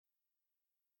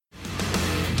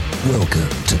Welcome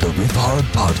to the Riffhard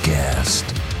podcast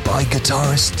by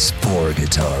guitarists for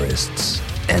guitarists.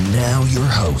 And now your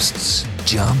hosts,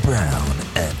 John Brown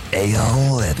and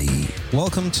Eyal Levy.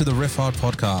 Welcome to the Riffhard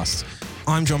podcast.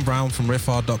 I'm John Brown from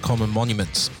Riffhard.com and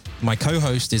Monuments. My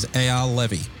co-host is Eyal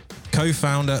Levy,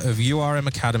 co-founder of URM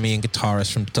Academy and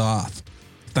guitarist from Darth.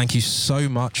 Thank you so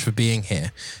much for being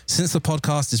here. Since the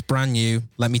podcast is brand new,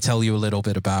 let me tell you a little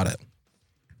bit about it.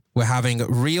 We're having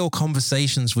real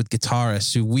conversations with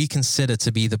guitarists who we consider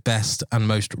to be the best and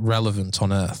most relevant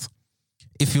on earth.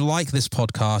 If you like this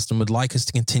podcast and would like us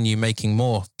to continue making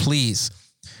more, please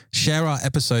share our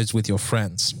episodes with your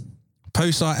friends.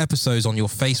 Post our episodes on your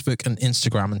Facebook and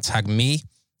Instagram and tag me,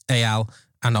 Eyal,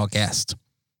 and our guest.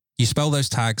 You spell those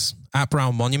tags at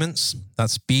Brown Monuments,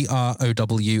 that's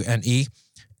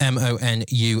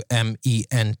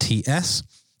BROWNEMONUMENTS,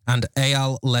 and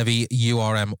Eyal Levy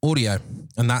URM Audio,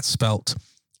 and that's spelt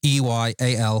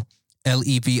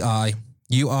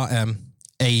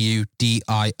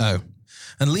EYALLEVIURMAUDIO.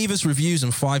 And leave us reviews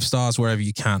and 5 stars wherever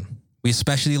you can. We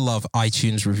especially love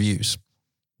iTunes reviews.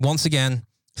 Once again,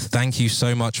 thank you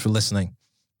so much for listening.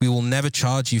 We will never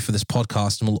charge you for this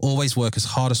podcast and will always work as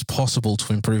hard as possible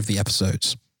to improve the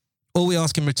episodes. All we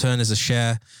ask in return is a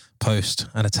share, post,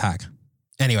 and a tag.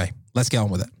 Anyway, let's get on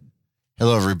with it.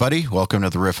 Hello, everybody. Welcome to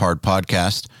the Riffhard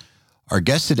podcast. Our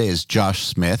guest today is Josh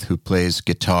Smith, who plays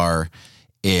guitar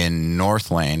in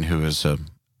Northlane, who is a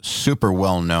super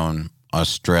well-known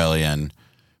Australian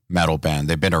metal band.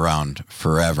 They've been around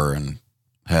forever and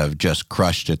have just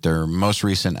crushed it. Their most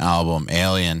recent album,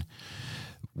 Alien,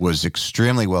 was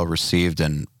extremely well received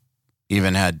and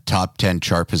even had top 10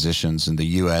 chart positions in the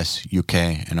US, UK,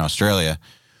 and Australia.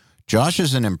 Josh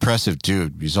is an impressive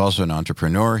dude. He's also an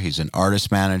entrepreneur. He's an artist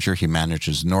manager. He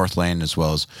manages Northlane as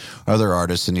well as other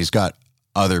artists, and he's got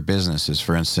other businesses.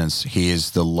 For instance, he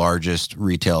is the largest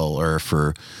retailer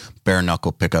for bare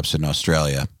knuckle pickups in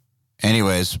Australia.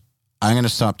 Anyways, I'm going to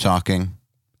stop talking.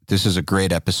 This is a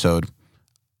great episode.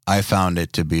 I found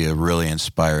it to be a really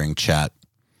inspiring chat.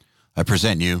 I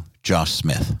present you, Josh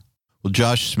Smith. Well,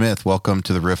 Josh Smith, welcome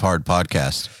to the Riffhard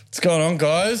podcast. What's going on,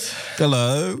 guys?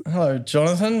 Hello. Hello,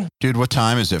 Jonathan. Dude, what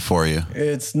time is it for you?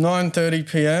 It's 9:30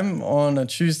 p.m. on a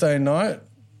Tuesday night,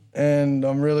 and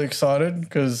I'm really excited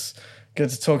because I get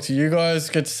to talk to you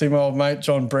guys, get to see my old mate,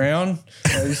 John Brown.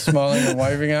 He's smiling and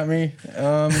waving at me.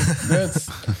 It's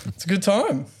a good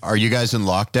time. Are you guys in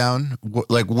lockdown?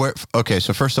 Okay,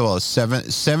 so first of all, it's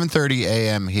 7:30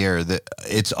 a.m. here.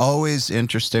 It's always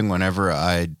interesting whenever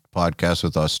I podcast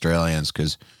with Australians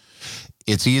because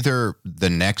it's either the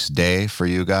next day for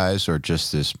you guys or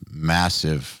just this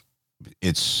massive,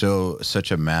 it's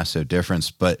such a massive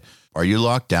difference. But are you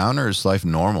locked down or is life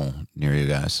normal near you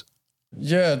guys?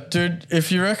 Yeah, dude, if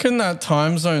you reckon that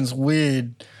time zone's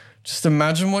weird, just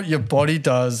imagine what your body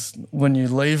does when you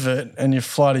leave it and you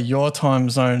fly to your time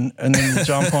zone and then you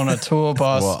jump on a tour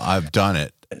bus. Well, I've done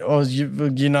it. Or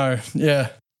yeah.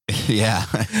 Yeah.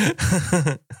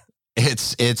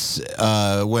 It's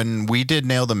when we did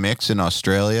Nail the Mix in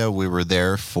Australia, we were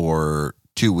there for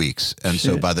 2 weeks. And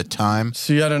so by the time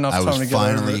you had enough I time was to get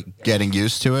finally over it. getting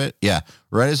used to it. Yeah.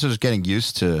 Right as I was getting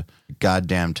used to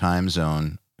goddamn time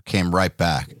zone, came right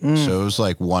back. So it was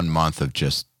like 1 month of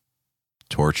just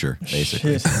torture,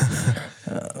 basically. Shit.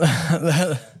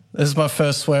 This is my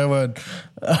first swear word.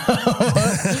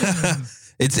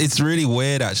 It's really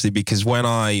weird actually because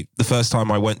the first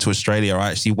time I went to Australia,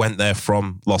 I actually went there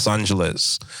from Los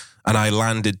Angeles and I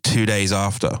landed 2 days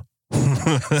after.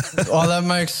 Oh, that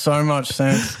makes so much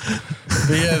sense.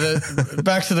 But yeah,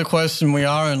 back to the question, we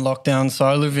are in lockdown. So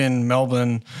I live in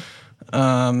Melbourne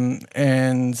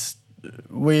and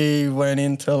we went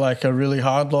into like a really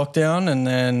hard lockdown and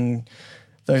then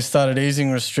they started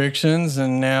easing restrictions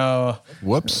and now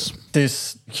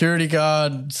this security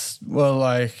guards were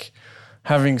like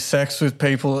having sex with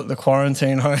people at the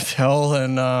quarantine hotel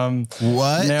and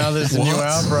what? Now there's a new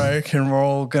outbreak and we're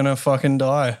all going to fucking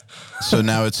die. So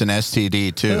now it's an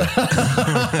STD too.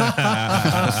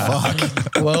 Fuck.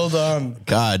 Well done.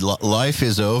 God, life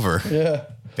is over. Yeah.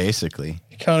 Basically.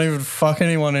 You can't even fuck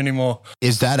anyone anymore.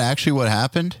 Is that actually what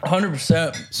happened?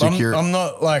 100%. I'm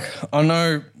not like, I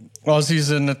know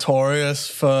Aussies are notorious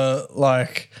for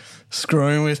like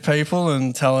screwing with people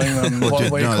and telling them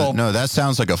No, that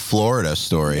sounds like a Florida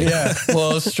story. Yeah,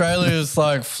 well, Australia is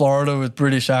like Florida with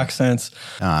British accents.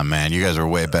 Oh, man, you guys are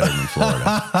way better than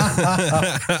Florida.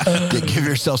 Give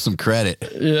yourself some credit.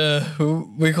 Yeah,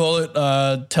 we call it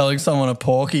telling someone a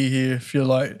porky here if you're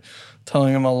like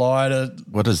telling them a lie.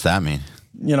 What does that mean?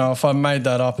 You know, if I made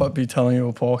that up, I'd be telling you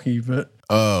a porky, but...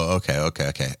 Oh,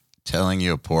 okay. Telling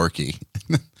you a porky.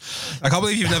 I can't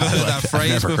believe you've never heard that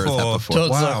phrase before. George's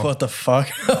like, what the fuck?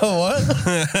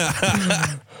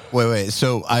 What? Wait.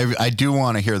 So I do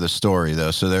want to hear the story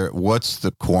though. So what's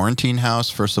the quarantine house?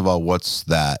 First of all, what's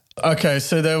that? Okay,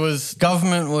 so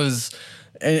government was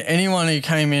anyone who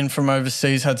came in from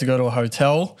overseas had to go to a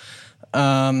hotel.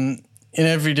 In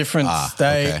every different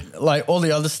state, like all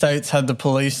the other states had the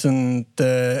police and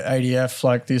the ADF,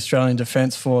 like the Australian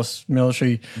Defence Force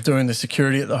military, doing the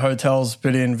security at the hotels.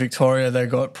 But in Victoria, they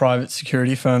got private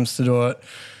security firms to do it.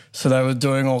 So they were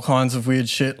doing all kinds of weird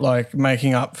shit, like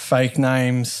making up fake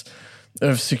names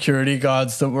of security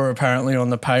guards that were apparently on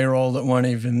the payroll that weren't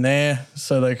even there,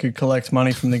 so they could collect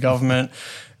money from the government.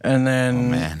 And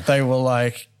then they were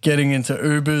like getting into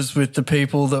Ubers with the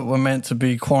people that were meant to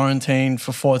be quarantined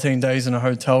for 14 days in a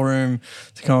hotel room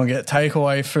to go and get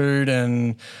takeaway food,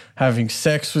 and having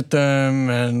sex with them,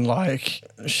 and like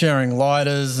sharing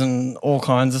lighters and all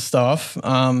kinds of stuff.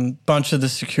 Bunch of the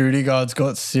security guards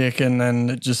got sick, and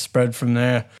then it just spread from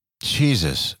there.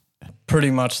 Jesus. Pretty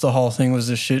much the whole thing was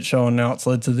a shit show, and now it's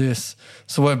led to this.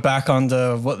 So we're back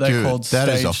under what they called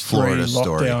stage 3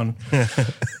 lockdown.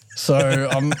 So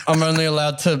I'm only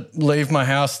allowed to leave my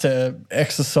house to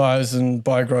exercise and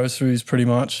buy groceries pretty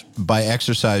much. By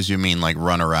exercise, you mean like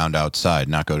run around outside,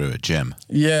 not go to a gym?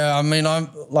 Yeah, I mean,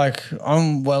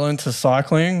 I'm well into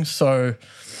cycling, so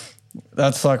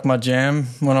that's like my jam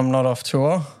when I'm not off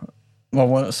tour. Well,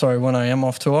 when I am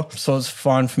off tour. So it's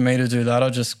fine for me to do that. I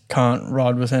just can't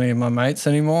ride with any of my mates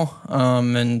anymore.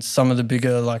 And some of the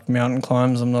bigger like mountain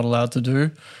climbs I'm not allowed to do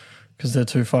because they're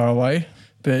too far away.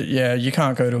 But yeah, you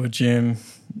can't go to a gym,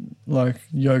 like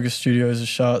yoga studios are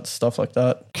shut, stuff like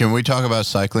that. Can we talk about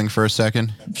cycling for a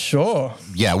second? Sure.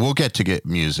 Yeah, we'll get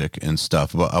music and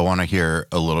stuff, but I want to hear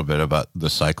a little bit about the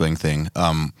cycling thing.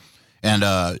 And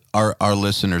our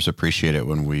listeners appreciate it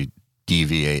when we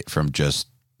deviate from just,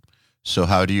 so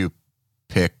how do you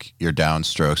pick your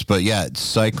downstrokes? But yeah,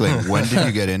 cycling, when did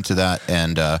you get into that,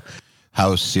 and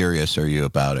how serious are you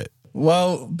about it?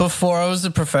 Well, before I was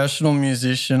a professional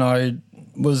musician, I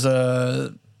was I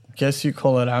guess you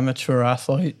call it amateur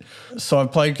athlete. So I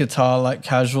played guitar like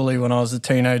casually when I was a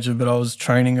teenager, but I was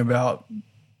training about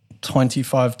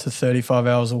 25 to 35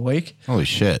 hours a week. Holy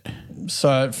shit.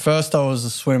 So at first I was a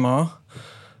swimmer,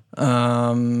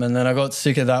 and then I got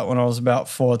sick of that when I was about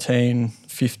 14,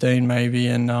 15 maybe,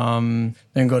 and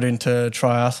then got into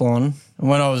triathlon. And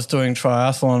when I was doing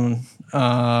triathlon,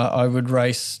 I would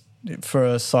race for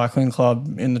a cycling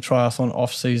club in the triathlon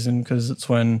off season because it's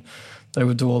when they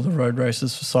would do all the road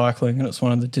races for cycling, and it's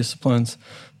one of the disciplines.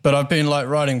 But I've been like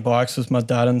riding bikes with my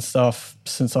dad and stuff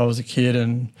since I was a kid,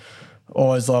 and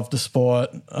always loved the sport.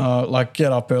 Like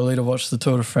get up early to watch the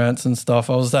Tour de France and stuff.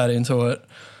 I was that into it.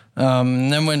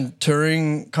 And then when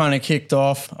touring kind of kicked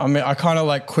off, I mean, I kind of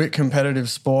like quit competitive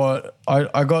sport.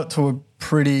 I got to a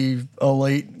pretty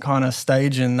elite kind of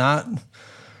stage in that.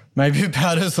 Maybe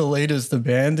about as elite as the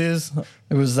band is.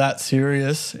 It was that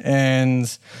serious,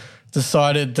 and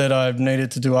decided that I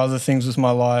needed to do other things with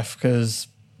my life because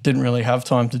didn't really have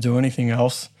time to do anything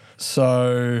else.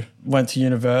 So went to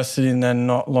university, and then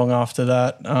not long after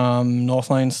that,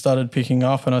 Northlane started picking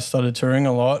up and I started touring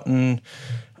a lot, and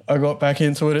I got back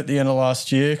into it at the end of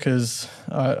last year because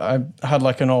I had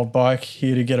like an old bike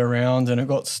here to get around and it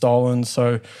got stolen.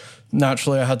 So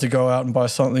naturally I had to go out and buy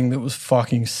something that was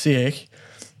fucking sick.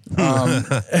 And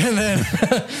then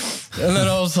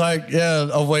I was like, yeah,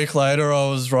 a week later I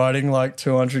was riding like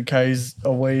 200 Ks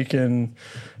a week and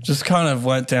just kind of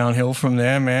went downhill from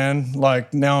there, man.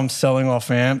 Like now I'm selling off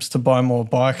amps to buy more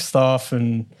bike stuff,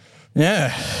 and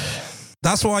yeah.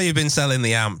 That's why you've been selling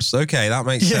the amps. Okay, that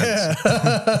makes sense.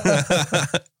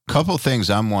 Couple things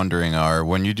I'm wondering are,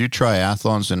 when you do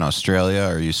triathlons in Australia,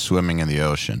 are you swimming in the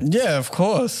ocean? Yeah, of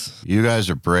course. You guys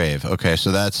are brave. Okay,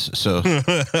 so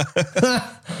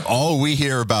all we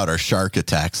hear about are shark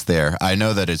attacks there. I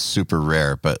know that it's super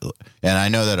rare, and I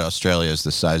know that Australia is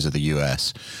the size of the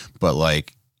US, but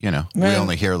like, you know, we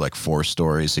only hear like 4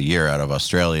 stories a year out of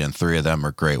Australia, and 3 of them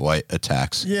are great white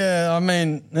attacks. Yeah, I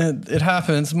mean, it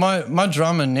happens. My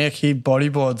drummer, Nick, he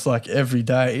bodyboards like every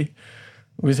day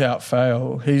without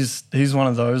fail. He's one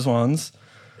of those ones.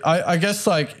 I guess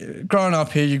like growing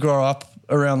up here, you grow up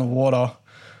around the water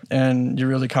and you're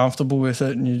really comfortable with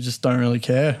it and you just don't really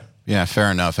care. Yeah, fair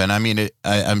enough. And I mean,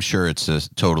 I'm sure it's a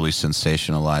totally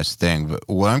sensationalized thing, but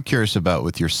what I'm curious about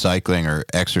with your cycling or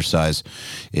exercise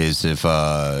is if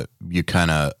you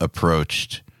kind of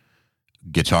approached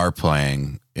guitar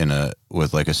playing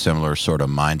with like a similar sort of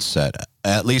mindset,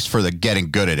 at least for the getting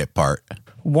good at it part.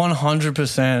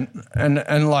 100%.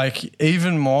 And like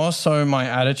even more so my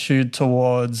attitude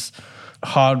towards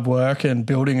hard work and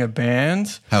building a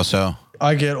band. How so?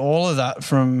 I get all of that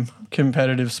from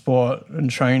competitive sport and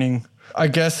training. I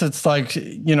guess it's like,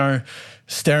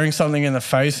 staring something in the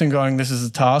face and going, this is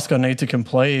a task I need to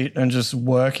complete, and just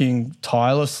working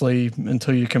tirelessly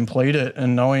until you complete it,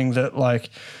 and knowing that, like,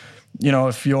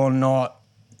 if you're not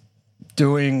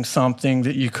doing something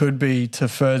that you could be to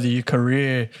further your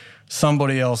career,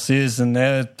 somebody else is, and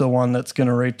they're the one that's going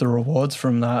to reap the rewards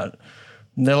from that.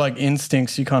 And they're like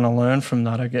instincts you kind of learn from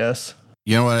that, I guess.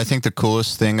 You know what? I think the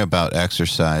coolest thing about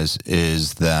exercise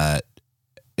is that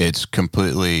it's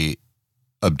completely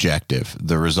objective.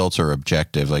 The results are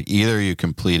objective. Like, either you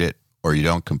complete it or you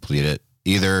don't complete it.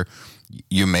 Either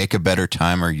you make a better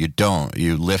time or you don't.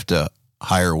 You lift a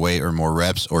higher weight or more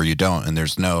reps or you don't. And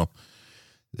there's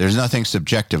nothing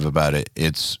subjective about it.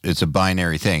 It's a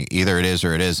binary thing. Either it is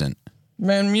or it isn't.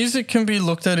 Man, music can be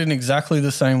looked at in exactly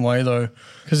the same way, though.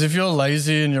 Because if you're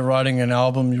lazy and you're writing an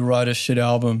album, you write a shit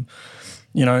album.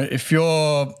 If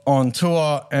you're on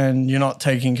tour and you're not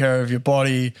taking care of your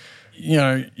body,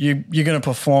 you're going to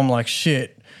perform like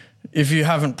shit. If you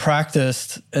haven't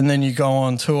practiced and then you go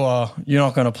on tour, you're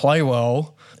not going to play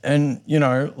well. And,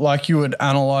 like you would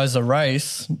analyze a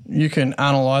race, you can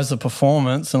analyze a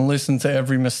performance and listen to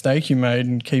every mistake you made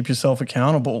and keep yourself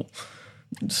accountable.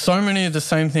 So many of the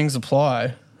same things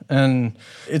apply. And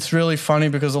it's really funny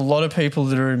because a lot of people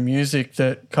that are in music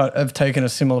that have taken a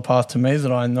similar path to me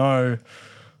that I know,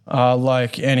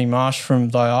 like Annie Marsh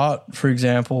from Thy Art, for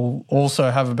example, also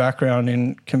have a background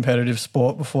in competitive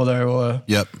sport before they were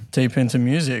deep into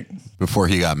music. Before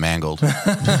he got mangled.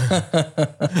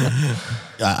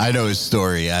 I know his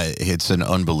story. It's an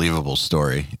unbelievable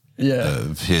story. Yeah.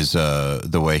 Of his,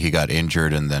 the way he got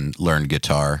injured and then learned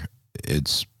guitar.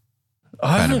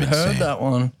 I haven't heard that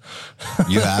one.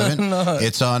 You haven't? No.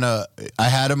 It's on I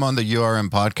had him on the URM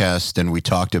podcast and we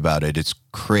talked about it. It's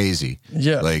crazy.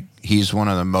 Yeah. Like, he's one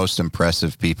of the most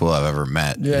impressive people I've ever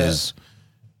met. Yeah.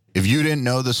 If you didn't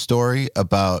know the story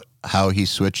about how he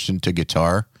switched into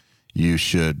guitar, you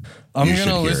should. I'm going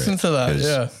to listen to that.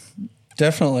 Yeah,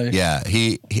 definitely. Yeah.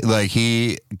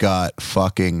 He got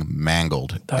fucking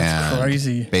mangled. That's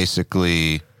crazy.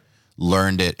 Basically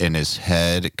learned it in his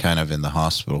head, kind of in the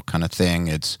hospital kind of thing.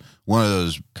 It's one of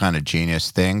those kind of genius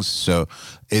things. So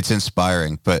it's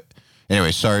inspiring. But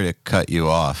anyway, sorry to cut you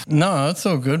off. No, that's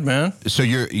all good, man. So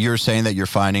you're saying that you're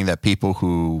finding that people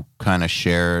who kind of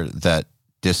share that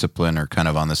discipline are kind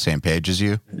of on the same page as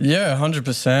you? Yeah,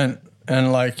 100%.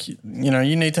 And like,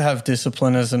 you need to have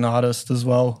discipline as an artist as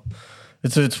well.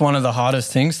 It's one of the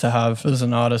hardest things to have as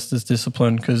an artist is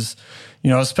discipline because,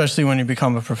 especially when you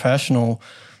become a professional,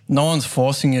 no one's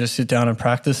forcing you to sit down and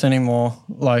practice anymore.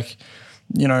 Like,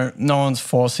 no one's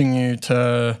forcing you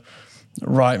to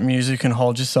write music and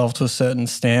hold yourself to a certain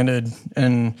standard,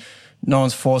 and no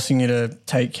one's forcing you to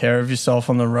take care of yourself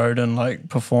on the road and like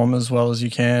perform as well as you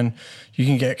can. You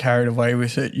can get carried away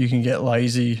with it. You can get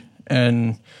lazy.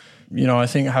 And, I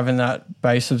think having that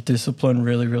base of discipline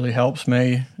really, really helps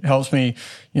me. It helps me,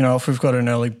 if we've got an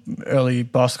early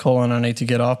bus call and I need to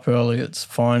get up early, it's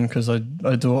fine because I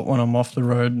do it when I'm off the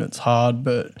road and it's hard,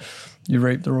 but you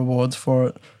reap the rewards for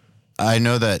it. I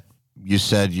know that you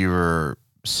said you were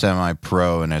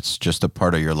semi-pro and it's just a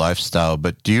part of your lifestyle,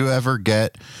 but do you ever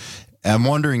I'm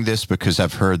wondering this because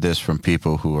I've heard this from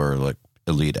people who are like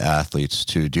elite athletes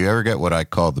too. Do you ever get what I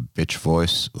call the bitch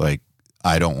voice? Like,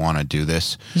 I don't want to do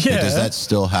this. Yeah. Does that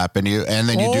still happen to you? And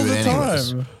then you do it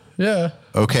anyways. Time. Yeah.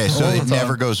 Okay, so it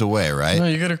never goes away, right? No,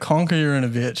 you got to conquer your inner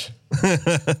bitch.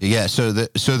 Yeah, so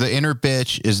the inner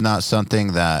bitch is not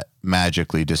something that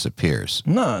magically disappears.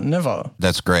 No, never.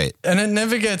 That's great. And it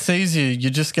never gets easier. You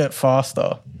just get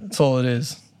faster. That's all it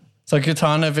is. It's like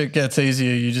guitar never gets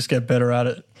easier. You just get better at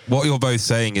it. What you're both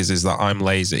saying is that I'm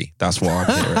lazy. That's what I'm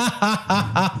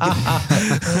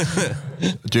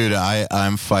hearing. Dude,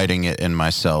 I'm fighting it in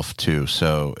myself too.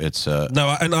 So it's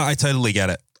No, I totally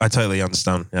get it. I totally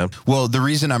understand. Yeah. Well, the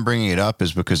reason I'm bringing it up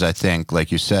is because I think,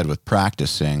 like you said, with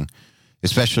practicing,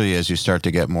 especially as you start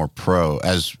to get more pro,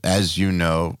 as you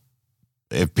know,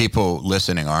 if people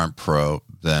listening aren't pro,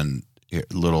 then here's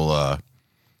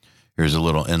a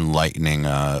little enlightening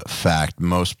fact.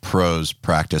 Most pros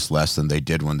practice less than they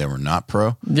did when they were not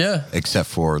pro. Yeah. Except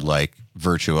for like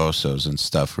virtuosos and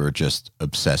stuff who are just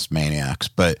obsessed maniacs.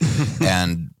 But,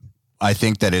 and I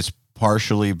think that it's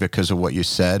partially because of what you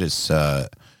said is they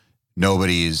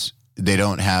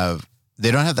don't have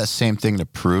that same thing to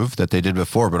prove that they did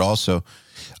before, but also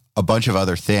a bunch of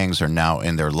other things are now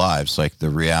in their lives, like the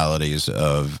realities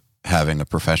of having a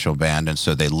professional band, and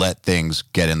so they let things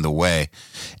get in the way,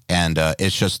 and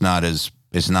it's not as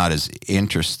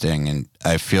interesting. And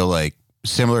I feel like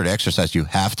similar to exercise. You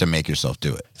have to make yourself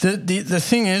do it. The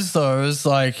thing is, though, is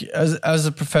like as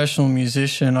a professional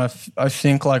musician, I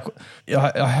think like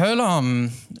I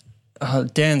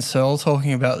heard Dan Searle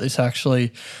talking about this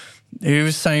actually. He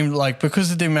was saying like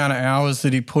because of the amount of hours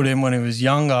that he put in when he was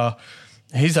younger,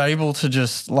 he's able to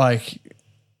just like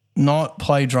not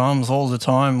play drums all the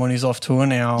time when he's off tour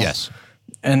now. Yes.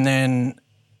 And then,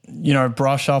 you know,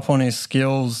 brush up on his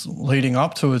skills leading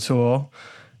up to a tour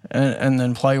and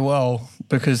then play well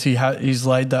because he's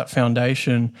laid that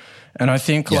foundation. And I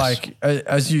think like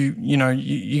as you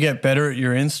get better at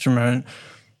your instrument,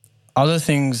 other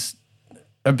things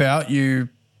about you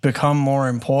become more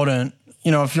important.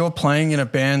 You know, if you're playing in a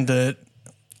band that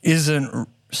isn't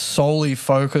solely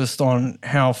focused on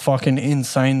how fucking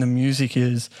insane the music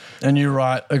is and you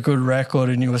write a good record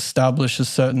and you establish a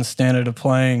certain standard of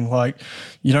playing, like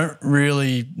you don't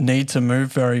really need to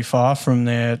move very far from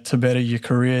there to better your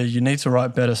career. You need to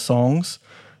write better songs,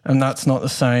 and that's not the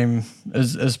same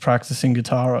as practicing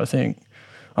guitar, I think.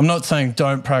 I'm not saying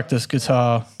don't practice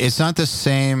guitar. It's not the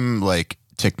same like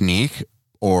technique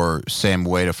or same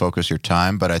way to focus your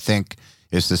time, but I think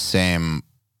it's the same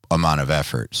amount of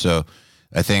effort. So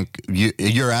I think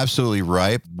you're absolutely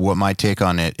right. What my take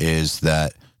on it is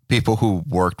that people who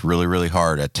worked really, really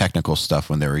hard at technical stuff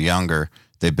when they were younger,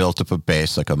 they built up a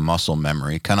base, like a muscle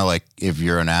memory, kind of like if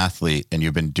you're an athlete and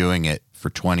you've been doing it for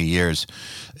 20 years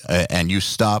and you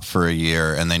stop for a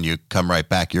year and then you come right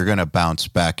back, you're going to bounce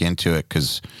back into it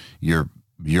because you're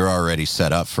already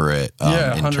set up for it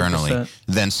internally 100%.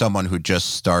 Than someone who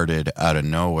just started out of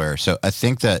nowhere. So I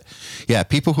think that,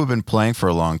 people who've been playing for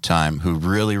a long time, who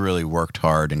really, really worked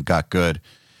hard and got good,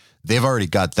 they've already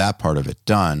got that part of it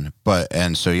done.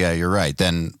 And so, you're right.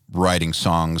 Then writing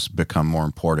songs become more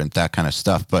important, that kind of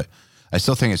stuff. But I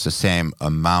still think it's the same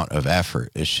amount of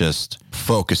effort. It's just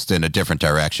focused in a different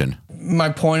direction. My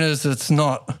point is it's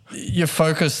not, your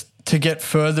focus to get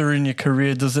further in your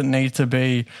career doesn't need to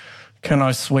be, can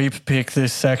I sweep pick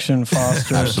this section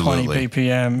faster at 20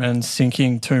 BPM and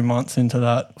sinking 2 months into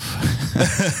that?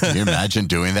 Can you imagine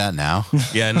doing that now?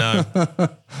 Yeah, no.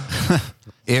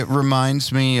 It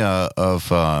reminds me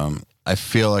of I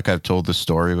feel like I've told the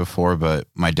story before, but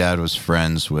my dad was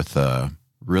friends with a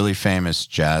really famous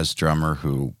jazz drummer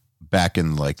who back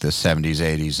in like the 70s,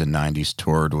 80s, and 90s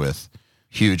toured with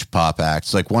huge pop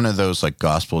acts, like one of those like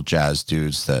gospel jazz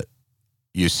dudes that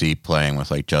you see playing with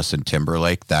like Justin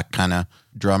Timberlake, that kind of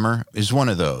drummer is one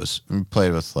of those. We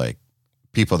played with like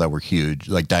people that were huge,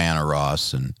 like Diana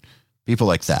Ross and people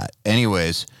like that.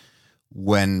 Anyways,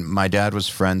 when my dad was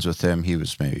friends with him, he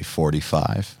was maybe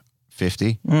 45,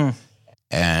 50.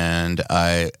 And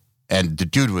the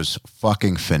dude was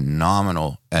fucking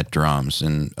phenomenal at drums.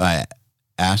 And I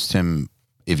asked him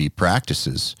if he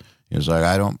practices. He was like,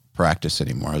 I don't practice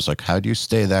anymore. I was like, how do you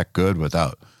stay that good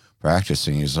without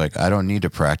practicing? He's like, I don't need to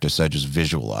practice. I just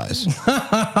visualize.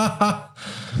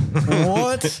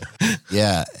 What?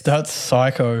 Yeah. That's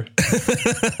psycho.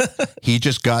 He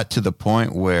just got to the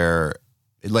point where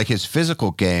like his physical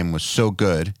game was so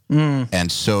good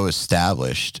and so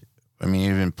established. I mean,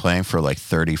 he'd been playing for like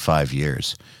 35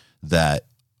 years that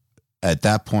at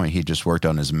that point he just worked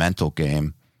on his mental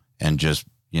game and just,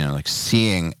 like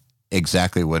seeing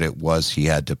exactly what it was he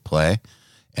had to play.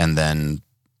 And then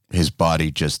his body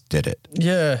just did it.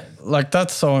 Yeah. Like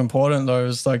that's so important though,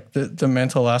 is like the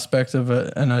mental aspect of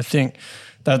it. And I think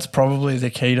that's probably the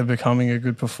key to becoming a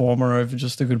good performer over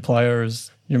just a good player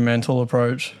is your mental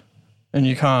approach. And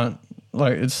you can't,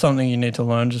 like, it's something you need to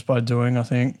learn just by doing, I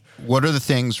think. What are the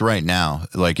things right now,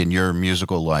 like in your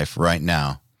musical life right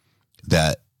now,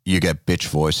 that you get bitch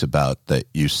voice about that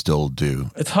you still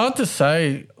do? It's hard to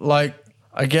say. Like,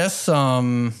 I guess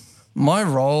my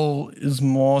role is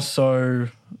more so,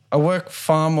 I work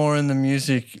far more in the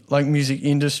music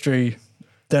industry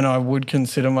than I would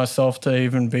consider myself to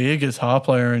even be a guitar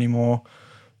player anymore.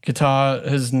 Guitar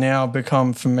has now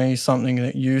become for me something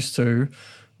that used to,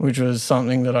 which was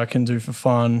something that I can do for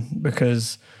fun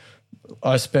because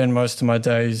I spend most of my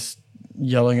days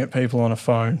yelling at people on a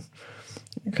phone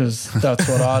because that's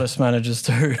what artist managers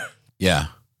do. Yeah.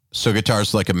 So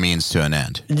guitar's like a means to an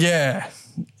end. Yeah.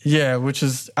 Yeah, which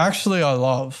is actually I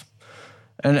love.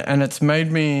 And it's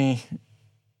made me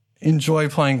enjoy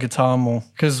playing guitar more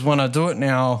because when I do it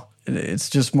now,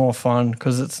 it's just more fun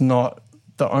because it's not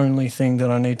the only thing that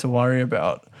I need to worry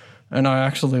about. And I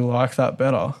actually like that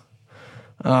better.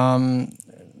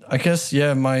 I guess,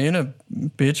 my inner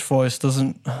bitch voice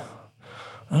I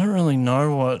don't really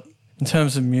know what, in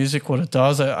terms of music, what it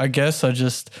does. I guess I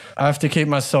have to keep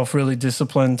myself really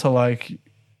disciplined to like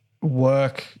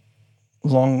work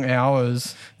long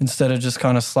hours instead of just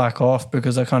kind of slack off,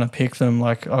 because I kind of pick them.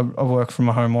 Like I work from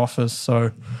a home office,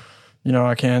 so, you know,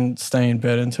 I can stay in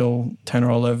bed until 10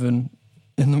 or 11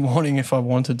 in the morning if I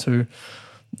wanted to,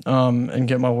 and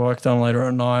get my work done later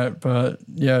at night. But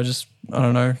yeah, just, I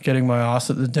don't know, getting my ass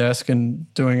at the desk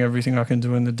and doing everything I can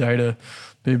do in the day to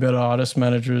be a better artist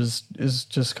manager is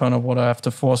just kind of what I have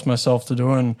to force myself to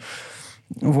do. And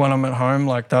when I'm at home,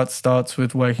 like, that starts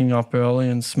with waking up early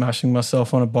and smashing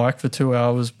myself on a bike for 2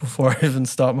 hours before I even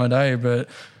start my day. But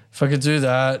if I could do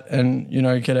that and, you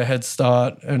know, get a head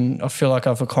start, and I feel like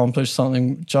I've accomplished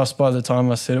something just by the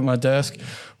time I sit at my desk.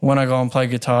 When I go and play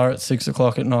guitar at 6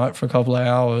 o'clock at night for a couple of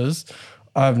hours,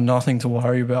 I have nothing to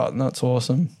worry about, and that's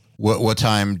awesome. What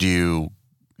time do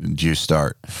you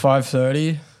start?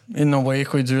 5:30. In the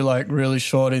week, we do like really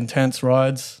short, intense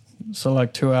rides, so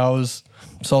like 2 hours.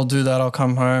 So I'll do that. I'll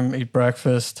come home, eat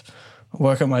breakfast,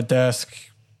 work at my desk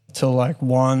till like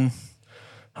 1,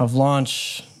 have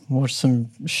lunch, watch some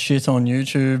shit on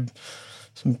YouTube,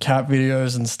 some cat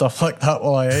videos and stuff like that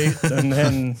while I eat, and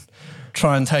then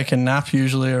try and take a nap,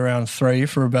 usually around 3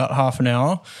 for about half an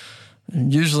hour.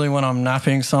 And usually when I'm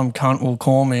napping, some cunt will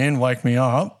call me and wake me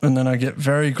up, and then I get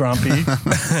very grumpy.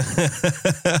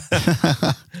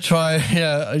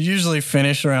 I usually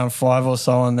finish around 5 or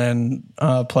so, and then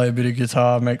play a bit of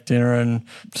guitar, make dinner, and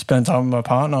spend time with my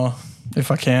partner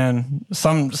if I can.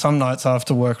 Some nights I have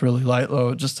to work really late though.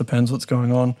 It just depends what's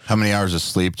going on. How many hours of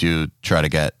sleep do you try to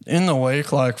get? In the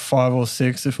week, like 5 or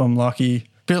 6 if I'm lucky. A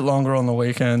bit longer on the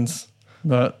weekends.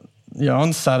 But yeah,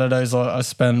 on Saturdays I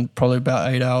spend probably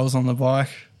about 8 hours on the bike.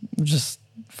 Just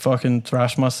fucking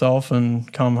thrash myself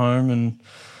and come home, and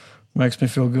makes me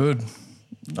feel good.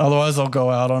 Otherwise I'll go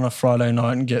out on a Friday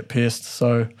night and get pissed.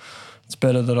 So it's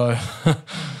better that I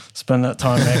spend that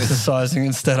time exercising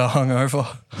instead of hungover.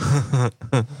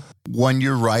 When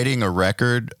you're writing a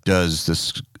record, does the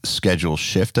schedule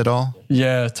shift at all?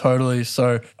 Yeah, totally.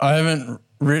 So I haven't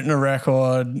written a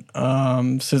record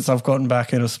since I've gotten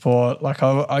back into sport. Like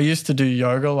I used to do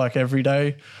yoga like every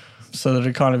day, so that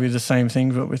it'd kind of be the same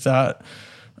thing, but with that.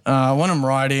 When I'm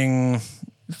writing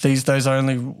these days, I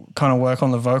only kind of work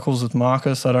on the vocals with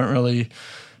Marcus. I don't really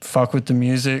fuck with the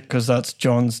music because that's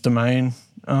John's domain.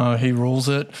 He rules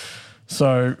it.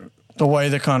 So the way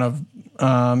the kind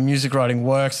of music writing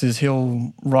works is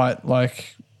he'll write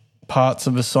like parts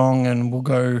of a song, and we'll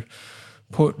go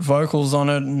put vocals on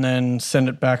it and then send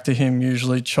it back to him,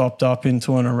 usually chopped up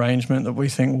into an arrangement that we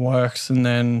think works, and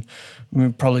then we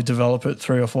probably develop it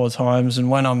 3 or 4 times. And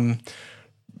when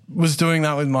was doing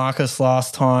that with Marcus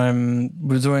last time,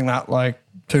 we're doing that like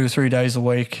 2 to 3 days a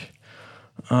week,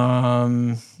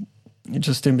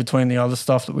 just in between the other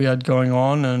stuff that we had going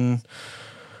on. And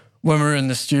when we were in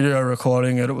the studio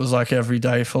recording it, it was like every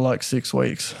day for like 6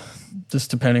 weeks,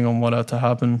 just depending on what had to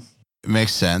happen. It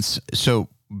makes sense. So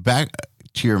back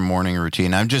to your morning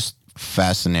routine, I'm just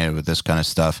fascinated with this kind of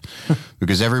stuff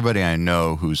because everybody I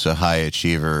know who's a high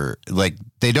achiever, like,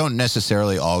 they don't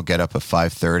necessarily all get up at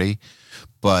 5:30,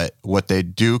 but what they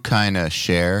do kind of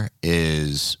share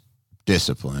is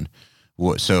discipline.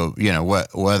 So, you know,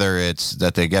 whether it's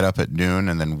that they get up at noon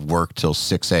and then work till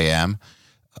 6 a.m.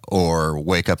 or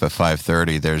wake up at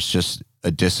 5:30, there's just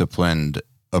a disciplined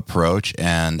approach.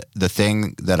 And the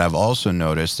thing that I've also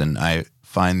noticed, and I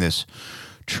find this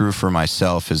true for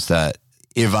myself, is that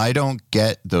if I don't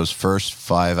get those first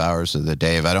 5 hours of the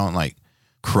day, if I don't like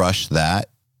crush that,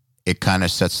 it kind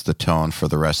of sets the tone for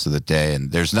the rest of the day.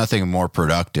 And there's nothing more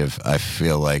productive, I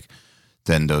feel like,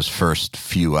 than those first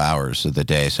few hours of the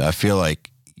day. So I feel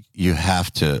like you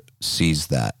have to seize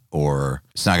that or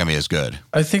it's not going to be as good.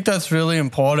 I think that's really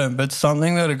important, but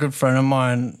something that a good friend of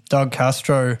mine, Doug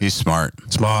Castro. He's smart.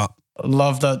 I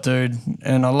love that dude,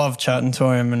 and I love chatting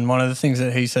to him. And one of the things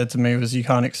that he said to me was, you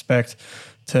can't expect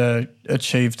to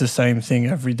achieve the same thing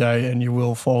every day, and you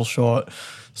will fall short.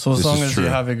 So as long as you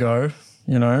have a go,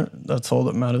 you know, that's all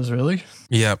that matters, really.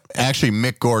 Yeah. Actually,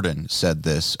 Mick Gordon said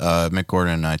this. Mick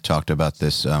Gordon and I talked about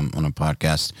this on a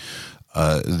podcast.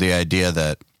 The idea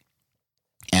that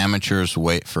amateurs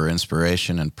wait for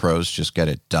inspiration and pros just get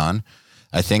it done.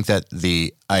 I think that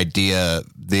the idea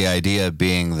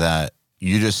being that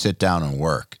you just sit down and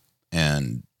work,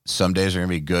 and some days are going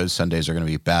to be good, some days are going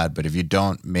to be bad. But if you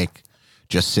don't make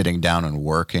just sitting down and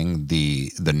working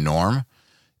the norm,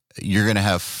 you're going to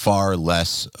have far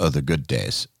less of the good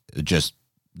days.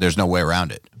 There's no way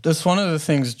around it. That's one of the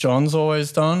things John's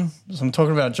always done. So I'm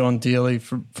talking about John Dealey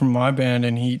from my band,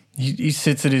 and he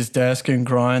sits at his desk and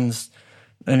grinds,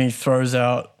 and he throws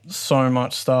out so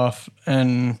much stuff.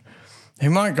 And he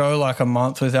might go like a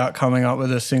month without coming up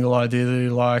with a single idea that he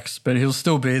likes, but he'll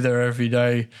still be there every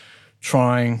day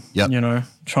trying, Yep.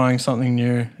 trying something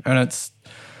new. And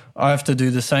I have to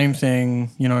do the same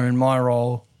thing, in my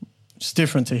role. It's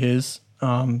different to his,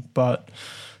 but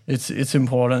it's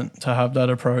important to have that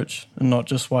approach and not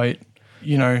just wait.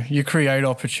 You create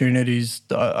opportunities.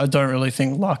 I don't really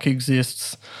think luck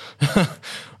exists.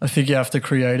 I think you have to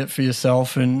create it for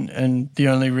yourself, and the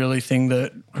only really thing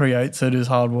that creates it is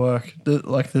hard work.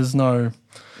 There's no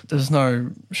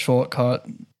shortcut.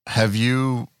 Have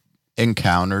you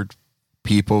encountered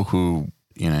people who,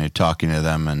 you're talking to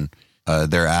them and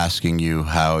they're asking you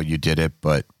how you did it,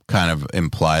 but kind of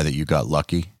imply that you got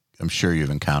lucky? I'm sure you've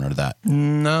encountered that.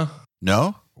 No.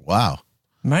 No? Wow.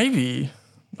 Maybe.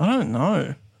 I don't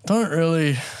know. Don't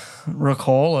really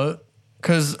recall it.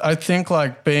 Because I think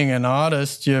being an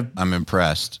artist, I'm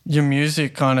impressed. Your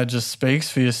music kind of just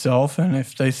speaks for yourself. And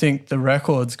if they think the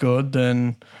record's good,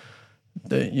 then,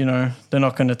 they're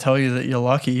not going to tell you that you're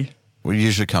lucky. Well, it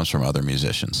usually comes from other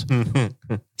musicians.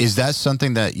 Is that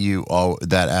something that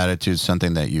that attitude,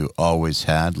 something that you always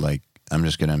had? I'm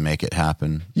just going to make it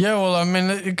happen? Yeah, well, I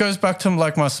mean, it goes back to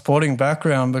my sporting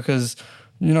background because,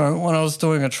 when I was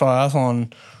doing a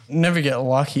triathlon, never get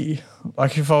lucky.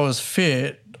 If I was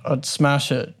fit, I'd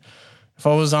smash it. If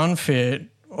I was unfit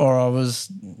or I was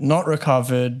not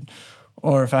recovered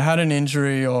or if I had an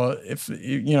injury or if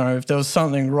there was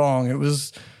something wrong, it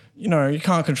was, you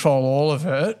can't control all of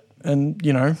it. And,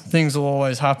 things will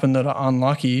always happen that are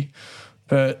unlucky.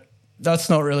 But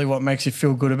that's not really what makes you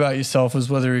feel good about yourself, is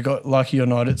whether you got lucky or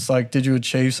not. It's did you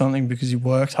achieve something because you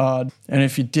worked hard? And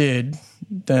if you did,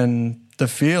 then the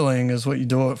feeling is what you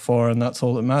do it for, and that's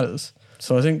all that matters.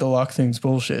 So I think the luck thing's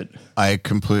bullshit. I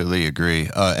completely agree.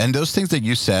 And those things that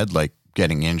you said, like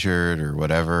getting injured or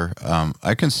whatever, I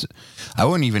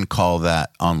wouldn't even call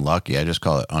that unlucky. I just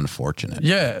call it unfortunate.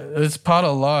 Yeah, it's part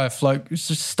of life. It's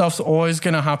just stuff's always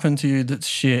going to happen to you that's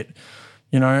shit,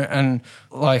 and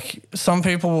some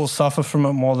people will suffer from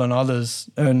it more than others.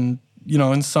 And,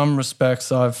 in some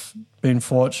respects I've been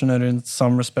fortunate, in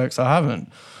some respects I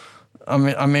haven't. I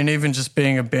mean, even just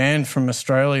being a band from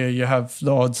Australia, you have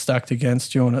the odds stacked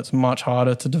against you and it's much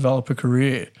harder to develop a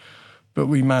career. But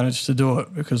we managed to do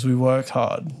it because we worked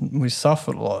hard. We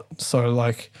suffered a lot. So,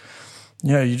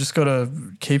 you just got to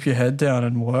keep your head down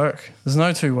and work. There's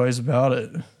no two ways about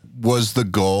it. Was the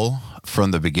goal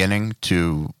from the beginning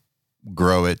to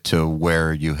grow it to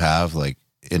where you have,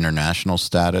 international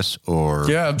status? Or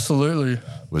yeah, absolutely.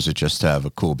 Was it just to have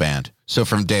a cool band? So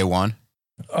from day one?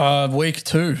 Week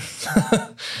 2.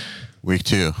 Week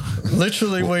 2.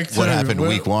 Literally week 2. What happened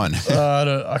week 1?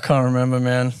 I can't remember,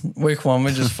 man. Week 1,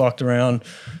 we just fucked around.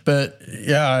 But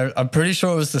yeah, I'm pretty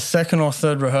sure it was the second or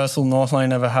third rehearsal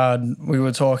Northlane ever had. We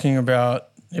were talking about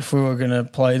if we were going to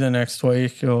play the next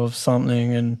week or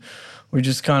something, and we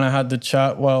just kind of had the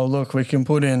chat, well, look, we can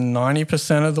put in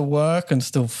 90% of the work and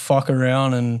still fuck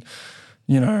around and,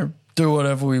 do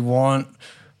whatever we want.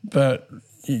 But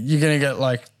you're going to get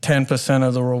 10%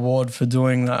 of the reward for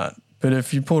doing that. But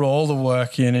if you put all the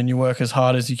work in and you work as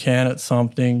hard as you can at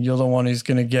something, you're the one who's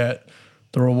going to get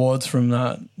the rewards from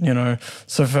that,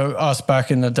 So for us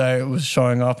back in the day, it was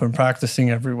showing up and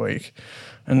practicing every week.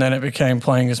 And then it became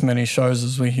playing as many shows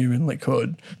as we humanly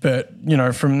could. But,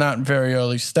 from that very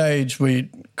early stage, we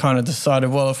kind of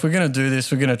decided, well, if we're going to do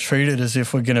this, we're going to treat it as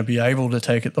if we're going to be able to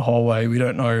take it the whole way. We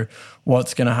don't know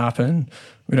what's going to happen.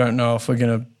 We don't know if we're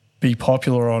going to be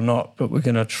popular or not, but we're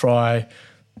going to try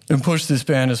and push this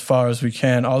band as far as we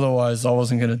can. Otherwise, I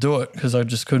wasn't going to do it because I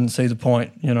just couldn't see the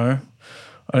point, I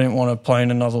didn't want to play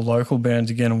in another local band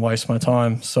again and waste my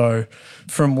time. So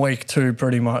from week 2,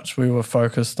 pretty much, we were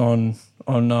focused on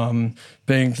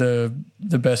being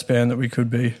the best band that we could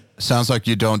be. Sounds like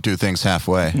you don't do things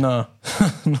halfway. No,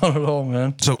 not at all,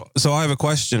 man. So I have a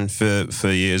question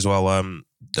for you as well.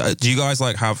 Do you guys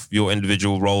have your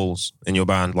individual roles in your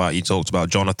band? You talked about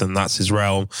Jonathan, that's his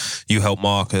realm. You help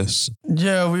Marcus.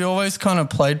 Yeah, we always kind of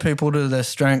played people to their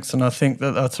strengths, and I think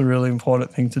that that's a really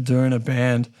important thing to do in a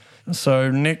band.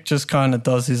 So Nick just kind of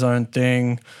does his own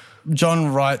thing.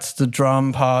 John writes the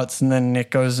drum parts and then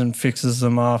Nick goes and fixes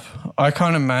them up. I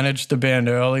kind of managed the band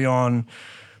early on.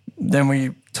 Then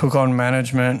we took on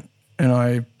management and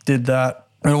I did that.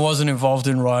 And I wasn't involved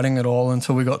in writing at all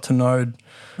until we got to Node.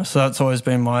 So that's always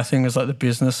been my thing, is the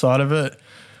business side of it.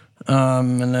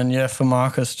 And then, for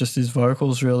Marcus, just his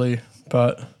vocals really.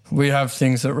 But we have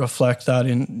things that reflect that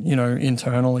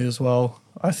internally as well.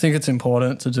 I think it's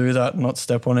important to do that and not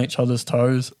step on each other's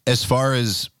toes. As far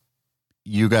as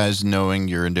you guys knowing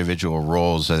your individual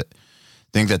roles, I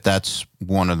think that that's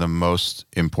one of the most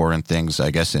important things, I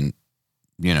guess, in,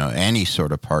 any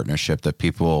sort of partnership, that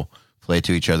people play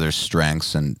to each other's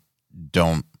strengths and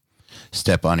don't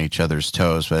step on each other's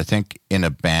toes. But I think in a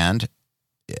band,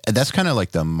 that's kind of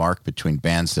like the mark between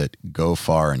bands that go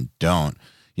far and don't,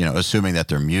 assuming that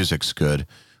their music's good.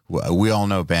 We all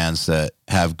know bands that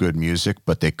have good music,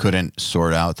 but they couldn't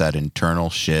sort out that internal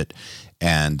shit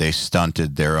and they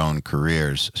stunted their own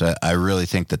careers. So I really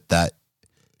think that,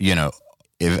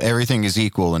 if everything is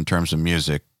equal in terms of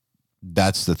music,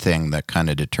 that's the thing that kind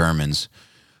of determines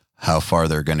how far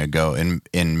they're going to go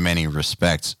in many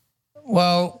respects.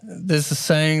 Well, there's a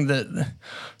saying that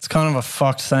it's kind of a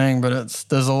fucked saying, but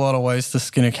there's a lot of ways to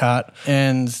skin a cat.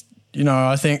 And,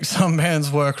 I think some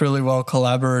bands work really well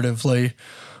collaboratively.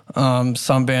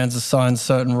 Some bands assign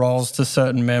certain roles to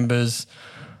certain members,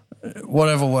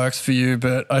 whatever works for you.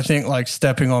 But I think like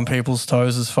stepping on people's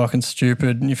toes is fucking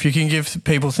stupid. And if you can give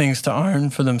people things to own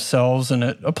for themselves, and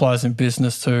it applies in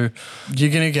business too,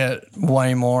 you're going to get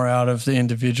way more out of the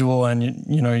individual and,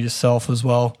 yourself as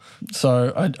well.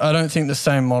 So I don't think the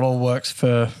same model works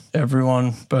for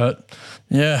everyone, but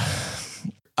yeah.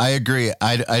 I agree.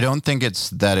 I don't think it's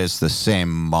the same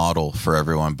model for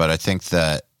everyone, but I think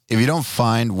that if you don't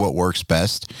find what works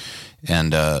best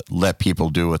and let people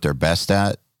do what they're best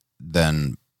at,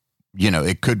 then,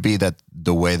 it could be that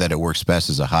the way that it works best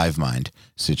is a hive mind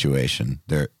situation.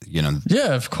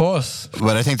 Yeah, of course.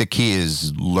 But I think the key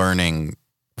is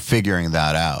figuring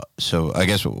that out. So I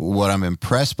guess what I'm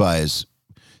impressed by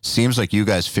seems like you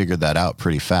guys figured that out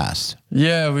pretty fast.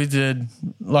 Yeah, we did.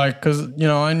 Because,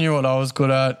 I knew what I was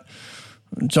good at.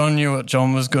 John knew what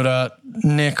John was good at.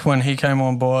 Nick, when he came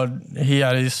on board, he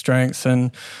had his strengths.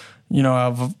 And,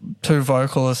 our two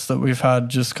vocalists that we've had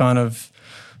just kind of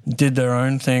did their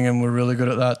own thing and were really good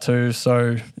at that too.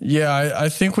 So, yeah, I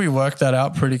think we worked that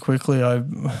out pretty quickly.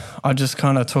 I just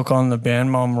kind of took on the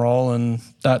band mom role, and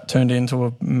that turned into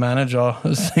a manager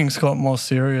as things got more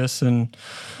serious. And,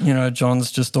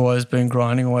 John's just always been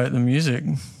grinding away at the music.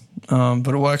 But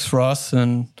it works for us,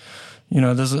 and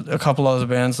there's a couple other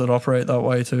bands that operate that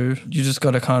way too. You just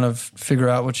got to kind of figure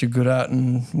out what you're good at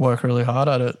and work really hard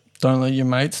at it. Don't let your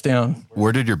mates down.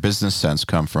 Where did your business sense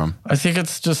come from? I think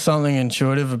it's just something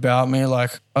intuitive about me.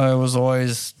 Like, I was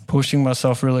always pushing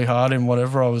myself really hard in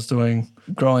whatever I was doing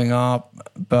growing up.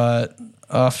 But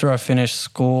after I finished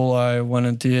school, I went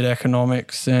and did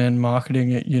economics and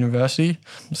marketing at university.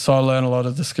 So I learned a lot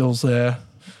of the skills there.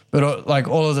 But like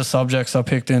all of the subjects I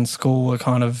picked in school were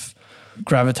kind of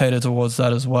gravitated towards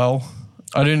that as well.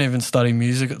 I didn't even study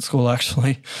music at school,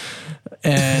 actually.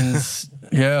 And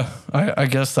yeah, I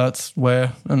guess that's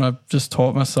where, and I've just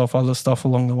taught myself other stuff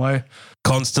along the way.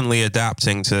 Constantly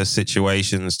adapting to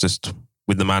situations just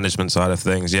with the management side of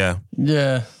things, yeah.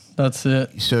 Yeah, that's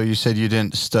it. So you said you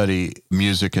didn't study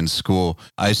music in school.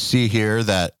 I see here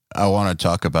that I want to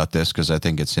talk about this because I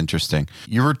think it's interesting.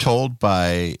 You were told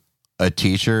by a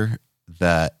teacher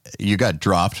that you got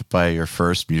dropped by your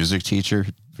first music teacher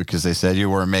because they said you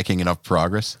weren't making enough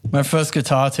progress? My first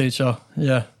guitar teacher,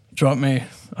 yeah, dropped me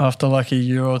after like a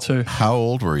year or two. How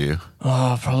old were you?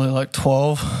 Oh, probably like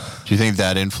 12. Do you think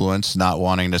that influenced not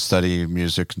wanting to study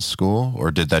music in school,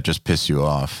 or did that just piss you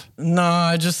off? No,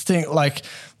 I just think like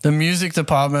the music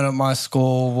department at my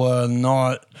school were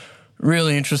not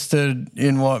really interested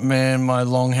in what me and my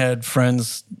long-haired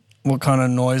friends, what kind of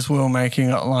noise we were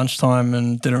making at lunchtime,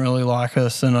 and didn't really like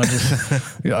us. And I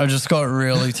just got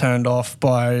really turned off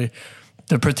by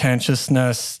the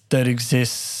pretentiousness that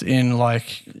exists in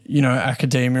like,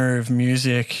 academia of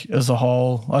music as a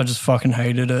whole. I just fucking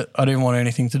hated it. I didn't want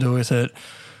anything to do with it.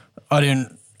 I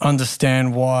didn't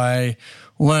understand why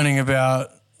learning about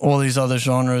all these other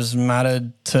genres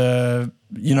mattered to,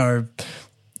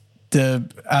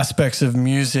 the aspects of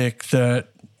music that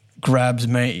grabbed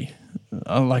me.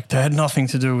 Like, they had nothing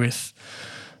to do with,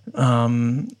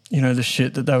 the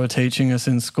shit that they were teaching us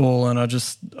in school, and I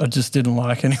just didn't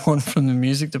like anyone from the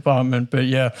music department. But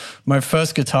yeah, my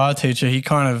first guitar teacher, he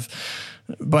kind of,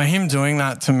 by him doing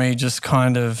that to me, just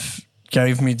kind of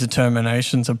gave me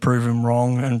determination to prove him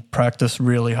wrong and practice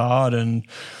really hard. And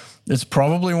it's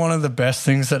probably one of the best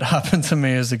things that happened to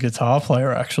me as a guitar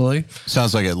player, actually.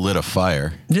 Sounds like it lit a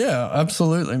fire. Yeah,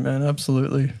 absolutely, man,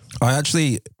 absolutely. I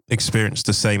actually experienced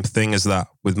the same thing as that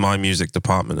with my music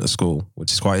department at school,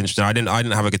 which is quite interesting. I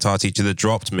didn't have a guitar teacher that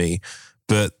dropped me,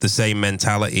 but the same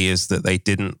mentality is that they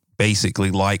didn't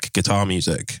basically like guitar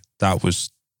music. That was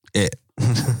it.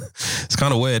 It's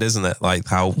kind of weird, isn't it? Like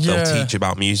how they'll teach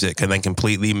about music and then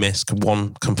completely miss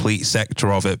one complete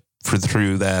sector of it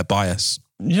through their bias.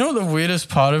 You know what the weirdest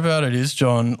part about it is,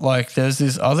 John? Like, there's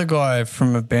this other guy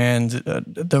from a band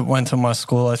that went to my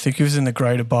school. I think he was in the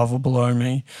grade above or below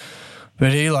me.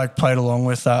 But he like played along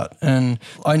with that. And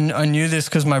I knew this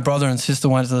because my brother and sister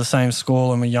went to the same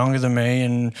school and were younger than me.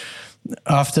 And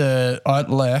after I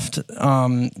left,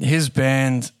 his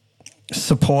band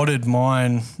supported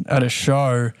mine at a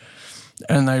show,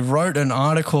 and they wrote an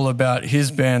article about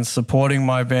his band supporting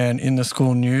my band in the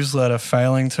school newsletter,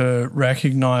 failing to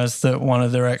recognize that one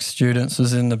of their ex-students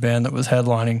was in the band that was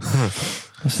headlining.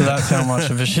 So that's how much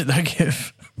of a shit they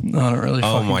give. I don't really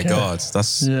fucking my care. God.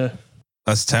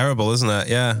 That's terrible, isn't it?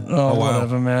 Yeah. Oh, wow.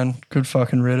 whatever, man. Good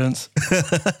fucking riddance.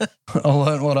 I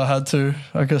learned what I had to.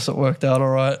 I guess it worked out all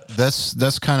right.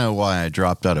 That's kind of why I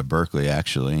dropped out of Berkeley,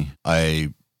 actually.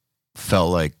 I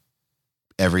felt like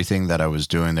everything that I was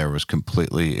doing there was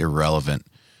completely irrelevant.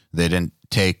 They didn't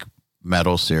take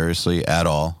metal seriously at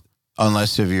all.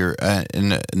 Unless if you're,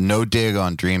 no dig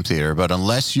on Dream Theater, but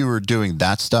unless you were doing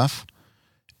that stuff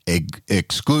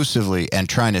exclusively and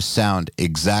trying to sound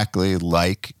exactly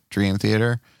like Dream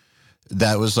Theater,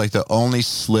 that was like the only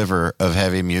sliver of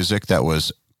heavy music that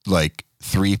was like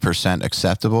 3%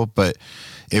 acceptable, but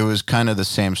it was kind of the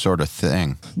same sort of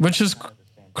thing. Which is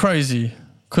crazy.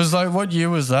 Because, like, what year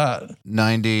was that?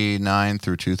 99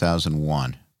 through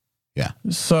 2001. Yeah.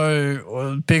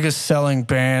 So, biggest selling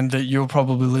band that you're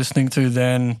probably listening to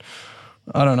then,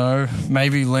 I don't know,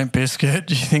 maybe Limp Bizkit.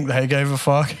 Do you think they gave a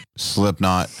fuck?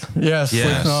 Slipknot. Yeah,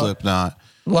 Slipknot.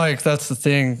 Like, that's the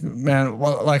thing, man.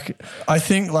 Well, like, I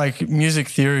think, like, music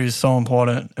theory is so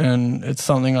important, and it's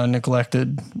something I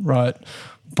neglected, right?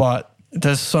 But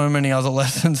there's so many other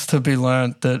lessons to be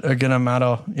learned that are going to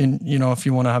matter in, you know, if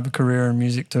you want to have a career in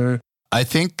music too. I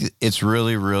think it's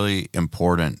really, really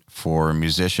important for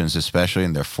musicians, especially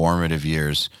in their formative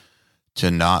years, to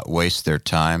not waste their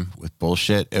time with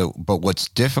bullshit. But what's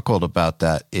difficult about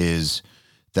that is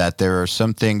that there are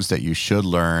some things that you should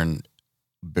learn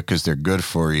because they're good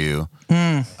for you.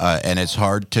 And it's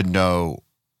hard to know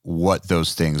what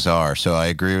those things are. So I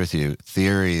agree with you.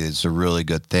 Theory is a really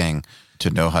good thing to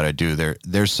know how to do.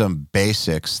 There's some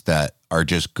basics that are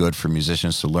just good for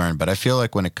musicians to learn. But I feel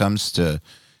like when it comes to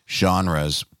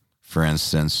genres, for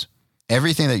instance,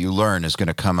 everything that you learn is going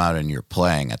to come out in your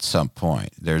playing at some point.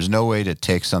 There's no way to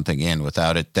take something in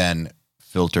without it then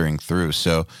filtering through.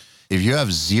 So if you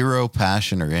have zero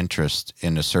passion or interest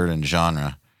in a certain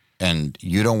genre and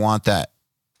you don't want that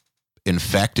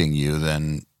infecting you,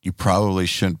 then you probably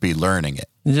shouldn't be learning it.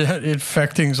 Yeah,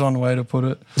 infecting's one way to put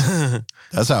it.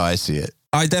 That's how I see it.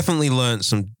 I definitely learned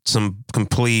some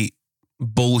complete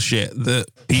bullshit that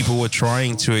people were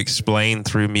trying to explain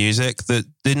through music that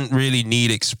didn't really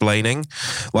need explaining.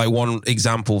 Like one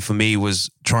example for me was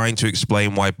trying to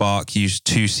explain why Bach used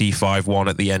 2C5-1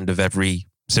 at the end of every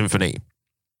symphony,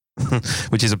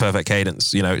 which is a perfect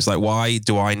cadence. You know, it's like, why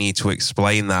do I need to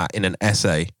explain that in an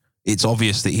essay? It's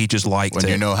obvious that he just liked it.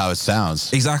 When you know how it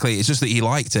sounds. Exactly. It's just that he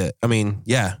liked it. I mean,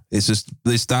 yeah, it's just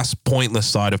that's pointless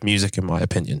side of music, in my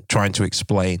opinion, trying to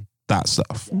explain that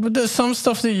stuff. But there's some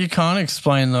stuff that you can't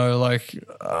explain though. Like,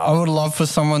 I would love for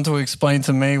someone to explain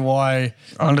to me why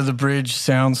Under the Bridge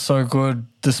sounds so good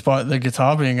despite the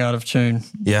guitar being out of tune.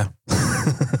 Yeah.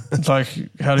 It's like,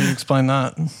 how do you explain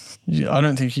that? I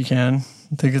don't think you can.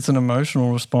 I think it's an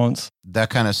emotional response. That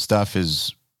kind of stuff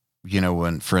is, you know,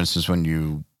 when, for instance, when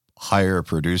you hire a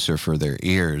producer for their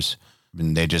ears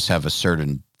and they just have a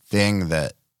certain thing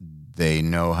that they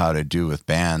know how to do with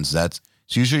bands, it's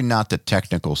usually not the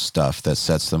technical stuff that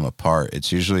sets them apart.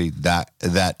 It's usually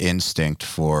that instinct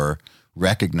for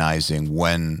recognizing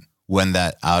when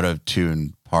that out of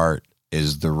tune part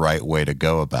is the right way to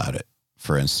go about it.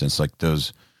 For instance, like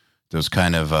those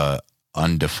kind of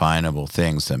undefinable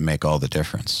things that make all the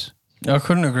difference. I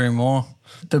couldn't agree more.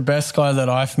 The best guy that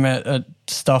I've met at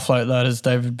stuff like that is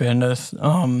David Bendeth,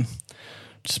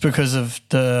 just because of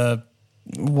the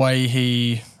way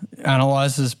he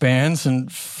analyzes bands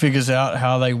and figures out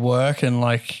how they work and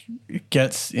like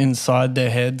gets inside their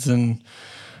heads and,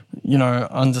 you know,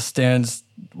 understands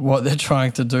what they're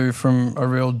trying to do from a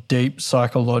real deep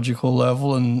psychological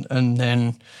level, and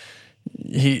then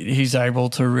he's able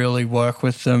to really work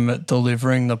with them at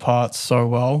delivering the parts so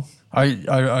well.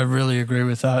 I really agree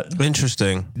with that.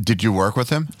 Interesting. Did you work with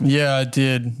him? Yeah, I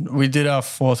did. We did our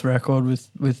fourth record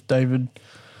with David.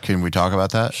 Can we talk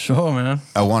about that? Sure, man.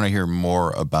 I want to hear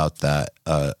more about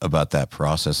that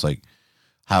process. Like,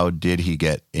 how did he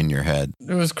get in your head?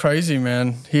 It was crazy,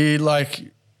 man. He I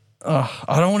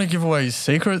don't want to give away his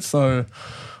secrets though.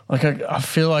 Like, I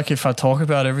feel like if I talk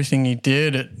about everything he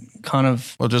did, it kind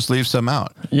of... Well, just leave some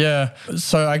out. Yeah.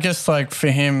 So I guess like for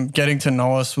him, getting to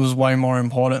know us was way more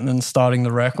important than starting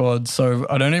the record. So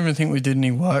I don't even think we did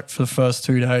any work for the first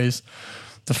 2 days.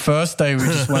 The first day we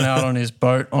just went out on his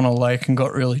boat on a lake and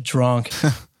got really drunk.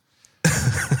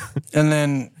 And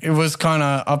then it was kind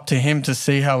of up to him to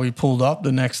see how we pulled up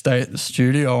the next day at the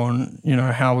studio and, you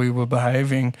know, how we were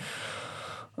behaving.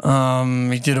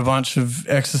 He did a bunch of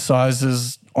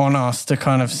exercises on us to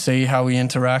kind of see how we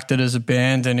interacted as a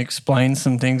band and explain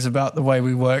some things about the way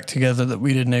we work together that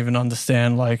we didn't even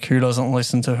understand, like who doesn't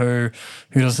listen to who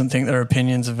doesn't think their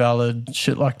opinions are valid,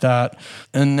 shit like that.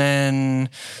 And then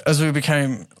as we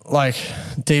became like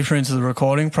deeper into the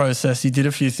recording process, he did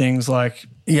a few things, like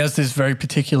he has this very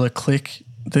particular click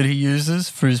that he uses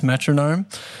for his metronome.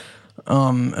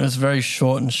 And it's very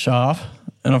short and sharp.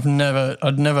 And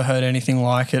I'd never heard anything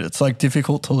like it. It's like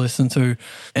difficult to listen to.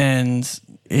 And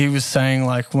he was saying,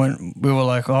 like, when we were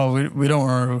like, oh, we don't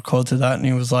want to record to that. And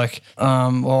he was like,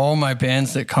 well, all my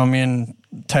bands that come in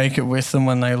take it with them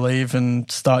when they leave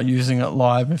and start using it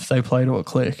live if they play to a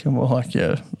click. And we're like,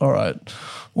 yeah, all right,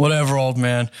 whatever, old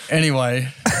man. Anyway,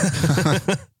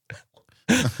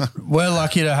 we're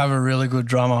lucky to have a really good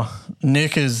drummer.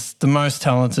 Nick is the most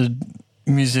talented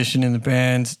musician in the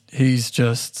band. He's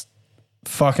just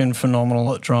fucking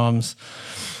phenomenal at drums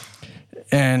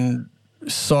and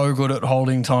so good at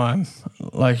holding time.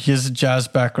 Like, he has a jazz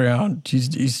background.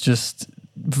 He's just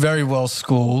very well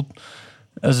schooled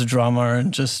as a drummer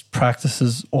and just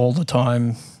practices all the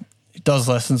time. He does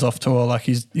lessons off tour. Like,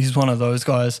 he's one of those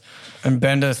guys. And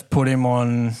Bendeth put him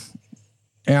on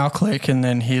our click and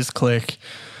then his click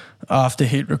after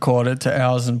he'd recorded to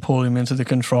ours and pulled him into the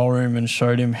control room and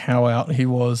showed him how out he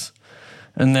was.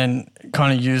 And then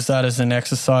kind of use that as an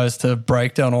exercise to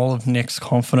break down all of Nick's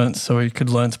confidence so he could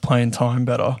learn to play in time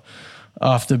better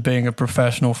after being a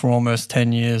professional for almost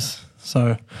 10 years.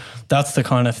 So that's the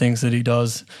kind of things that he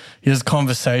does. He has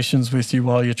conversations with you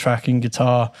while you're tracking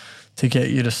guitar to get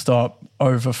you to stop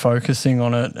over-focusing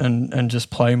on it and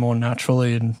just play more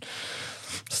naturally and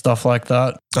stuff like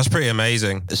that. That's pretty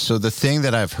amazing. So the thing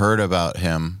that I've heard about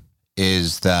him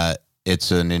is that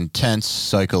it's an intense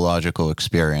psychological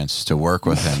experience to work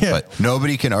with him, but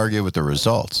nobody can argue with the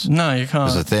results. No, you can't.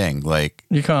 Is the thing. Like,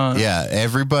 you can't. Yeah,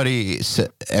 everybody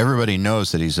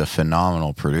knows that he's a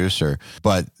phenomenal producer,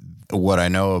 but what I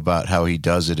know about how he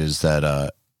does it is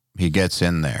that he gets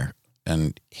in there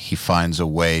and he finds a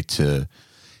way to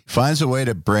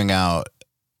bring out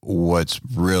what's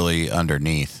really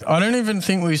underneath. I don't even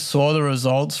think we saw the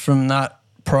results from that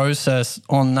process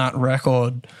on that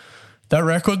record. That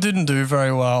record didn't do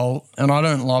very well, and I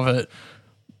don't love it.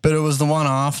 But it was the one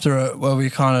after it where we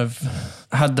kind of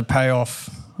had the payoff,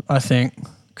 I think,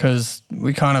 because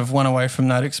we kind of went away from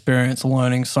that experience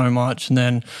learning so much. And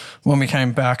then when we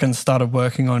came back and started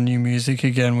working on new music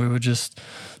again, we were just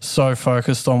so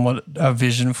focused on what our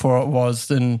vision for it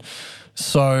was. And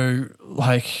so,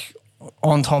 like,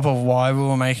 on top of why we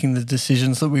were making the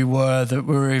decisions that we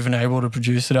were even able to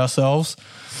produce it ourselves.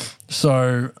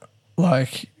 So,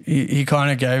 like, he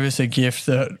kind of gave us a gift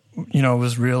that, you know,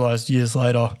 was realized years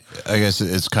later. I guess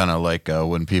it's kind of like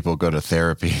when people go to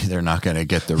therapy, they're not going to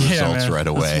get the results right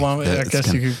away.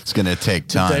 It's going to take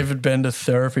time. David Bendeth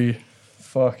therapy.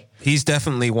 Fuck. He's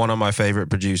definitely one of my favorite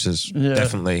producers. Yeah.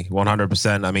 Definitely,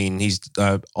 100%. I mean, he's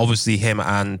obviously him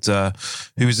and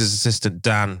who was his assistant,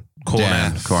 Dan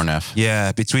Corneff.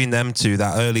 Yeah, between them two,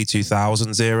 that early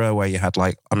 2000s era where you had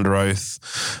like Under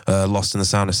Oath, Lost in the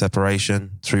Sound of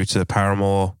Separation, through to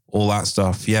Paramore, all that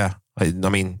stuff. Yeah, I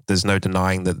mean, there's no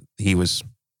denying that he was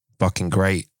fucking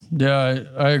great. Yeah,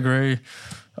 I agree.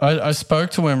 I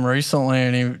spoke to him recently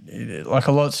and he like,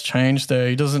 a lot's changed there.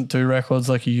 He doesn't do records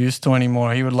like he used to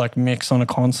anymore. He would like mix on a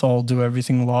console, do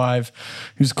everything live.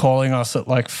 He was calling us at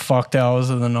like fucked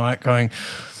hours of the night going,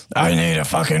 I need a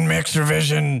fucking mix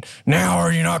revision now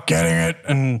or you're not getting it.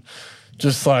 And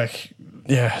just like,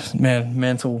 yeah, man,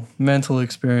 mental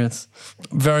experience.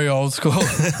 Very old school.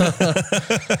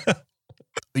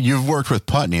 You've worked with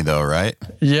Putney though, right?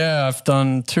 Yeah, I've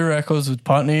done 2 records with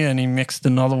Putney and he mixed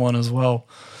another one as well.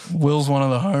 Will's one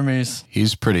of the homies.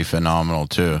 He's pretty phenomenal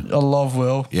too. I love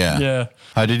Will. Yeah.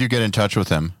 How did you get in touch with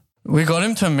him? We got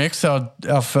him to mix our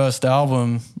first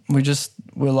album. We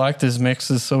liked his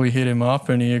mixes, so we hit him up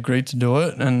and he agreed to do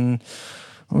it. And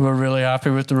we were really happy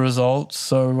with the results.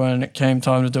 So when it came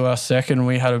time to do our second,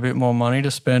 we had a bit more money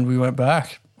to spend. We went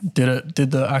back, did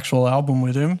the actual album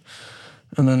with him.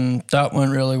 And then that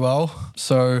went really well.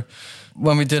 So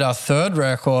when we did our third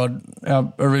record,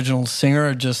 our original singer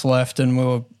had just left and we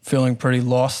were feeling pretty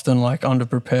lost and like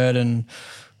underprepared and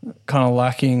kind of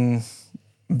lacking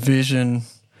vision.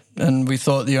 And we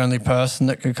thought the only person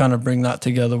that could kind of bring that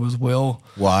together was Will.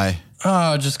 Why?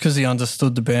 Just because he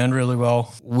understood the band really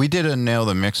well. We did a Nail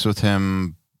the Mix with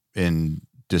him in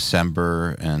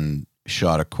December and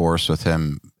shot a course with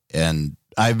him. And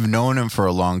I've known him for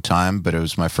a long time, but it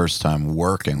was my first time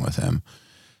working with him.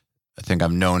 I think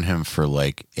I've known him for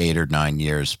like 8 or 9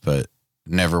 years, but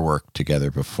never worked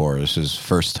together before. This is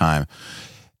first time.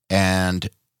 And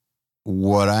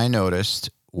what I noticed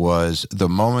was the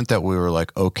moment that we were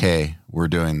like, okay, we're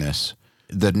doing this,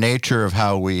 the nature of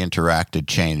how we interacted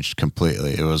changed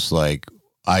completely. It was like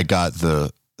I got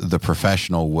the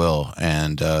professional Will,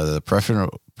 and the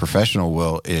professional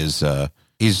Will is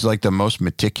he's like the most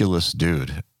meticulous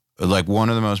dude, like one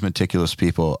of the most meticulous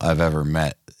people I've ever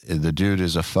met. The dude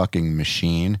is a fucking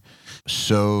machine,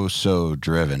 so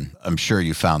driven. I'm sure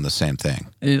you found the same thing.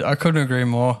 I couldn't agree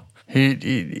more.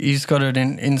 He's got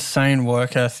an insane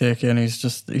work ethic, and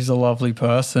he's a lovely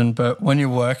person. But when you're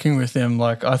working with him,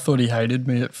 like, I thought he hated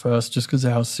me at first just because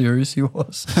of how serious he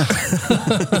was.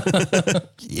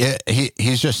 Yeah,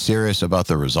 he's just serious about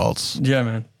the results. Yeah,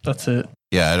 man, that's it.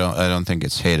 Yeah, I don't think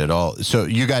it's hate at all. So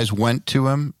you guys went to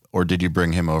him, or did you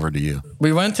bring him over to you?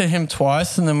 We went to him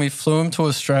twice, and then we flew him to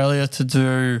Australia to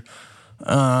do.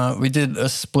 We did a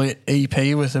split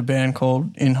EP with a band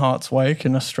called In Heart's Wake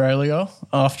in Australia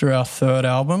after our third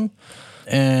album,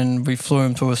 and we flew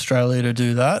him to Australia to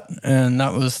do that, and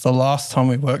that was the last time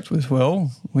we worked with Will.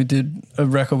 We did a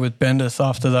record with Bendeth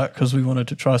after that because we wanted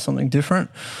to try something different,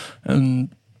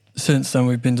 and since then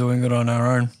we've been doing it on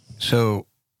our own. So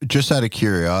just out of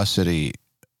curiosity,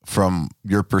 from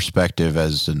your perspective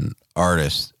as an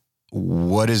artist,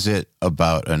 what is it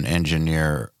about an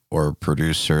engineer or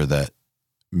producer, that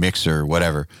mixer,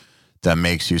 whatever, that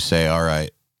makes you say, all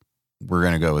right, we're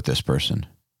going to go with this person?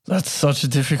 That's such a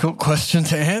difficult question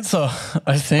to answer.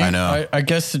 I think. I know. I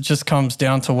guess it just comes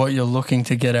down to what you're looking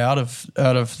to get out of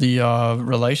the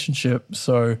relationship.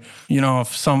 So,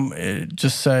 if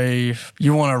just say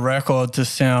you want a record to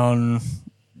sound,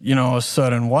 a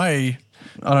certain way,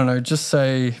 I don't know, just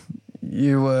say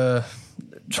you were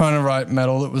trying to write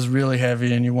metal that was really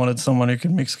heavy and you wanted someone who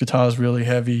could mix guitars really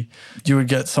heavy, you would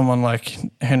get someone like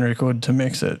Henrik Wood to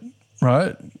mix it,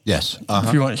 right? Yes.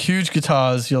 If you want huge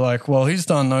guitars, you're like, well, he's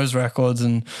done those records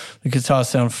and the guitars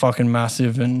sound fucking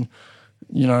massive. And,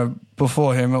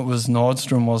 before him it was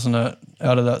Nordstrom, wasn't it,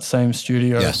 out of that same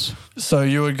studio? Yes. So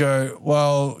you would go,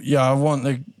 well, yeah, I want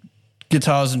the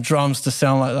guitars and drums to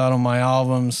sound like that on my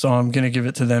album, so I'm going to give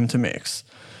it to them to mix.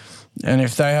 And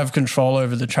if they have control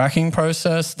over the tracking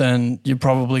process, then you're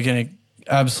probably going to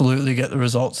absolutely get the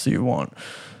results that you want.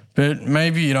 But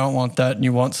maybe you don't want that and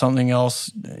you want something else.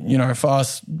 For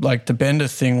us, like the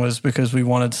Bendeth thing was because we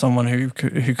wanted someone who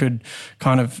could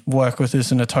kind of work with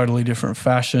us in a totally different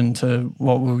fashion to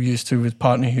what we were used to with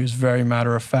Putney, who's very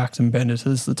matter of fact, and Bendeth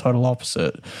is the total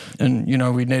opposite. And,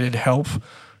 we needed help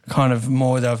kind of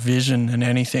more with our vision than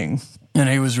anything. And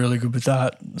he was really good with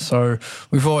that. So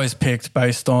we've always picked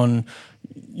based on,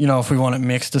 if we want it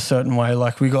mixed a certain way.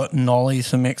 Like we got Nolly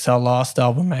to mix our last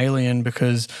album, Alien,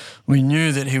 because we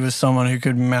knew that he was someone who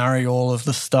could marry all of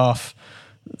the stuff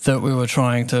that we were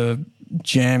trying to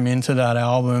jam into that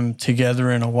album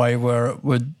together in a way where it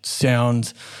would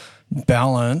sound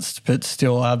balanced but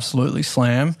still absolutely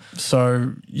slam.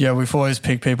 So, yeah, we've always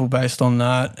picked people based on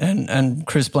that. And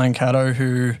Chris Blancato,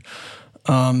 who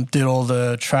did all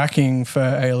the tracking for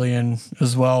Alien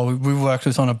as well. We've worked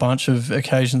with on a bunch of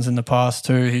occasions in the past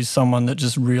too. He's someone that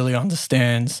just really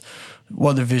understands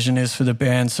what the vision is for the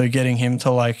band. So getting him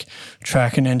to like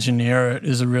track and engineer it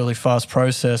is a really fast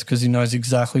process because he knows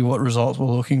exactly what results we're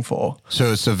looking for.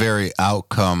 So it's a very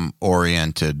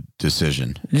outcome-oriented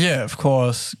decision. Yeah, of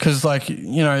course. Because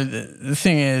the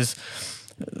thing is,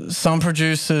 some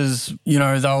producers,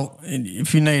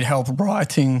 if you need help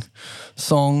writing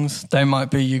songs, they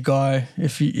might be your guy.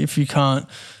 If you can't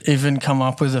even come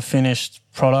up with a finished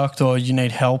product or you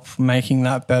need help making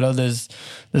that better, there's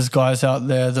guys out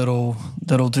there that'll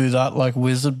do that, like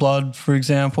Wizard Blood, for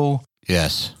example.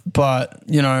 Yes. But,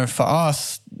 for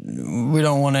us, we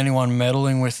don't want anyone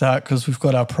meddling with that because we've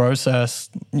got our process,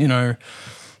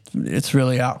 it's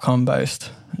really outcome based.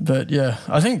 But yeah,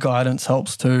 I think guidance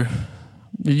helps too.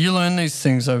 You learn these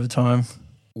things over time.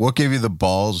 What gave you the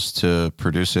balls to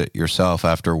produce it yourself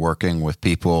after working with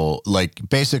people? Like,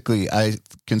 basically, I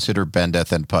consider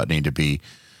Bendeth and Putney to be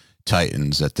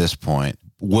titans at this point.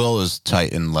 Will is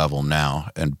titan level now,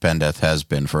 and Bendeth has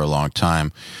been for a long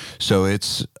time. So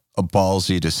it's a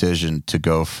ballsy decision to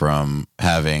go from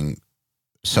having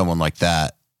someone like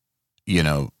that,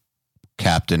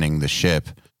 captaining the ship,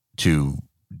 to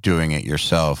doing it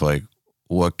yourself. Like,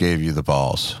 what gave you the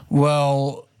balls?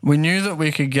 Well, we knew that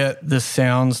we could get the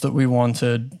sounds that we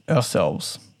wanted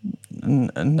ourselves,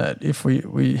 and that if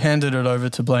we handed it over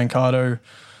to Blancato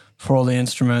for all the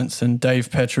instruments and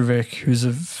Dave Petrovic, who's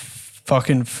a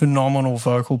fucking phenomenal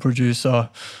vocal producer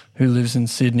who lives in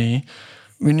Sydney,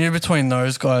 we knew between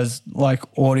those guys, like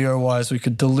audio-wise, we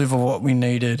could deliver what we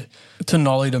needed to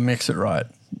Nolly to mix it right.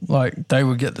 Like they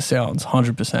would get the sounds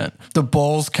 100%. The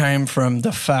balls came from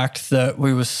the fact that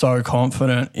we were so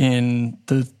confident in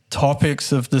the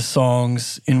topics of the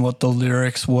songs, in what the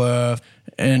lyrics were.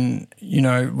 And, you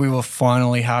know, we were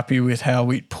finally happy with how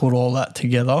we put all that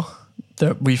together,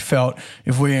 that we felt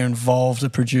if we involved a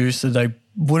producer, they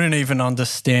wouldn't even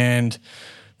understand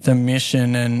the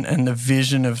mission and the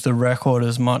vision of the record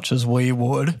as much as we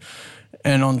would.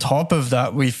 And on top of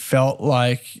that, we felt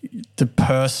like the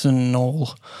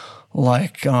personal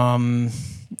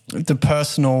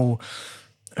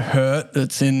hurt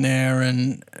that's in there,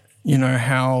 and, you know,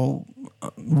 how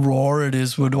raw it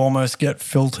is would almost get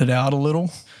filtered out a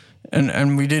little.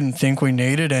 And we didn't think we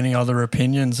needed any other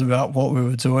opinions about what we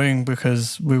were doing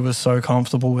because we were so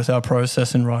comfortable with our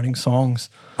process in writing songs.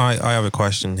 I have a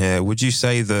question here. Would you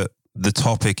say that the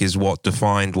topic is what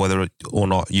defined whether or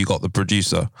not you got the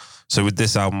producer? So with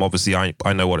this album, obviously,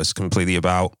 I know what it's completely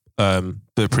about.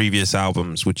 The previous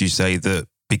albums, would you say that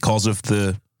because of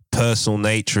the personal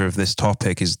nature of this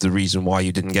topic is the reason why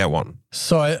you didn't get one?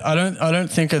 So I don't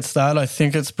think it's that. I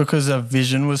think it's because our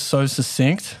vision was so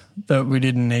succinct that we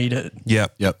didn't need it.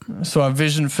 Yep. So our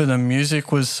vision for the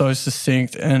music was so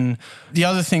succinct. And the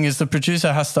other thing is the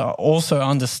producer has to also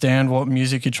understand what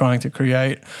music you're trying to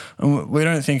create. And we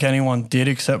don't think anyone did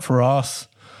except for us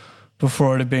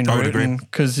before it had been written,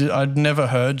 because I'd never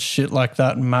heard shit like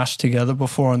that mashed together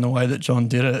before in the way that John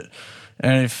did it.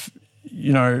 And if,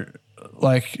 you know,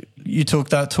 like you took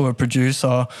that to a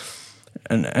producer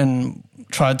and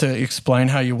tried to explain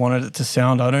how you wanted it to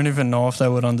sound, I don't even know if they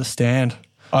would understand.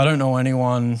 I don't know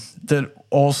anyone that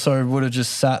also would have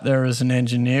just sat there as an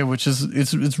engineer, which is,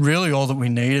 it's really all that we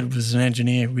needed was an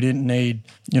engineer. We didn't need,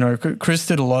 you know, Chris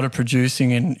did a lot of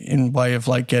producing in way of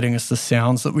like getting us the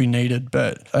sounds that we needed.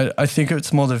 But I think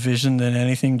it's more the vision than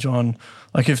anything, John.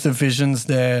 Like if the vision's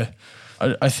there,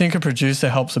 I think a producer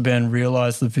helps a band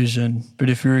realize the vision. But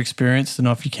if you're experienced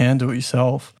enough, you can do it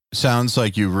yourself. Sounds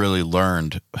like you really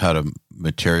learned how to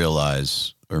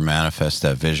materialize or manifest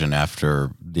that vision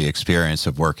after the experience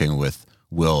of working with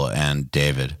Will and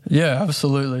David. Yeah,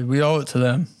 absolutely. We owe it to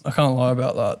them. I can't lie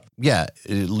about that. Yeah,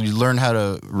 you learn how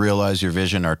to realize your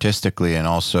vision artistically, and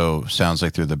also sounds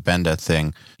like through the Bendeth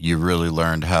thing, you really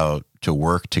learned how to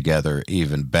work together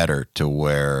even better, to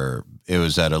where it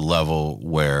was at a level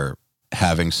where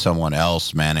having someone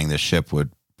else manning the ship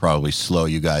would probably slow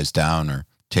you guys down or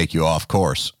take you off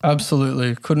course.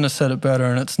 Absolutely. Couldn't have said it better.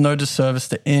 And it's no disservice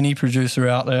to any producer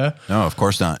out there. No, of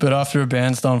course not. But after a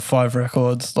band's done 5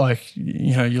 records, like,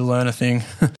 you know, you learn a thing.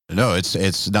 No,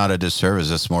 it's not a disservice.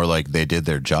 It's more like they did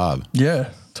their job.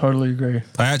 Yeah, totally agree.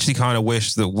 I actually kind of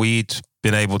wish that we'd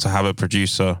been able to have a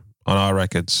producer on our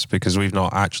records, because we've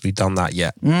not actually done that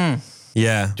yet.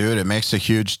 Yeah. Dude, it makes a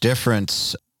huge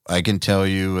difference. I can tell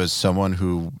you, as someone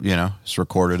who, you know, has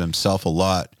recorded himself a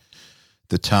lot,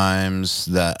 the times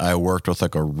that I worked with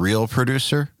like a real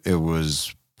producer, it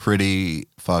was pretty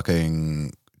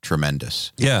fucking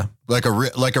tremendous. Yeah. Like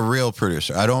a real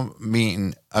producer. I don't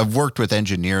mean, I've worked with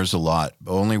engineers a lot,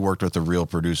 but only worked with a real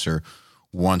producer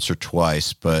once or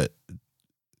twice, but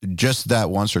just that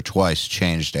once or twice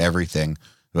changed everything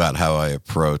about how I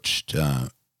approached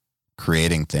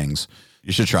creating things.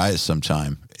 You should try it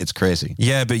sometime. It's crazy.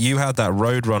 Yeah, but you had that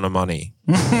Roadrunner money.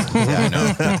 Yeah, I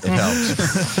know. It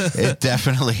helped. It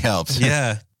definitely helped.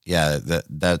 Yeah. Yeah,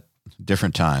 that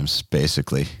different times,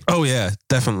 basically. Oh, yeah,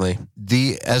 definitely.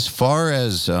 As far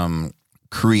as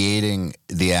creating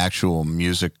the actual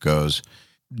music goes,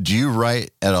 do you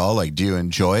write at all? Like, do you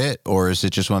enjoy it? Or is it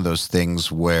just one of those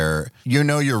things where you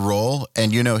know your role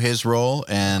and you know his role?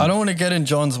 And I don't want to get in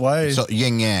John's way. So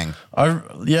yin yang.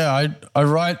 I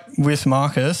write with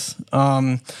Marcus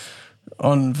on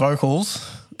vocals,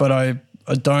 but I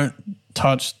don't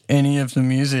touch any of the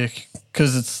music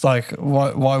because it's like,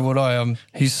 why would I?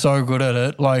 He's so good at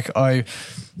it. Like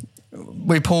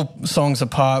we pull songs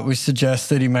apart, we suggest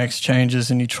that he makes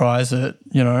changes and he tries it,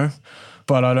 you know,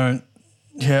 but I don't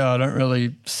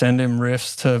really send him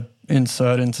riffs to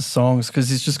insert into songs because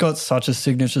he's just got such a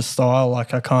signature style.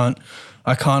 Like I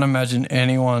can't imagine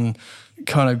anyone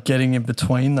kind of getting in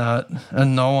between that,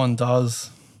 and no one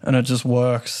does, and it just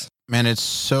works. Man, it's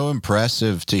so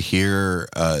impressive to hear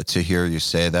you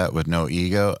say that with no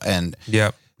ego, and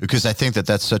yeah, because I think that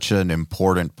that's such an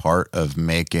important part of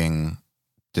making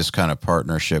this kind of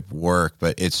partnership work.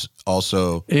 But it's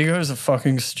also, egos are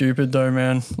fucking stupid though,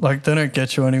 man. Like they don't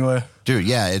get you anywhere. Dude,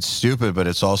 yeah, it's stupid, but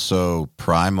it's also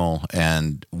primal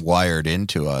and wired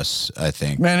into us, I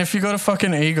think. Man, if you got a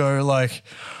fucking ego, like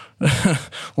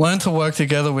Learn to work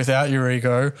together without your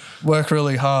ego. Work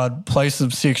really hard. Play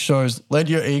some sick shows. Let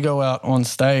your ego out on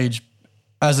stage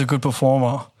as a good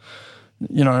performer.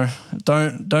 You know,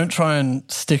 don't try and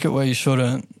stick it where you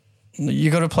shouldn't.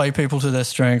 You got to play people to their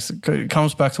strengths. It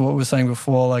comes back to what we were saying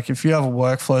before. Like, if you have a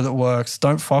workflow that works,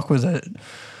 don't fuck with it.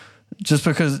 Just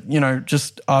because, you know,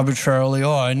 just arbitrarily,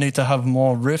 I need to have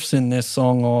more riffs in this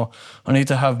song, or I need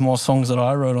to have more songs that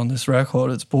I wrote on this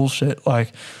record. It's bullshit.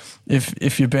 Like,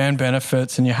 if your band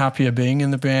benefits and you're happier being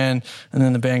in the band, and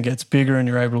then the band gets bigger and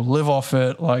you're able to live off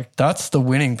it, like, that's the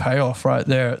winning payoff right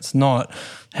there. It's not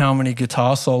how many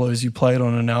guitar solos you played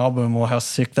on an album or how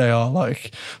sick they are.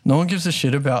 Like, no one gives a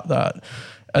shit about that.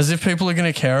 As if people are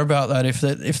going to care about that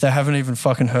if they haven't even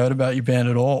fucking heard about your band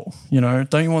at all. You know,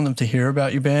 don't you want them to hear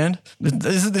about your band?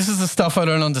 This is the stuff I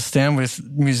don't understand with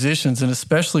musicians, and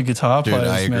especially guitar players.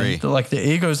 I agree. Man. Like, the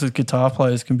egos of guitar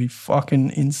players can be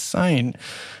fucking insane,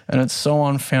 and it's so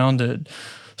unfounded.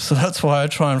 So that's why I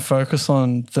try and focus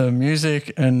on the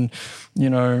music. And, you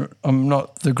know, I'm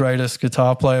not the greatest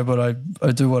guitar player, but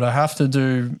I do what I have to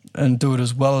do and do it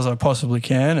as well as I possibly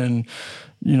can. And,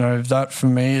 you know, that for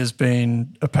me has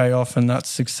been a payoff, and that's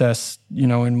success, you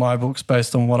know, in my books,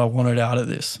 based on what I wanted out of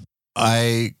this.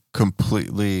 I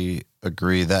completely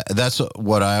agree. That's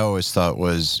what I always thought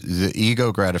was the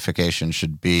ego gratification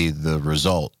should be the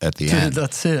result at the end.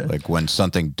 That's it. Like, when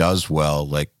something does well,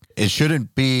 like, it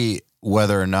shouldn't be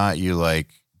whether or not you like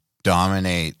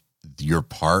dominate your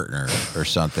partner or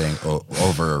something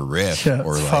over a riff,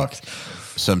 or like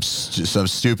some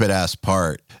stupid ass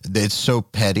part. It's so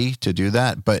petty to do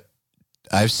that, but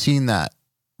I've seen that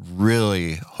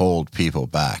really hold people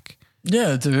back.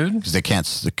 Yeah, dude. Because they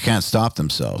can't stop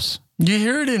themselves. You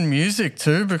hear it in music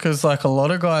too, because like a lot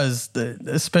of guys,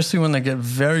 especially when they get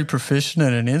very proficient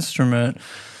at an instrument,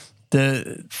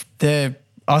 their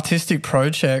artistic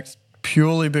project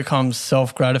purely becomes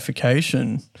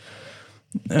self-gratification.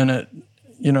 And it,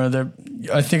 you know,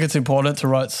 I think it's important to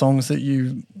write songs that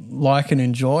you like and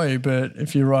enjoy, but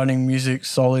if you're writing music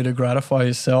solely to gratify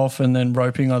yourself and then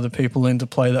roping other people in to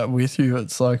play that with you,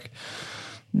 it's like,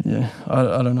 yeah,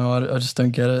 I don't know. I just don't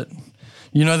get it.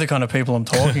 You know the kind of people I'm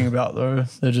talking about, though.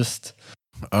 They're just...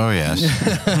 Oh, yes.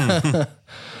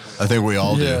 I think we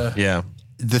all do. Yeah.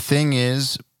 The thing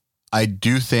is, I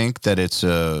do think that it's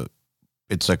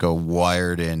like a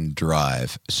wired-in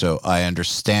drive. So I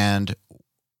understand,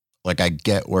 like, I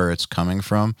get where it's coming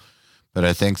from, but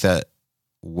I think that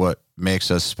what makes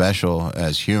us special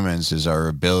as humans is our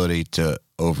ability to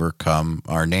overcome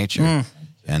our nature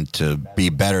and to be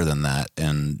better than that.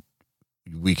 And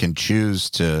we can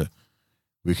choose to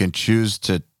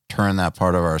turn that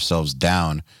part of ourselves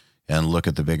down and look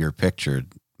at the bigger picture.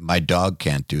 My dog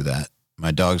can't do that.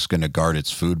 My dog's going to guard its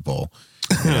food bowl,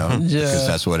 you know, because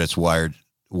that's what it's wired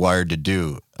to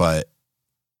do. But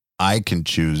I can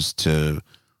choose to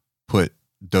put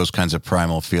those kinds of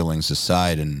primal feelings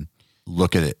aside and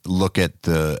look at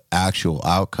the actual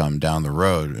outcome down the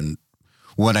road. And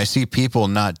when I see people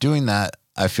not doing that,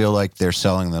 I feel like they're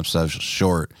selling themselves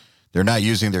short. They're not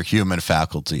using their human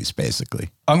faculties, basically.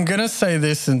 I'm going to say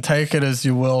this, and take it as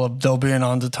you will. There'll be an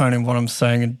undertone in what I'm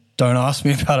saying, and don't ask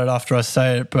me about it after I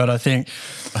say it. But I think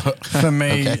for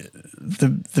me,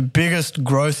 the biggest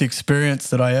growth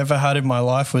experience that I ever had in my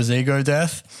life was ego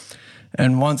death.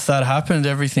 And once that happened,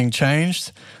 everything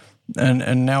changed.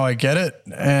 And now I get it.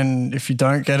 And if you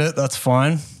don't get it, that's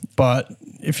fine. But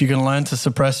if you can learn to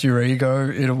suppress your ego,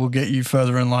 it will get you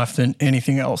further in life than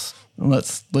anything else.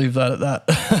 Let's leave that at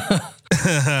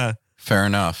that. Fair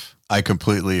enough. I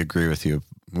completely agree with you.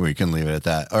 We can leave it at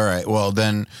that. All right. Well,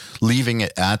 then, leaving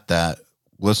it at that,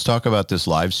 let's talk about this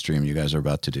live stream you guys are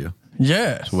about to do.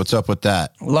 Yeah. So what's up with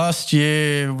that? Last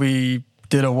year, we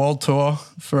did a world tour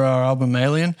for our album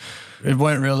Alien. It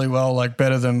went really well, like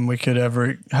better than we could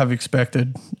ever have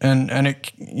expected. And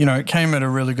it, you know, it came at a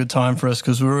really good time for us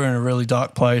because we were in a really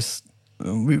dark place.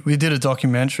 We did a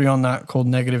documentary on that called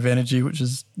Negative Energy, which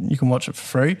is, you can watch it for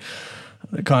free.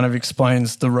 It kind of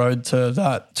explains the road to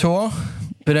that tour.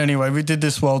 But anyway, we did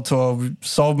this world tour. We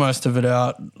sold most of it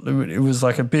out. It was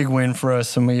like a big win for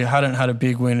us, and we hadn't had a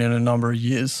big win in a number of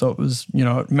years. So it was, you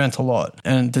know, it meant a lot.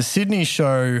 And the Sydney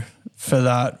show for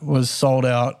that was sold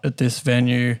out at this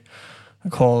venue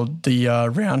called the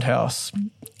Roundhouse,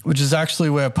 which is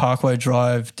actually where Parkway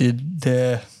Drive did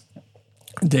their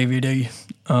DVD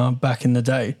back in the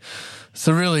day. It's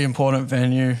a really important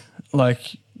venue,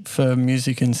 like, for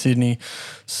music in Sydney.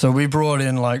 So we brought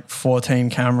in like 14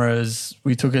 cameras.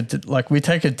 We took it, like, we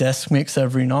take a desk mix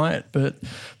every night, but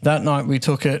that night we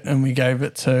took it and we gave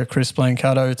it to Chris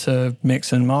Blancato to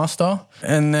mix and master.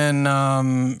 And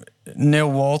then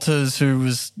Neil Walters, who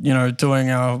was, doing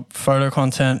our photo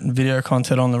content and video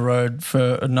content on the road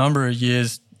for a number of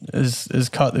years, has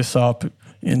cut this up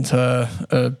into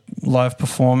a live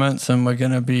performance, and we're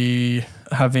going to be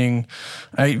having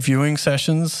 8 viewing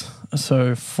sessions,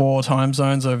 so 4 time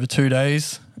zones over 2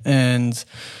 days, and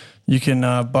you can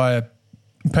buy a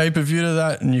pay-per-view to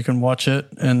that and you can watch it,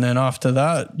 and then after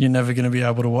that you're never going to be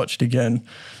able to watch it again.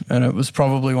 And it was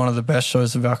probably one of the best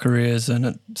shows of our careers, and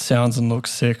it sounds and looks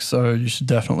sick, so you should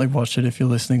definitely watch it. If you're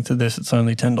listening to this, it's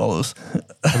only $10.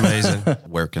 Amazing.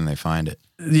 Where can they find it?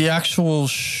 The actual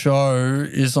show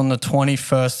is on the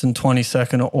 21st and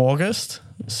 22nd of August,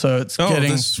 so it's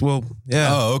getting...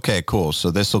 Oh, okay, cool. So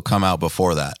this will come out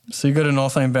before that. So you go to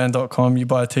northlaneband.com, you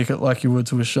buy a ticket like you would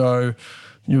to a show,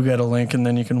 you'll get a link, and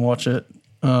then you can watch it.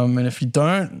 And if you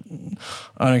don't,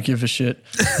 I don't give a shit.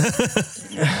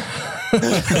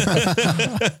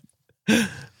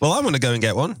 Well, I'm going to go and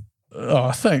get one.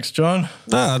 Oh, thanks, John.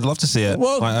 No, I'd love to see it.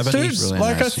 Well, dude, really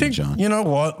nice I think, John. you know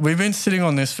what? We've been sitting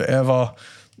on this forever,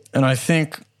 and I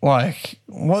think,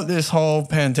 what this whole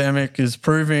pandemic is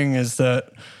proving is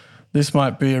that this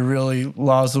might be a really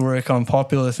Lars Ulrich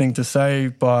unpopular thing to say,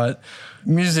 but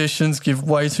musicians give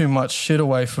way too much shit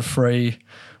away for free.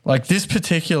 Like this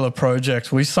particular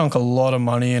project, we sunk a lot of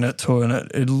money in it too, and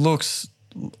it looks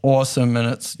awesome, and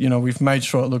it's, we've made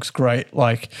sure it looks great.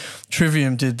 Like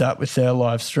Trivium did that with their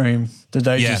live stream that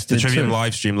they just did. The Trivium too.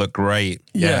 live stream looked great.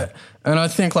 Yeah. And I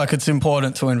think it's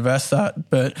important to invest that,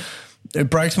 but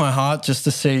it breaks my heart just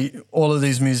to see all of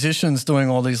these musicians doing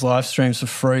all these live streams for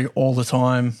free all the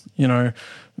time.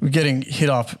 We're getting hit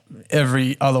up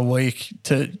every other week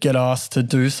to get asked to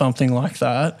do something like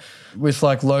that with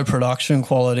low production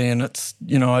quality. And it's,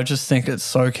 I just think it's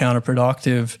so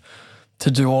counterproductive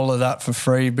to do all of that for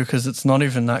free because it's not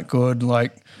even that good.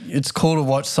 It's cool to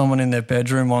watch someone in their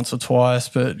bedroom once or twice,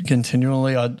 but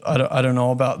continually, I don't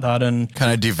know about that. And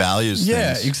kind of devalues things.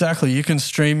 Yeah, exactly. You can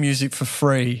stream music for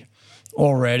free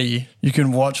already. You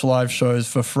can watch live shows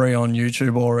for free on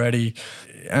YouTube already.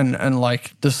 And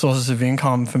the sources of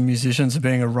income for musicians are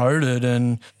being eroded.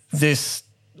 And this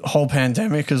whole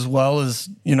pandemic, as well as,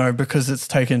 because it's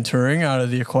taken touring out of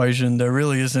the equation, there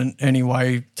really isn't any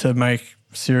way to make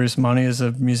serious money as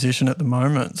a musician at the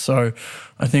moment. So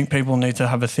I think people need to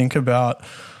have a think about,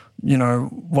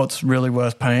 what's really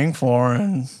worth paying for.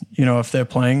 And, if they're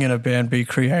playing in a band, be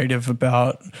creative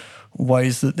about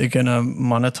ways that they're going to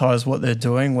monetize what they're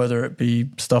doing, whether it be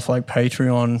stuff like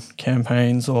Patreon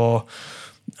campaigns or,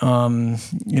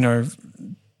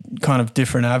 kind of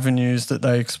different avenues that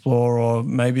they explore, or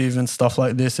maybe even stuff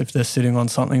like this if they're sitting on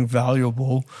something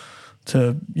valuable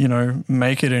to,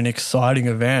 make it an exciting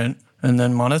event and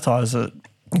then monetize it.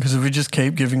 Because if we just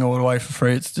keep giving it away for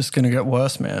free, it's just going to get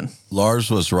worse, man. Lars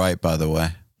was right, by the way.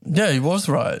 Yeah, he was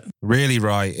right. Really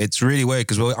right. It's really weird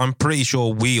because I'm pretty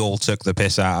sure we all took the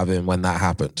piss out of him when that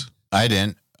happened. I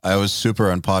didn't. I was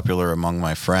super unpopular among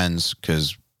my friends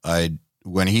because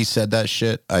when he said that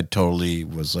shit, I totally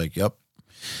was like, yep,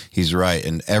 he's right.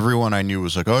 And everyone I knew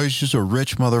was like, oh, he's just a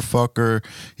rich motherfucker.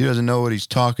 He doesn't know what he's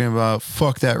talking about.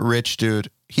 Fuck that rich dude.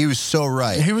 He was so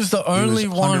right. He was the only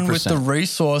one with the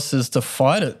resources to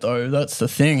fight it, though. That's the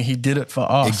thing. He did it for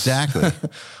us. Exactly.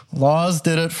 Lars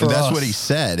did it for us. That's what he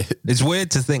said. It's weird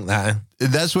to think that.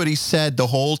 That's what he said the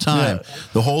whole time. Yeah.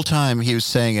 The whole time he was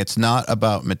saying it's not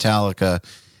about Metallica.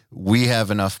 We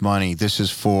have enough money. This is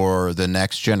for the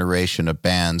next generation of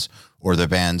bands, or the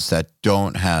bands that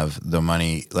don't have the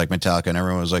money like Metallica. And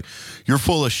everyone was like, you're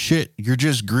full of shit. You're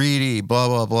just greedy, blah,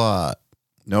 blah, blah.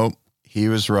 Nope. He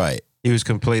was right. He was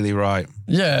completely right.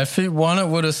 Yeah, if he won, it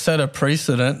would have set a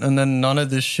precedent and then none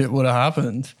of this shit would have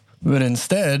happened. But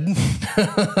instead,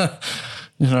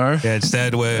 Yeah,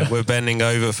 instead we're bending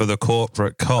over for the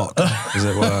corporate cock, as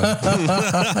it were.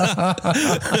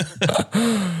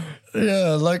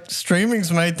 Yeah,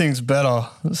 streaming's made things better.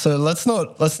 So let's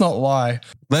not lie.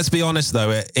 Let's be honest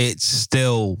though, it's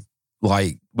still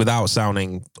without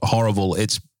sounding horrible,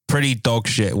 it's pretty dog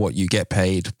shit what you get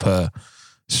paid per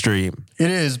stream. It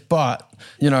is, but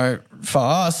for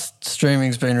us,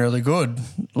 streaming's been really good.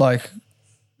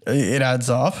 It adds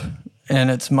up, and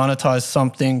it's monetized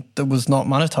something that was not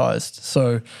monetized.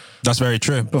 So that's very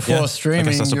true. Before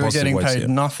streaming, you were getting paid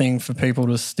nothing for people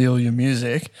to steal your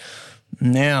music.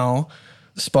 Now,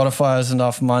 Spotify has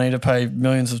enough money to pay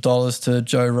millions of dollars to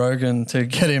Joe Rogan to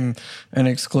get him an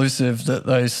exclusive that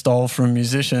they stole from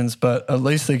musicians, but at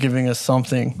least they're giving us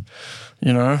something,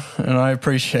 and I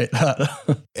appreciate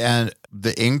that. And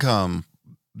the income,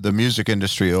 the music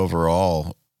industry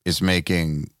overall is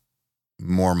making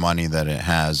more money than it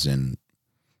has in,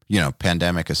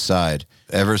 pandemic aside,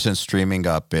 ever since streaming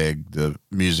got big, the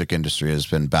music industry has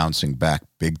been bouncing back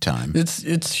big time.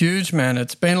 It's huge, man.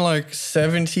 It's been like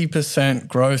 70%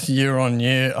 growth year on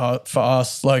year for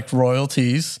us, like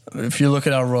royalties. If you look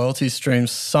at our royalty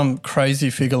streams, some crazy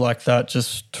figure like that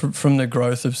just from the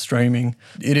growth of streaming,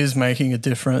 it is making a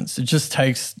difference. It just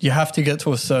takes, you have to get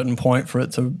to a certain point for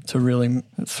it to really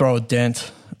throw a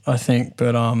dent, I think.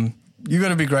 But you got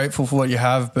to be grateful for what you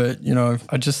have. But,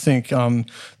 I just think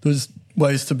there's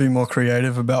ways to be more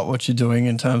creative about what you're doing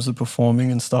in terms of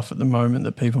performing and stuff at the moment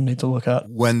that people need to look at.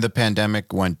 When the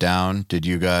pandemic went down, did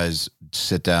you guys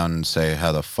sit down and say,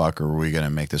 how the fuck are we going to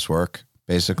make this work,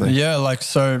 basically? Yeah,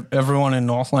 so everyone in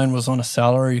Northlane was on a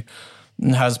salary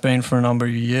and has been for a number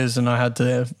of years, and I had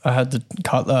to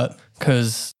cut that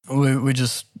because we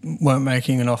just weren't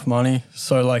making enough money.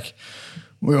 So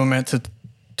we were meant to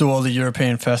do all the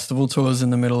European festival tours in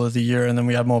the middle of the year, and then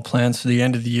we had more plans for the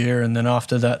end of the year, and then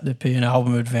after that there'd be an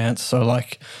album advance. So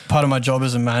part of my job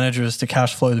as a manager is to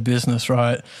cash flow the business,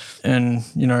 right? And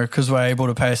because we're able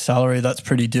to pay a salary, that's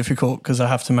pretty difficult because I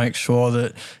have to make sure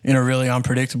that in a really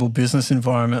unpredictable business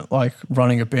environment like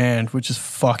running a band, which is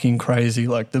fucking crazy,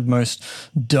 like the most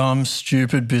dumb,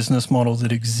 stupid business model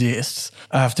that exists,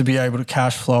 I have to be able to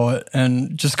cash flow it.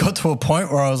 And just got to a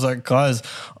point where I was like, guys,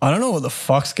 I don't know what the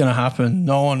fuck's going to happen.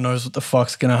 No one knows what the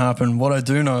fuck's going to happen. What I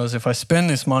do know is if I spend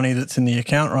this money that's in the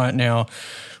account right now,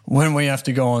 when we have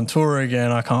to go on tour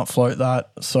again, I can't float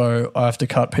that. So I have to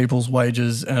cut people's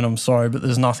wages, and I'm sorry, but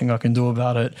there's nothing I can do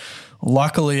about it.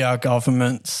 Luckily, our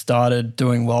government started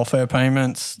doing welfare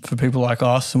payments for people like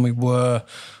us, and we were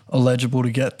eligible to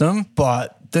get them,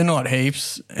 but they're not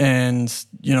heaps. And,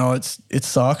 it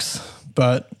sucks,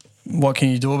 but what can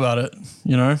you do about it?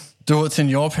 Do what's in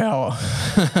your power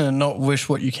and not wish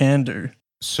what you can do.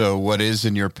 So what is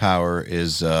in your power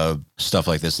is stuff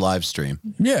like this live stream.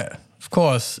 Yeah, of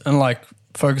course. And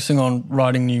focusing on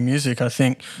writing new music. I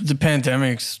think the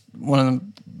pandemic's one of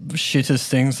the shittest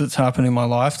things that's happened in my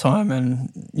lifetime. And,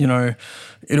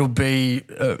 it'll be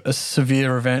a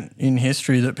severe event in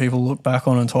history that people look back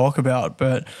on and talk about.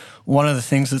 But one of the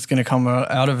things that's going to come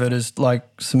out of it is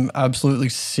some absolutely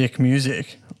sick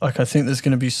music. I think there's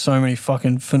going to be so many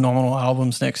fucking phenomenal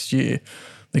albums next year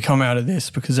that come out of this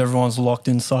because everyone's locked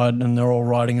inside and they're all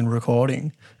writing and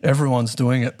recording. Everyone's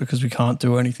doing it because we can't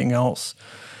do anything else.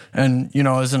 And,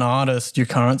 as an artist, your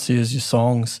currency is your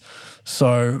songs.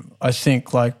 So I think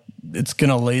it's going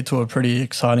to lead to a pretty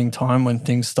exciting time when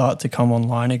things start to come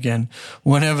online again.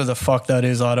 Whenever the fuck that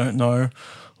is, I don't know.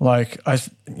 I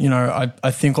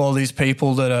think all these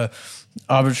people that are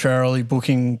arbitrarily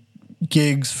booking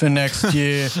gigs for next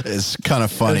year. It's kind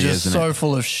of funny, just isn't it? So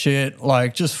full of shit.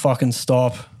 Just fucking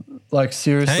stop.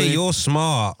 Seriously. Hey, you're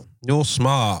smart. You're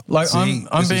smart.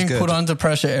 I'm being put under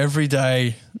pressure every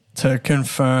day to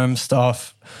confirm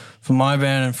stuff for my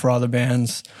band and for other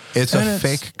bands. It's a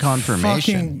fake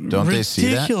confirmation. Don't they see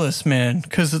that? Ridiculous, man.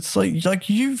 Because it's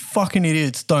you fucking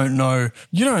idiots don't know.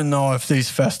 You don't know if these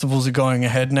festivals are going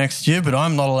ahead next year, but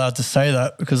I'm not allowed to say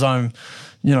that because I'm,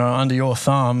 under your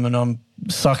thumb and I'm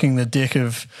sucking the dick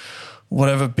of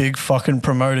whatever big fucking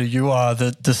promoter you are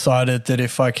that decided that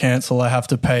if I cancel, I have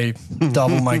to pay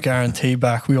double my guarantee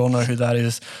back. We all know who that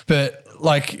is. But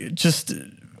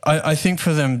I think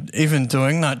for them, even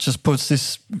doing that just puts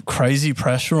this crazy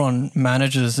pressure on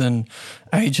managers and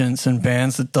agents and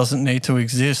bands that doesn't need to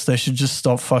exist. They should just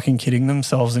stop fucking kidding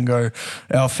themselves and go,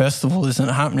 our festival isn't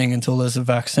happening until there's a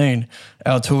vaccine.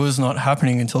 Our tour's not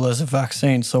happening until there's a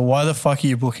vaccine. So why the fuck are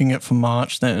you booking it for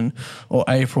March then or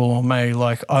April or May?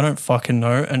 I don't fucking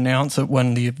know. Announce it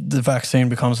when the vaccine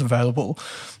becomes available.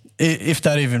 If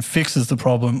that even fixes the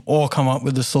problem, or come up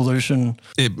with a solution.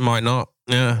 It might not.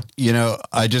 Yeah.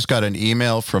 I just got an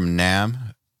email from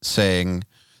NAMM saying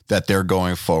that they're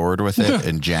going forward with it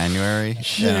in January.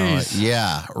 Jeez.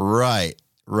 Yeah, right.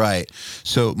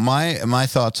 So my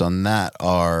thoughts on that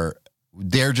are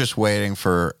they're just waiting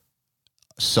for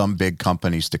some big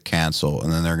companies to cancel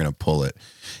and then they're going to pull it.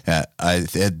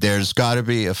 There's got to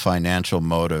be a financial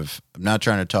motive. I'm not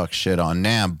trying to talk shit on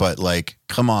NAMM, but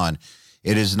come on.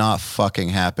 It is not fucking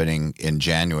happening in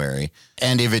January.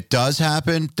 And if it does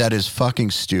happen, that is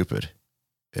fucking stupid,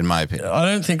 in my opinion. I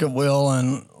don't think it will.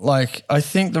 And I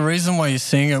think the reason why you're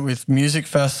seeing it with music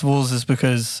festivals is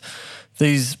because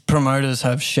these promoters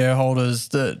have shareholders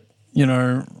that,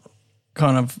 they're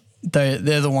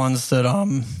the ones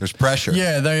that there's pressure.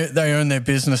 Yeah, they own their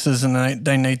businesses and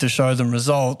they need to show them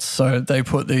results. So they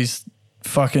put these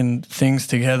fucking things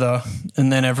together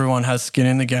and then everyone has skin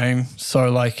in the game.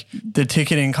 So the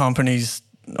ticketing companies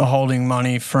are holding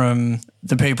money from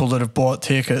the people that have bought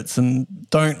tickets and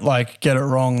don't like get it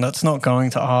wrong. That's not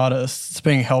going to artists. It's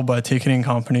being held by ticketing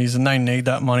companies, and they need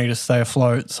that money to stay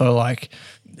afloat. So like,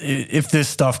 if this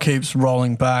stuff keeps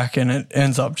rolling back and it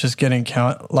ends up just getting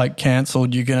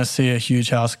cancelled, you're going to see a huge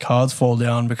house of cards fall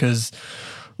down because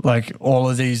like all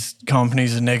of these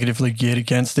companies are negatively geared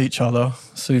against each other.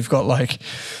 So you've got like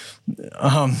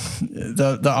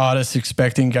the artists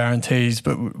expecting guarantees,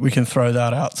 but we can throw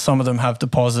that out. Some of them have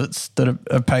deposits that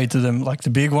are paid to them, like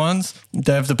the big ones.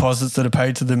 They have deposits that are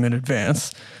paid to them in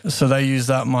advance. So they use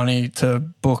that money to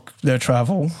book their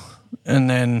travel. And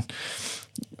then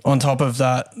on top of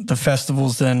that, the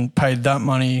festivals then paid that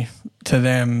money to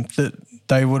them that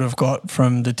they would have got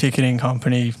from the ticketing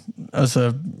company as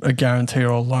a guarantee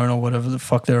or a loan or whatever the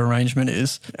fuck their arrangement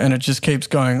is. And it just keeps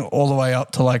going all the way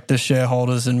up to like the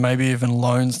shareholders and maybe even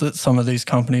loans that some of these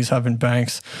companies have in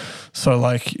banks. So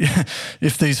like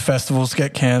if these festivals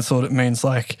get cancelled, it means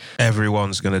like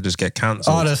everyone's going to just get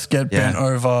cancelled. Artists get bent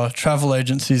over, travel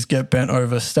agencies get bent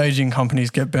over, staging companies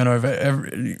get bent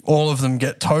over, all of them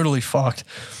get totally fucked.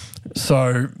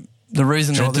 So the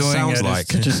reason they're doing it is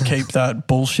to just keep that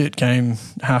bullshit game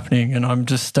happening, and I'm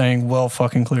just staying well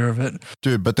fucking clear of it.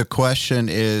 Dude, but the question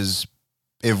is,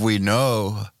 if we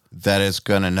know that it's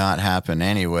going to not happen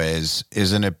anyways,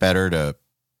 isn't it better to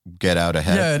get out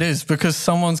ahead? Yeah, it is, because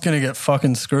someone's going to get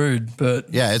fucking screwed. But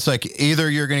yeah, it's like either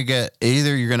you're going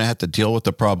to have to deal with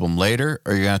the problem later,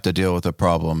 or you're going to have to deal with the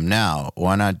problem now.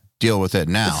 Why not deal with it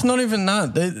now? It's not even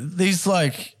that. These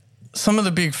like some of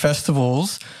the big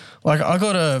festivals. Like I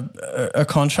got a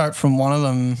contract from one of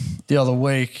them the other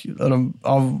week that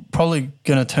I'm probably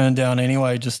going to turn down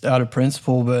anyway, just out of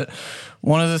principle. But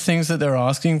one of the things that they're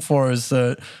asking for is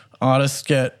that artists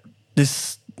get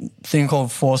this thing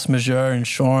called force majeure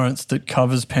insurance that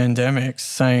covers pandemics,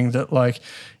 saying that like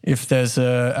if there's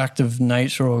a act of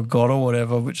nature or God or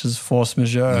whatever, which is force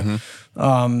majeure,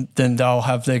 then they'll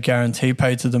have their guarantee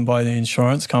paid to them by the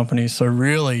insurance company. So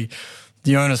really,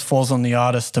 the onus falls on the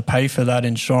artist to pay for that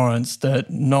insurance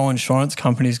that no insurance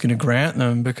company is going to grant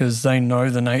them, because they know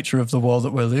the nature of the world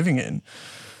that we're living in.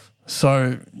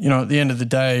 So, you know, at the end of the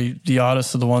day, the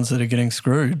artists are the ones that are getting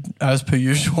screwed, as per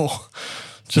usual.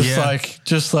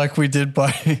 Just like we did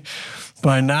by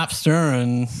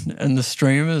Napster and the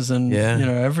streamers and you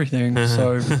know, everything.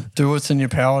 So do what's in your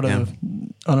power to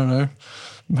I don't know,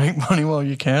 make money while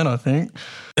you can, I think.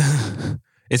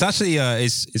 It's actually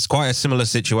it's quite a similar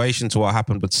situation to what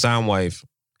happened with Soundwave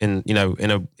in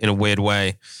a weird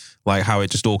way, like how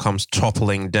it just all comes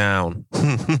toppling down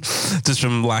just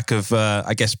from lack of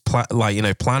I guess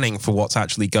planning for what's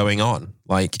actually going on.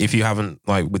 Like if you haven't,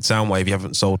 like with Soundwave, you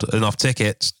haven't sold enough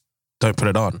tickets, don't put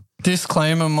it on.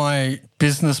 Disclaimer, my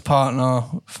business partner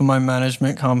for my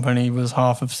management company was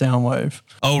half of Soundwave.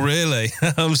 Oh really?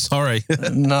 I'm sorry.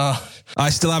 No, I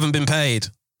still haven't been paid.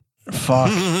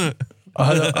 Fuck.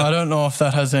 I don't know if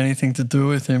that has anything to do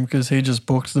with him, because he just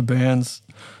booked the bands,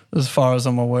 as far as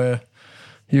I'm aware.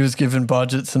 He was given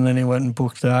budgets and then he went and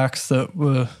booked the acts that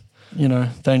were, you know,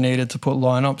 they needed to put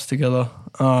lineups together.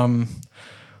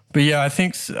 But yeah, I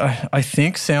think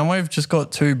Soundwave just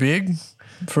got too big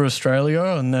for Australia,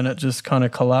 and then it just kind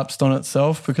of collapsed on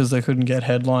itself because they couldn't get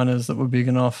headliners that were big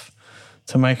enough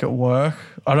to make it work.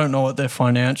 I don't know what their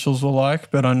financials were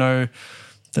like, but I know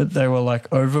that they were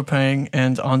like overpaying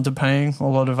and underpaying a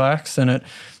lot of acts, and it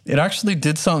actually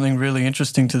did something really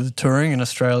interesting to the touring in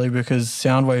Australia, because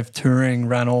Soundwave touring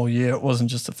ran all year. It wasn't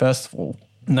just a festival,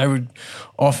 and they would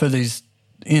offer these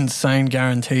insane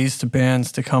guarantees to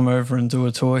bands to come over and do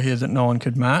a tour here that no one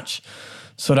could match.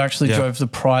 So it actually drove the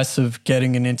price of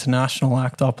getting an international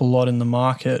act up a lot in the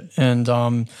market,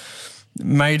 and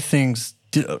made things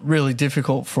really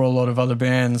difficult for a lot of other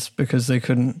bands because they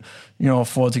couldn't, you know,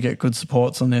 afford to get good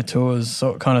supports on their tours.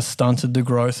 So it kind of stunted the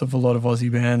growth of a lot of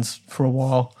Aussie bands for a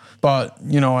while. But,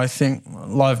 you know, I think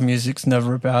live music's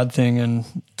never a bad thing, and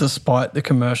despite the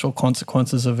commercial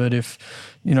consequences of it, if,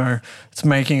 you know, it's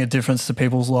making a difference to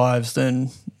people's lives,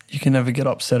 then you can never get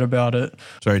upset about it.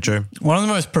 Very true. One of the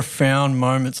most profound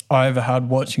moments I ever had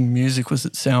watching music was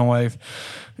at Soundwave.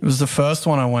 It was the first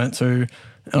one I went to,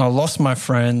 and I lost my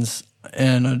friends,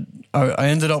 and I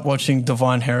ended up watching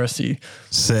Divine Heresy.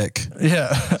 Sick.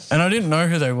 Yeah, and I didn't know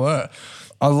who they were.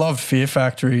 I loved Fear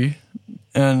Factory,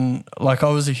 and like I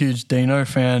was a huge Dino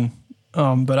fan,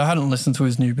 but I hadn't listened to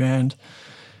his new band.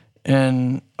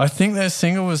 And I think their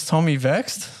singer was Tommy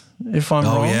Vexed, if I'm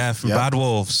wrong. Oh yeah, from Bad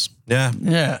Wolves. Yeah.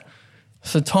 Yeah.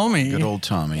 So Tommy, good old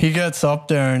Tommy, he gets up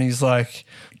there and he's like,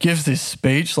 gives this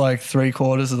speech like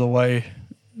 3/4 of the way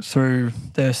through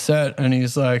their set, and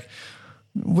he's like,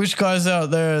 which guys out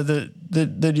there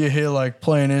that you hear like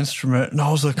play an instrument? And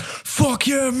I was like, fuck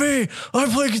yeah, me, I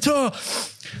play guitar.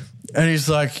 And he's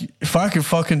like, if I can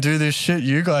fucking do this shit,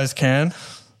 you guys can.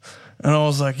 And I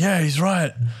was like, yeah, he's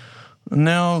right. And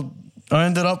now I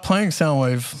ended up playing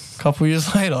Soundwave a couple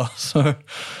years later. So,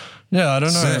 yeah, I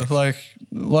don't know. Sick. Like,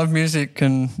 live music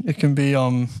can be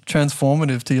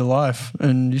transformative to your life,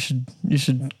 and you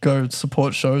should go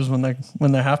support shows when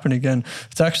they happen again.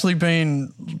 It's actually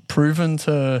been proven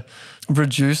to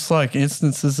reduce like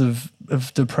instances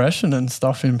of depression and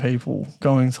stuff in people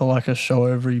going to like a show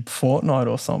every fortnight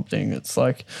or something. It's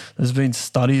like there's been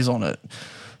studies on it.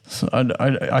 So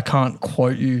I can't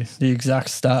quote you the exact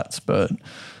stats, but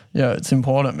yeah, it's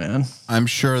important, man. I'm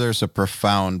sure there's a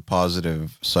profound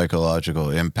positive psychological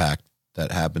impact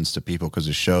that happens to people because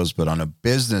of shows, but on a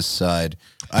business side,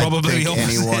 Probably I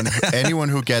think anyone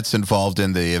who gets involved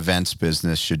in the events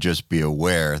business should just be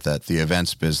aware that the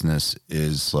events business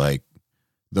is like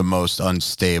the most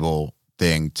unstable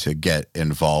thing to get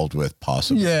involved with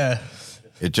possibly. Yeah.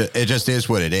 It just is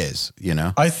what it is, you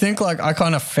know? I think like I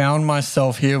kind of found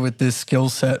myself here with this skill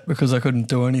set because I couldn't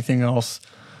do anything else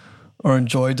or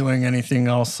enjoy doing anything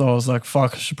else. So I was like,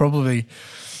 fuck, I should probably,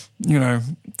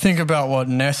 think about what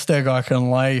nest egg I can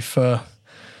lay for,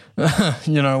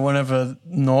 whenever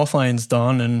Northlane's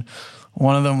done. And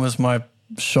one of them was my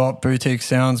shop, Boutique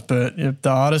Sounds, but the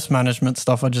artist management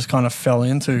stuff I just kind of fell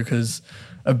into because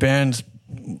a band,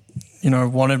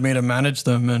 wanted me to manage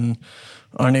them, and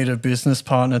I need a business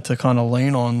partner to kind of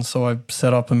lean on. So I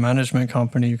set up a management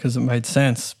company because it made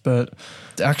sense. But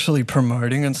actually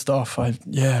promoting and stuff,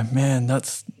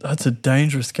 that's a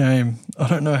dangerous game. I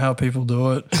don't know how people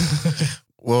do it.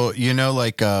 Well,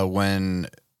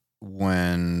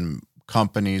 when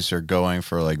companies are going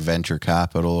for like venture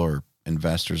capital or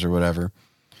investors or whatever,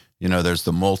 there's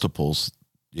the multiples,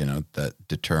 that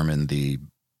determine the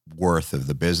worth of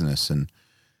the business. And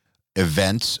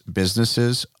events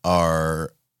businesses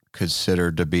are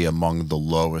considered to be among the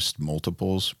lowest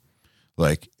multiples.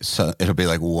 Like, so it'll be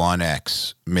like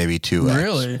 1x, maybe 2x.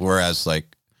 Really? Whereas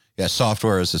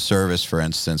software as a service, for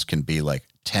instance, can be like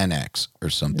 10x or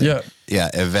something. Yeah. Yeah.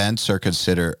 Events I've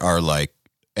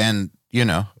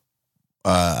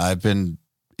been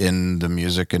in the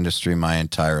music industry my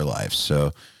entire life.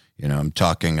 So, I'm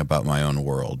talking about my own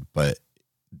world, but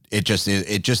it just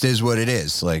is what it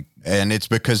is. Like, and it's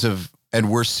because of, and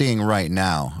we're seeing right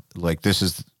now, like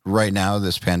this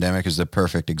pandemic is the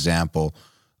perfect example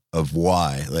of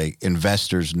why. Like,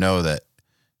 investors know that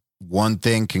one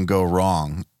thing can go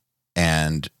wrong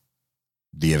and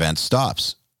the event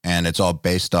stops, and it's all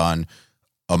based on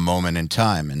a moment in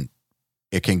time, and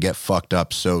it can get fucked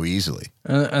up so easily.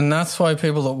 And that's why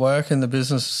people that work in the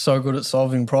business are so good at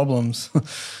solving problems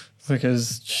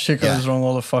because shit goes wrong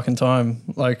all the fucking time.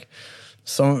 Like,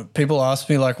 some people ask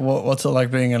me, like, what's it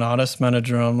like being an artist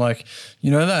manager? And I'm like,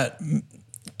 that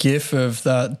gif of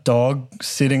that dog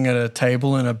sitting at a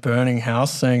table in a burning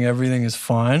house saying everything is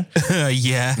fine?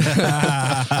 Yeah.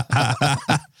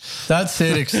 That's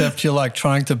it, except you're like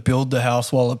trying to build the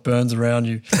house while it burns around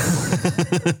you.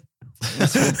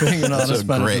 That's what being an artist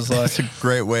manager is like. That's a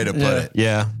great way to put it.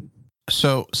 Yeah.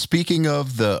 So speaking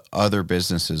of the other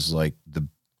businesses, like the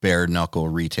bare knuckle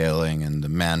retailing and the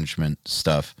management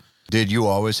stuff, did you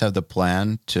always have the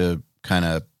plan to kind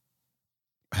of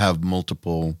have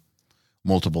multiple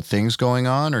things going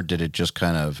on, or did it just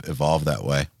kind of evolve that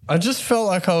way? I just felt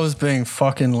like I was being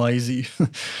fucking lazy.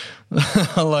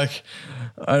 Like,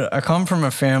 I come from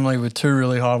a family with two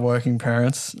really hardworking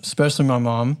parents, especially my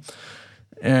mom.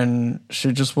 And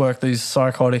she just worked these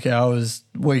psychotic hours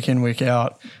week in, week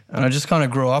out. And I just kind of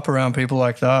grew up around people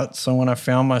like that. So when I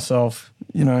found myself,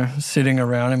 sitting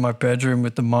around in my bedroom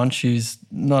with the munchies,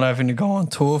 not having to go on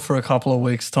tour for a couple of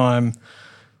weeks' time,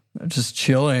 just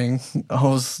chilling, I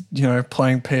was,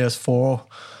 playing PS4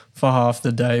 for half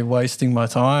the day, wasting my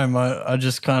time. I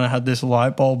just kind of had this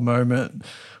light bulb moment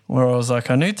where I was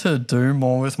like, I need to do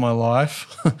more with my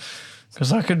life.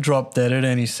 Because I could drop dead at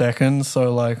any second.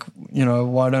 So, like,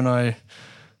 why don't I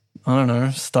don't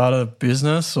know, start a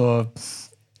business or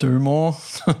do more?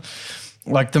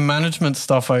 Like the management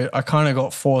stuff, I kind of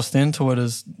got forced into it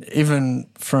as even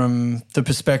from the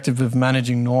perspective of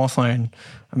managing Northlane.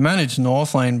 I managed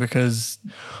Northlane because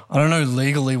I don't know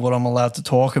legally what I'm allowed to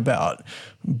talk about,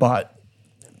 but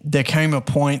there came a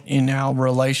point in our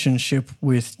relationship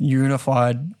with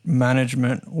Unified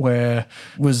Management where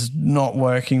it was not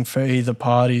working for either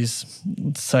parties,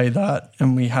 let's say that,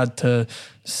 and we had to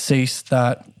cease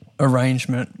that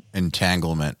arrangement.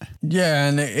 Entanglement. Yeah,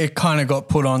 and it kind of got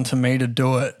put on to me to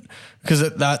do it. because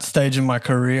at that stage in my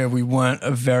career, we weren't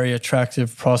a very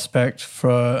attractive prospect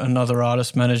for another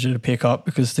artist manager to pick up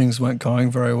because things weren't going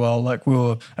very well. Like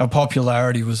our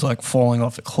popularity was like falling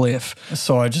off a cliff.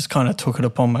 So I just kind of took it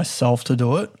upon myself to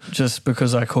do it just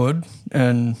because I could.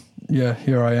 And yeah,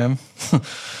 here I am.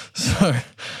 So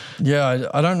yeah,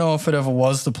 I don't know if it ever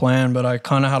was the plan, but I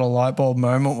kind of had a light bulb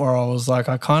moment where I was like,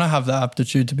 I kind of have the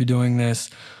aptitude to be doing this.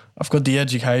 I've got the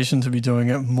education to be doing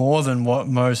it more than what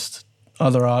most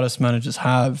other artist managers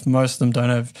have. Most of them don't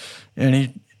have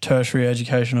any tertiary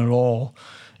education at all.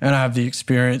 And I have the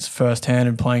experience firsthand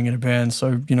in playing in a band.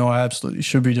 So, I absolutely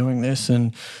should be doing this.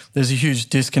 And there's a huge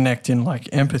disconnect in like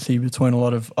empathy between a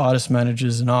lot of artist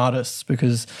managers and artists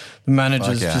because the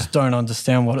managers just don't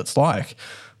understand what it's like.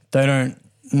 They don't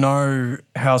know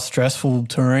how stressful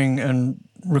touring and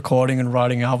recording and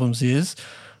writing albums is.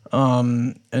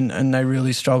 And they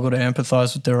really struggle to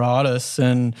empathize with their artists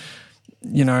and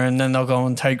then they'll go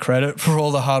and take credit for all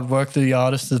the hard work that the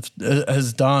artist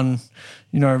has done.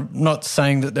 Not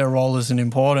saying that their role isn't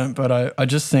important, but I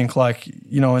just think like,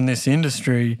 in this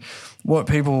industry, what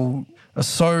people are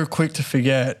so quick to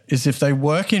forget is if they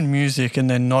work in music and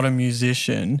they're not a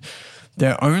musician,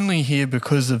 they're only here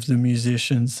because of the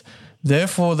musicians.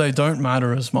 Therefore, they don't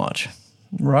matter as much,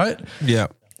 right? Yeah.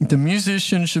 The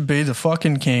musician should be the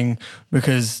fucking king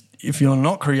because if you're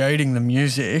not creating the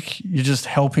music, you're just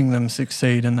helping them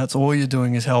succeed and that's all you're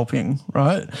doing is helping,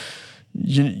 right?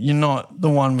 You're not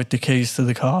the one with the keys to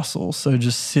the castle, so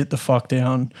just sit the fuck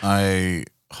down. I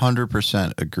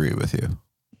 100% agree with you.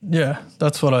 Yeah,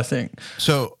 that's what I think.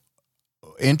 So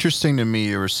interesting to me,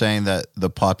 you were saying that the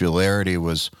popularity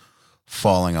was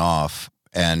falling off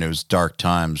and it was dark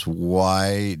times.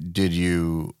 Why did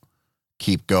you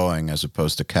keep going as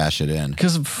opposed to cash it in?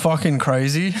 Because I'm fucking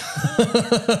crazy. All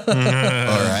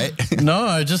right. No,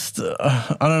 I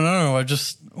don't know.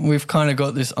 We've kind of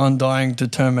got this undying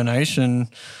determination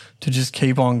to just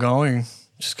keep on going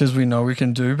just because we know we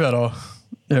can do better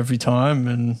every time.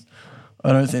 And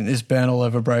I don't think this band will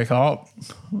ever break up.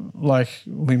 Like,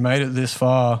 we made it this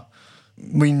far.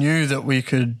 We knew that we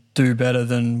could do better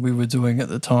than we were doing at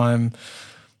the time.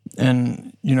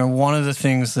 And, one of the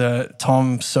things that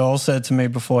Tom Searle said to me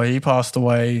before he passed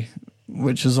away,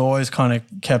 which has always kind of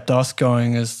kept us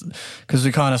going, is because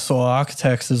we kind of saw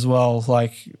Architects as well.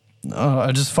 Like,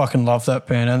 I just fucking love that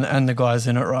band and the guys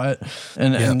in it, right?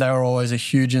 And they were always a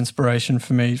huge inspiration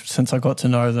for me since I got to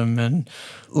know them. And,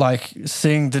 like,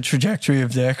 seeing the trajectory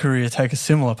of their career take a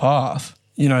similar path.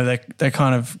 They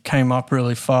kind of came up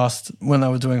really fast when they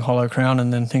were doing Hollow Crown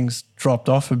and then things dropped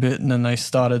off a bit and then they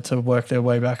started to work their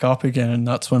way back up again and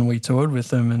that's when we toured with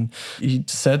them. And he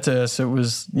said to us, it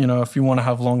was, if you want to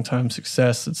have long-term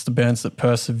success, it's the bands that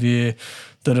persevere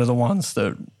that are the ones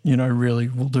that, really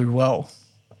will do well.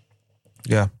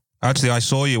 Yeah. Actually, I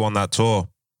saw you on that tour.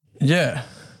 Yeah.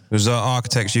 It was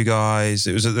Architects, you guys.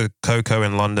 It was at the Coco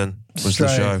in London was the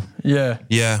show. Yeah.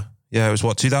 Yeah. Yeah, it was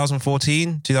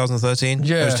 2014, 2013?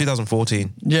 Yeah. It was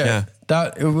 2014. Yeah.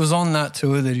 It was on that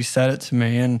tour that he said it to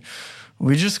me. And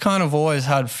we just kind of always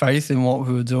had faith in what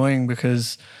we were doing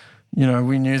because,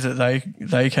 we knew that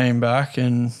they came back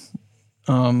and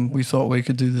we thought we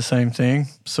could do the same thing.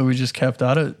 So we just kept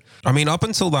at it. I mean, up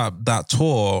until that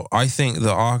tour, I think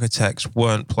the Architects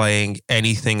weren't playing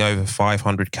anything over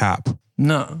 500 cap.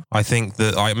 No. I think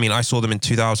that, I saw them in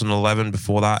 2011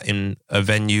 before that in a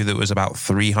venue that was about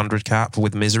 300 cap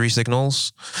with Misery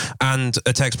Signals and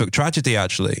A Textbook Tragedy,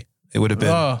 actually. It would have been.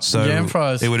 Oh,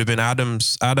 it would have been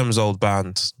Adam's old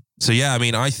band. So yeah,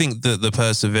 I think that the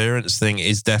perseverance thing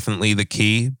is definitely the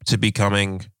key to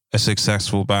becoming a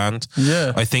successful band.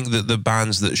 Yeah. I think that the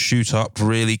bands that shoot up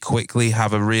really quickly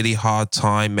have a really hard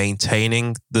time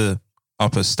maintaining the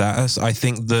upper status. I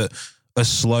think that a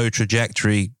slow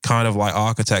trajectory, kind of like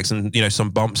Architects and, some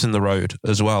bumps in the road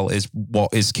as well, is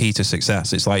what is key to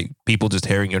success. It's like people just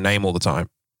hearing your name all the time.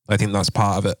 I think that's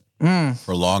part of it.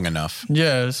 For long enough.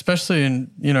 Yeah, especially in,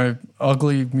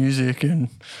 ugly music and...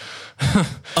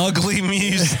 Ugly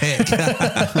music. Have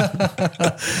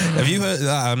you heard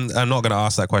that? I'm not going to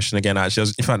ask that question again,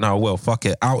 actually. In fact, no, I will. Fuck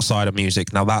it. Outside of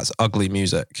music, now that's ugly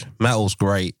music. Metal's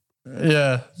great.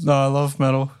 Yeah, no, I love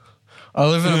metal. I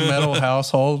live in a metal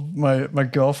household. My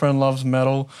girlfriend loves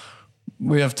metal.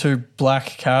 We have 2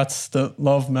 black cats that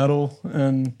love metal,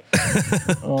 and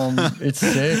it's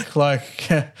sick. Like,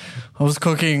 I was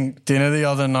cooking dinner the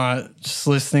other night, just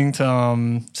listening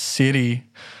to City,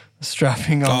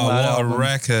 Strapping on that what album. a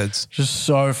record. Just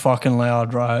so fucking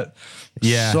loud, right?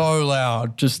 Yeah. So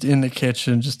loud, just in the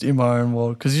kitchen, just in my own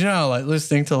world. Because, like,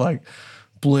 listening to, like,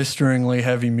 blisteringly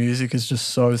heavy music is just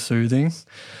so soothing.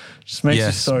 Just makes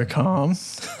you so calm.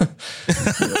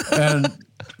 And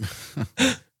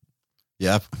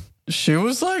Yep. She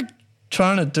was like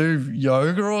trying to do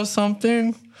yoga or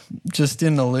something just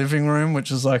in the living room,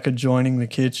 which is like adjoining the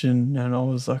kitchen. And I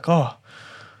was like, oh,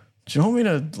 do you want me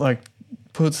to like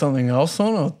put something else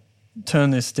on or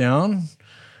turn this down?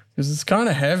 Because it's kind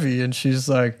of heavy. And she's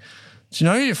like, do you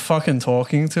know who you're fucking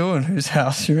talking to and whose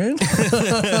house you're in?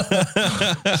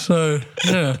 So,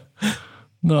 yeah.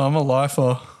 No, I'm a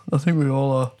lifer. I think we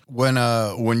all are.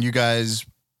 When you guys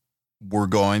were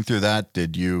going through that,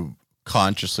 did you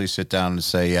consciously sit down and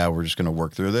say, yeah, we're just going to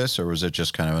work through this? Or was it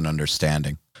just kind of an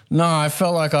understanding? No, I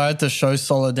felt like I had to show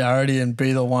solidarity and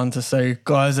be the one to say,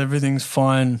 guys, everything's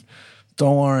fine.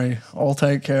 Don't worry. I'll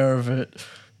take care of it.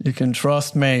 You can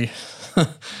trust me.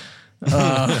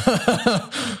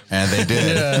 And they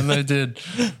did. Yeah, and they did.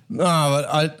 No,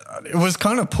 but it was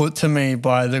kind of put to me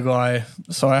by the guy.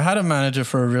 So I had a manager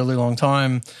for a really long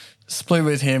time. Split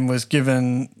with him, was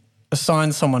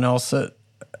assigned someone else at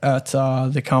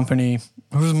the company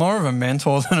who was more of a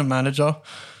mentor than a manager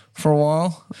for a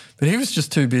while. But he was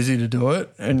just too busy to do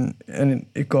it. And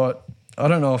it got, I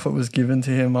don't know if it was given to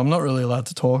him. I'm not really allowed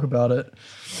to talk about it.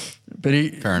 But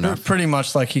Fair enough. Pretty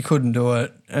much like he couldn't do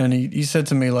it. And he said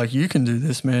to me, like, you can do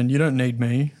this, man. You don't need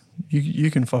me.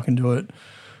 You can fucking do it.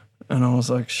 And I was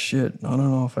like, shit, I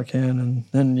don't know if I can. And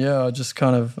then, yeah, I just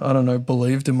kind of, I don't know,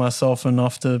 believed in myself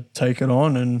enough to take it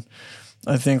on. And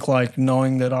I think like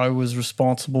knowing that I was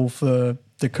responsible for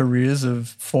the careers of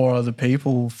 4 other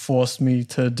people forced me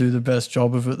to do the best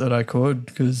job of it that I could,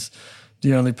 because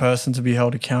the only person to be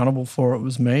held accountable for it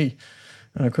was me.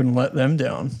 And I couldn't let them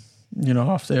down, you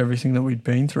know, after everything that we'd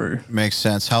been through. Makes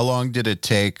sense. How long did it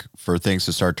take for things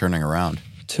to start turning around?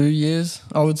 2 years,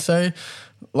 I would say.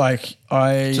 Like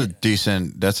that's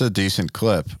a decent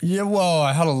clip. Yeah, well,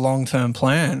 I had a long-term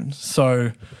plan.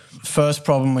 So first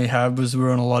problem we had was we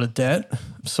were in a lot of debt.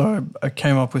 So I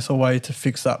came up with a way to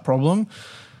fix that problem.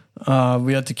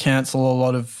 We had to cancel a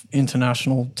lot of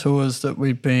international tours that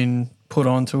we'd been put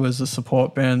onto as a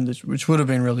support band, which would have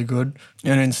been really good.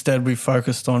 And instead we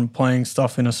focused on playing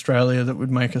stuff in Australia that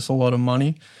would make us a lot of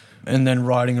money, and then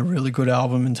writing a really good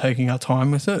album and taking our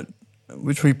time with it,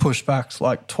 which we pushed back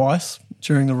like twice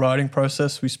during the writing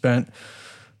process. We spent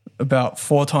about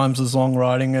 4 times as long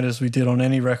writing it as we did on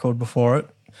any record before it.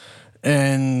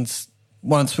 And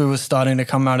once we were starting to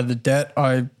come out of the debt,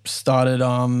 I started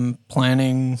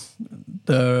planning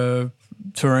the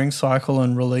touring cycle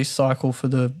and release cycle for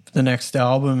the next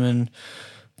album, and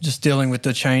just dealing with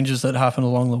the changes that happened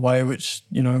along the way, which,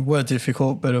 you know, were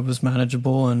difficult, but it was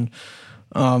manageable, and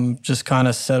just kind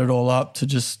of set it all up to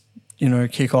just, you know,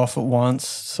 kick off at once.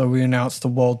 So we announced the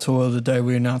world tour the day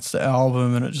we announced the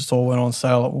album, and it just all went on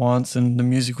sale at once, and the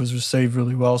music was received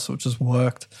really well, so it just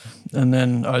worked. And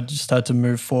then I just had to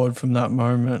move forward from that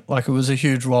moment. Like, it was a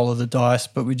huge roll of the dice,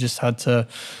 but we just had to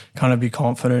kind of be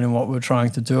confident in what we were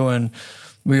trying to do. And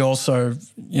we also,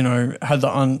 you know, had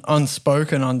the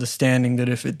unspoken understanding that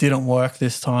if it didn't work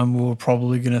this time, we were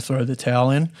probably going to throw the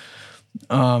towel in.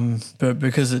 But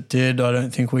because it did, I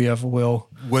don't think we ever will.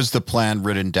 Was the plan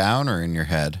written down or in your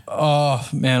head? Oh,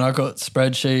 man, I got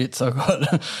spreadsheets, I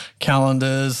got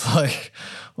calendars, like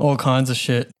all kinds of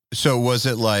shit. So was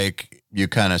it like you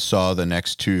kind of saw the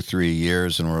next 2-3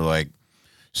 years and were like,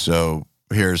 so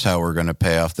here's how we're going to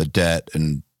pay off the debt,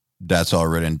 and that's all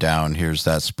written down. Here's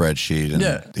that spreadsheet,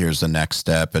 and here's the next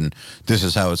step, and this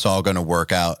is how it's all going to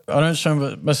work out. I don't show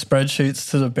my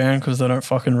spreadsheets to the band because they don't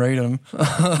fucking read them.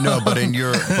 No, but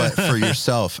but for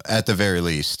yourself, at the very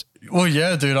least. Well,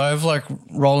 yeah, dude, I have like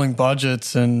rolling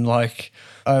budgets, and like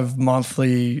I have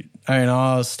monthly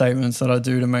A&R statements that I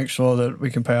do to make sure that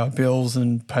we can pay our bills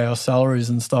and pay our salaries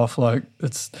and stuff. Like,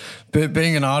 it's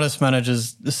being an artist manager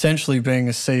is essentially being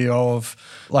a CEO of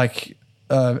like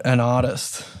an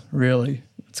artist, really.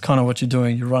 It's kind of what you're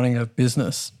doing. You're running a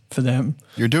business for them.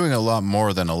 You're doing a lot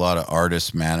more than a lot of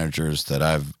artist managers that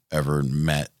I've ever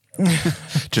met.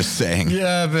 Just saying.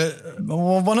 Yeah, but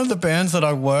one of the bands that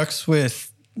I works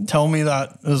with tell me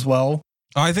that as well.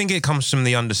 I think it comes from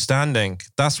the understanding.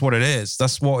 That's what it is.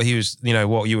 That's what he was, you know,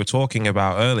 what you were talking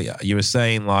about earlier. You were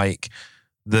saying like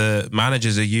the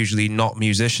managers are usually not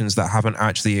musicians that haven't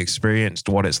actually experienced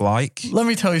what it's like. Let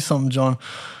me tell you something, John.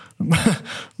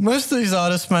 Most of these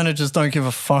artist managers don't give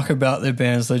a fuck about their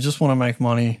bands. They just want to make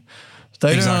money.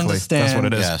 They don't understand. That's what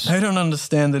it is. Yes. They don't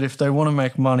understand that if they want to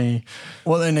make money,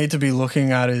 what they need to be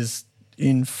looking at is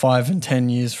in 5 and 10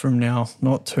 years from now,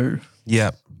 not 2.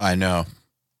 Yeah, I know.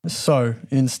 So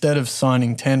instead of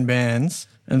signing 10 bands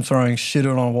and throwing shit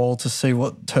on a wall to see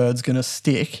what turd's going to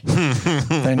stick,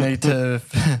 they need to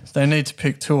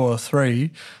pick 2 or 3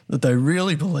 that they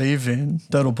really believe in,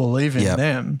 that'll believe in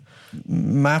them,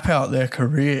 map out their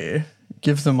career,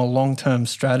 give them a long-term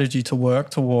strategy to work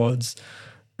towards.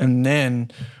 And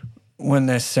then when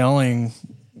they're selling,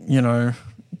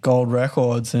 gold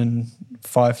records in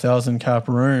 5,000 cap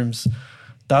rooms,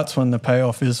 that's when the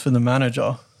payoff is for the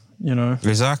manager,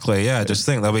 Exactly, yeah. Just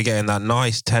think they'll be getting that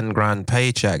nice 10 grand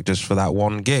paycheck just for that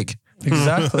one gig.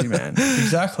 Exactly, man.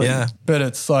 Exactly. Yeah. But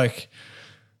it's like,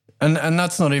 and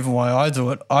that's not even why I do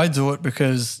it. I do it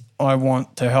because I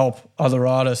want to help other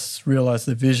artists realize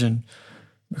their vision,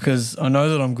 because I know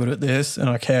that I'm good at this and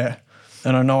I care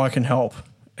and I know I can help.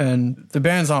 And the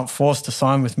bands aren't forced to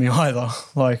sign with me either.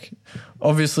 Like,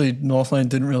 obviously Northlane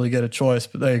didn't really get a choice,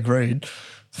 but they agreed.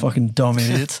 Fucking dumb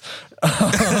idiots. But,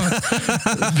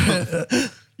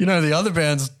 the other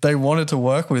bands, they wanted to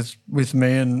work with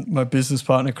me and my business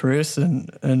partner Chris,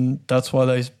 and that's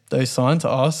why they signed to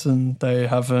us, and they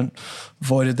haven't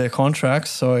voided their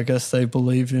contracts. So I guess they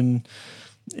believe in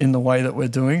the way that we're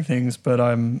doing things. But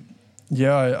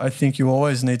I think you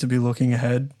always need to be looking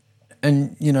ahead.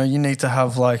 And, you need to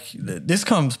have this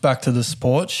comes back to the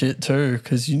sport shit too,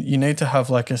 because you need to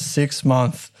have a 6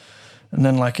 month and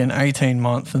then an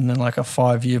 18-month and then a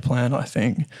 5-year plan, I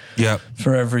think. Yeah.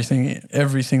 For everything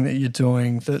that you're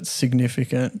doing that's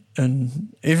significant.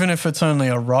 And even if it's only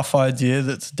a rough idea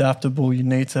that's adaptable, you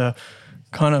need to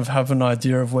kind of have an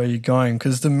idea of where you're going.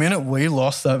 Because the minute we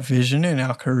lost that vision in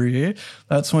our career,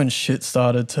 that's when shit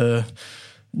started to,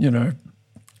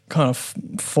 kind of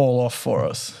fall off for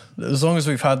us. As long as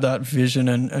we've had that vision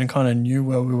and kind of knew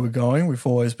where we were going, we've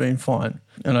always been fine.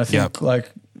 And I think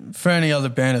for any other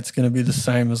band, it's going to be the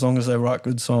same as long as they write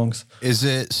good songs. Is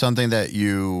it something that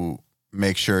you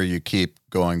make sure you keep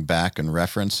going back and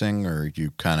referencing, or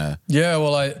you kind of... Yeah,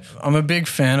 well, I'm a big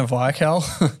fan of iCal.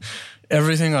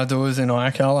 Everything I do is in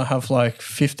iCal. I have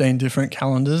 15 different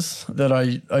calendars that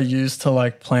I use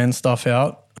to plan stuff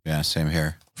out. Yeah, same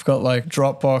here. I've got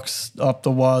Dropbox up the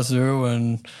wazoo,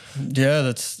 and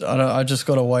yeah, I just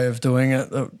got a way of doing it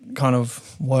that kind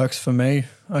of works for me,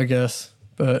 I guess.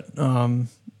 But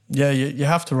you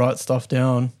have to write stuff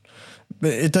down.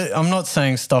 But I'm not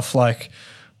saying stuff like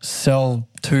sell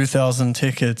 2,000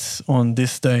 tickets on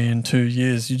this day in 2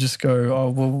 years. You just go, oh,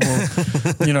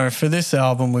 well for this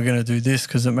album we're going to do this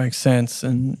because it makes sense,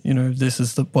 and this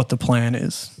is what the plan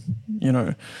is,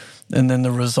 and then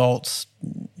the results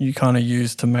you kind of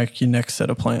use to make your next set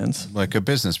of plans. Like a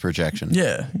business projection.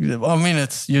 Yeah. I mean,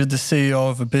 you're the CEO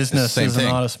of a business as an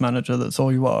artist manager. That's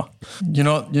all you are. You're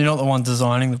not the one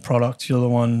designing the product. You're the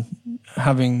one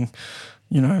having,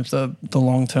 the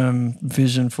long-term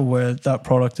vision for where that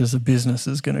product as a business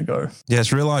is going to go. Yeah,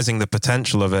 it's realizing the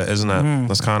potential of it, isn't it?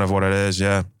 That's kind of what it is,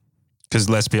 yeah. Because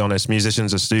let's be honest,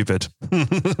 musicians are stupid.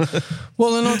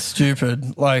 Well, they're not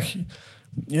stupid.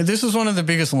 This was one of the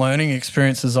biggest learning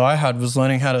experiences I had, was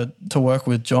learning how to work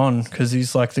with John, because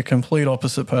he's the complete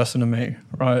opposite person to me,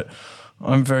 right?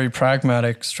 I'm very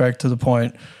pragmatic, straight to the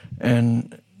point,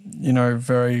 and,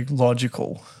 very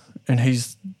logical. And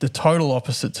he's the total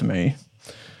opposite to me.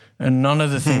 And none of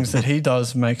the things that he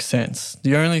does make sense.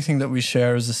 The only thing that we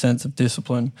share is a sense of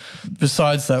discipline.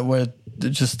 Besides that, we're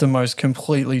just the most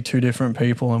completely two different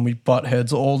people, and we butt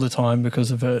heads all the time because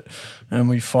of it, and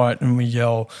we fight and we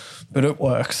yell, but it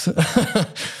works.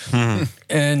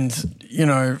 And,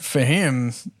 for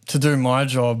him to do my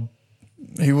job,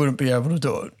 he wouldn't be able to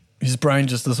do it. His brain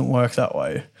just doesn't work that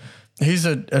way. He's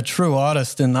a true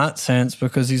artist in that sense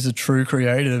because he's a true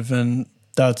creative, and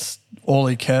that's all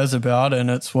he cares about,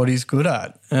 and it's what he's good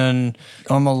at. And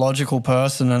I'm a logical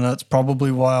person, and that's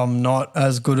probably why I'm not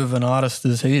as good of an artist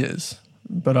as he is.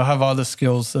 But I have other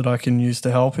skills that I can use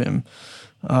to help him.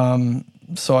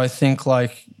 So I think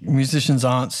musicians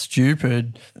aren't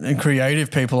stupid, and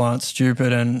creative people aren't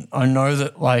stupid. And I know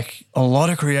that a lot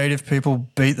of creative people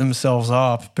beat themselves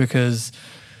up because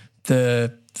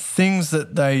the things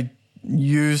that they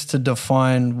use to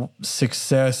define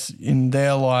success in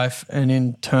their life and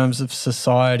in terms of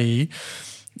society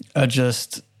are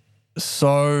just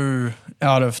so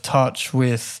out of touch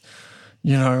with,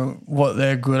 what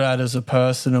they're good at as a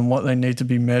person and what they need to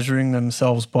be measuring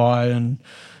themselves by. And,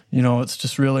 it's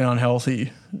just really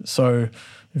unhealthy. So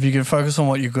if you can focus on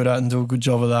what you're good at and do a good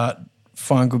job of that,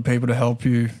 find good people to help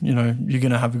you, you're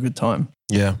going to have a good time.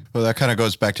 Yeah. Well, that kind of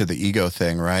goes back to the ego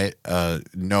thing, right?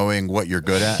 Knowing what you're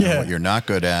good at and what you're not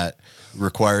good at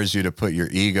requires you to put your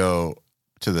ego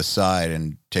to the side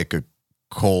and take a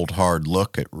cold, hard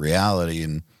look at reality,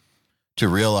 and to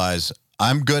realize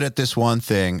I'm good at this one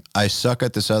thing, I suck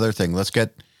at this other thing. Let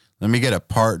me get a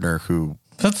partner who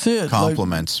that's it.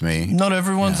 Compliments me. Not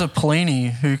everyone's a Pliny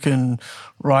who can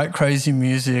write crazy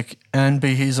music and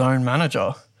be his own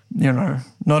manager. you know,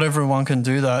 not everyone can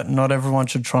do that. Not everyone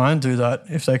should try and do that.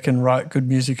 If they can write good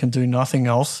music and do nothing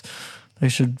else, they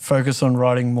should focus on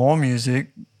writing more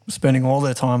music, spending all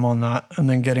their time on that, and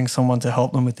then getting someone to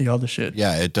help them with the other shit.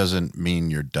 Yeah, it doesn't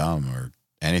mean you're dumb or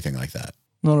anything like that.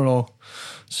 Not at all.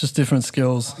 It's just different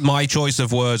skills. My choice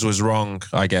of words was wrong,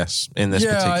 I guess, in this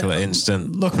particular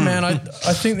instant. Look, man, I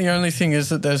think the only thing is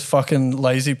that there's fucking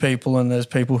lazy people and there's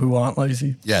people who aren't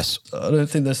lazy. Yes. I don't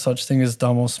think there's such thing as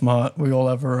dumb or smart. We all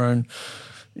have our own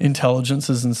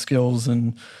intelligences and skills,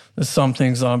 and there's some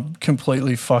things I'm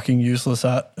completely fucking useless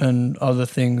at and other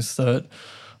things that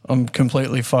I'm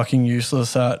completely fucking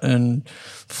useless at and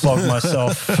flog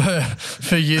myself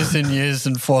for years and years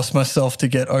and force myself to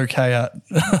get okay at.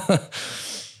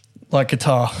 Like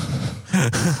guitar.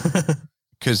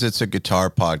 Because it's a guitar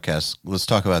podcast. Let's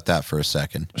talk about that for a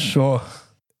second. Sure.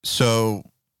 So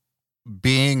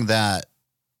being that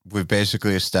we've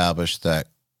basically established that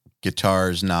guitar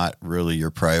is not really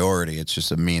your priority, it's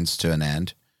just a means to an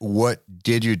end. What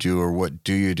did you do or what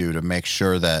do you do to make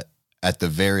sure that at the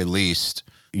very least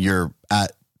you're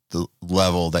at the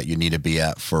level that you need to be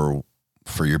at for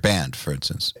your band, for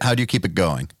instance? How do you keep it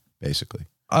going, basically?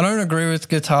 I don't agree with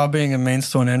guitar being a means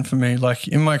to an end for me. Like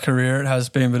in my career it has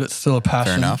been, but it's still a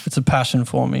passion. Fair enough. It's a passion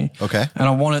for me. Okay. And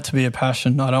I want it to be a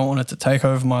passion. I don't want it to take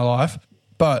over my life.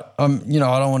 But I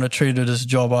don't want to treat it as a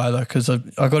job either, because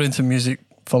I got into music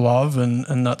for love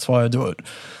and that's why I do it.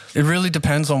 It really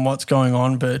depends on what's going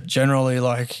on, but generally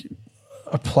like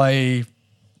I play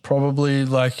probably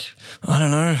like, I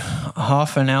don't know,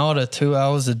 half an hour to 2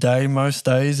 hours a day most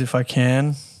days if I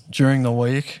can during the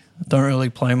week. Don't really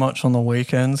play much on the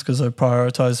weekends because I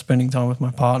prioritize spending time with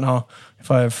my partner. If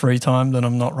I have free time, then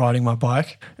I'm not riding my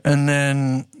bike. And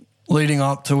then leading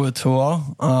up to a tour,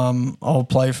 I'll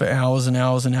play for hours and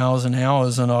hours and hours and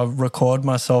hours, and I'll record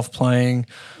myself playing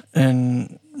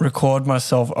and record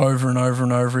myself over and over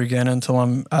and over again until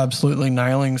I'm absolutely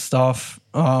nailing stuff.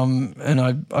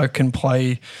 And I can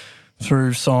play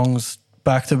through songs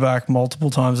back to back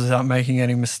multiple times without making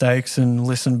any mistakes and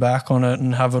listen back on it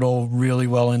and have it all really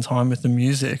well in time with the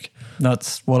music.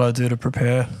 That's what I do to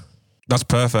prepare. That's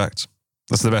perfect.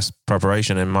 That's the best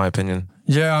preparation, in my opinion.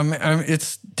 Yeah, I mean,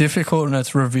 it's difficult and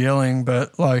it's revealing,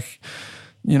 but like,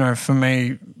 you know, for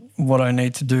me, what I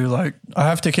need to do, like I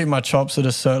have to keep my chops at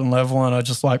a certain level and I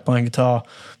just like playing guitar.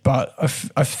 But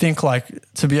I think like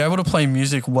to be able to play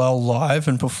music well live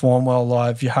and perform well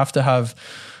live, you have to have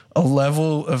a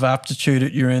level of aptitude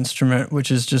at your instrument which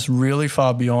is just really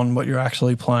far beyond what you're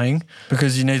actually playing,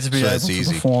 because you need to be able to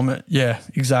perform it. Yeah,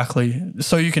 exactly.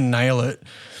 So you can nail it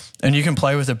and you can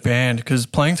play with a band, because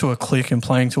playing to a click and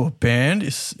playing to a band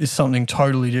is something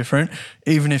totally different,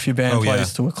 even if your band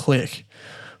plays to a click,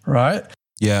 right?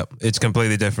 Yeah, it's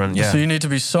completely different. Yeah. So you need to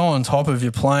be so on top of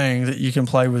your playing that you can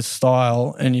play with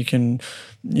style and you can,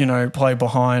 you know, play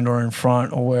behind or in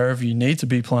front or wherever you need to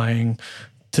be playing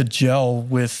to gel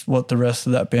with what the rest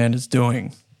of that band is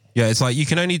doing. Yeah, it's like you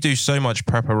can only do so much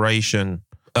preparation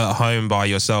at home by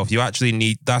yourself. You actually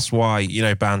need, that's why, you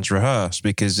know, bands rehearse,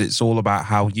 because it's all about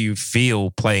how you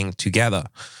feel playing together.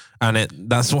 And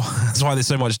that's why there's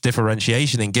so much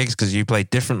differentiation in gigs, because you play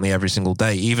differently every single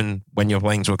day, even when you're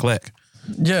playing to a click.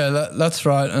 Yeah, that's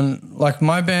right. And like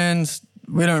my bands,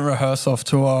 we don't rehearse off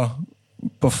tour.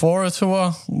 Before a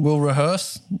tour, we'll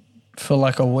rehearse for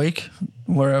like a week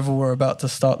wherever we're about to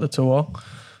start the tour.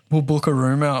 We'll book a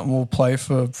room out and we'll play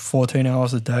for 14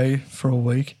 hours a day for a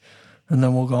week, and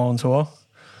then we'll go on tour.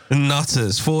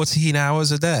 Nutters, 14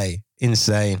 hours a day.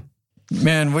 Insane.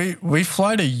 Man, we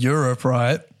fly to Europe,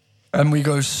 right? And we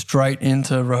go straight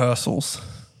into rehearsals.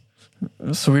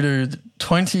 So we do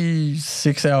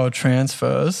 26-hour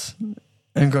transfers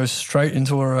and go straight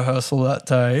into a rehearsal that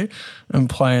day and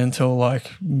play until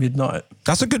like midnight.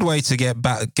 That's a good way to get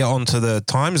onto the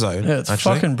time zone. Yeah, it's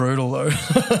fucking brutal though.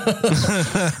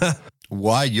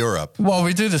 Why Europe? Well,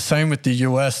 we do the same with the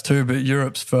US too, but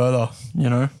Europe's further, you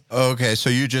know? Okay,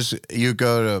 so you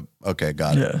go to, okay,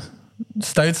 got it. Yeah.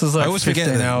 States is like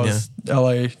 15 hours, yeah.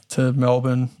 LA to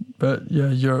Melbourne, but yeah,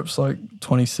 Europe's like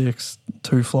 26,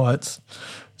 2 flights.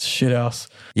 It's shit house.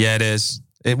 Yeah, it is.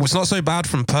 It was not so bad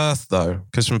from Perth though,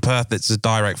 because from Perth it's a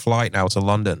direct flight now to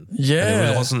London. Yeah.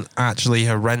 And it wasn't actually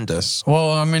horrendous.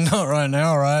 Well, I mean, not right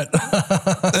now, right?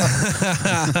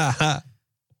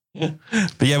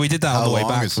 But yeah, we did that on the way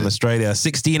back from Australia.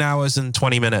 16 hours and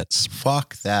 20 minutes.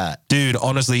 Fuck that. Dude,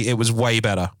 honestly, it was way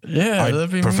better. Yeah, I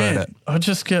that'd be preferred mint. it. I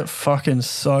just get fucking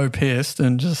so pissed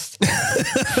and just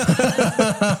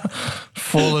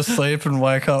fall asleep and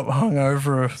wake up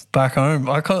hungover back home.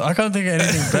 I can't think of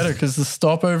anything better, because the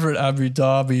stopover at Abu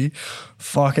Dhabi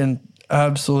fucking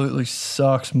absolutely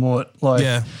sucks, mutt. Like,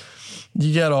 yeah.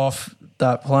 you get off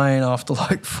that plane after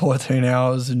like 14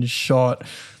 hours and you're shot.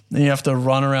 Then you have to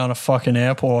run around a fucking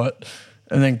airport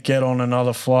and then get on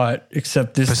another flight.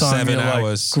 Except this For time 7 you're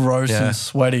hours. like gross Yeah. and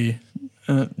sweaty.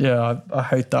 And I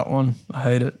hate that one. I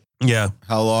hate it. Yeah.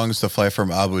 How long is the flight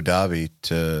from Abu Dhabi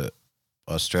to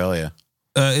Australia?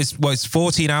 It's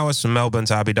 14 hours from Melbourne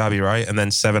to Abu Dhabi, right? And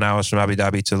then 7 hours from Abu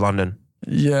Dhabi to London.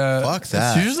 Yeah. Fuck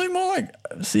that. It's usually more like,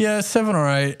 7 or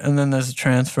 8, and then there's a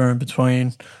transfer in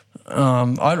between.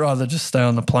 I'd rather just stay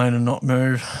on the plane and not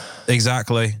move.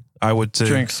 Exactly. I would too.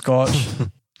 Drink scotch.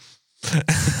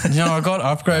 I got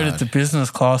upgraded to business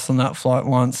class on that flight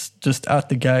once, just at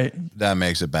the gate. That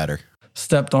makes it better.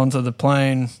 Stepped onto the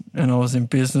plane and I was in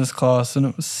business class and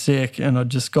it was sick, and I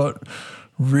just got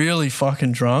really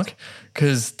fucking drunk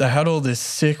because they had all this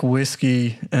sick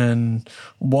whiskey and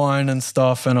wine and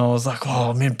stuff, and I was like, oh,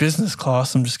 I'm in business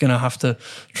class, I'm just going to have to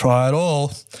try it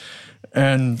all.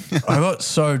 And I got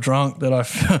so drunk that I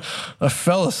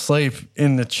fell asleep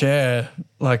in the chair,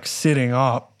 like sitting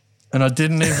up, and I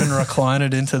didn't even recline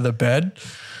it into the bed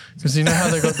because you know how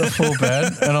they got the full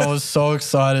bed, and I was so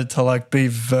excited to like be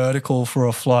vertical for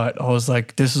a flight. I was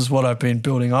like, this is what I've been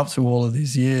building up to all of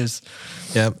these years.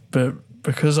 Yep. But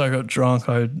because I got drunk,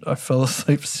 I fell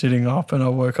asleep sitting up and I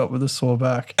woke up with a sore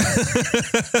back.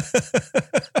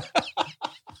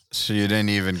 So you didn't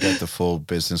even get the full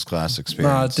business class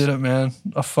experience? Nah, I didn't, man.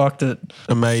 I fucked it.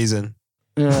 Amazing.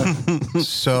 Yeah.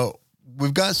 So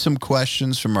we've got some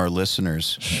questions from our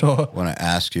listeners. Sure. I want to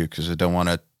ask you because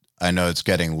I know it's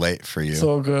getting late for you. It's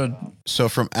all good. So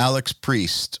from Alex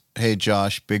Priest, hey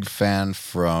Josh, big fan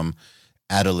from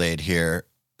Adelaide here.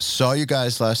 Saw you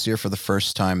guys last year for the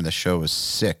first time and the show was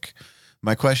sick.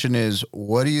 My question is,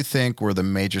 what do you think were the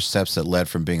major steps that led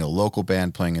from being a local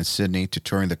band playing in Sydney to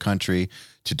touring the country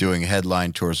to doing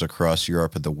headline tours across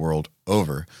Europe and the world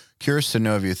over? Curious to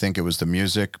know if you think it was the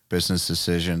music, business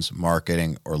decisions,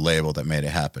 marketing, or label that made it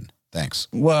happen. Thanks.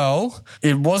 Well,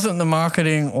 it wasn't the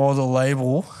marketing or the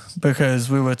label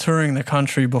because we were touring the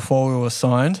country before we were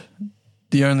signed.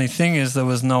 The only thing is there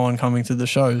was no one coming to the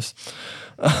shows.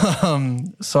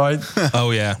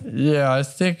 Oh, yeah. Yeah, I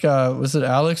think, was it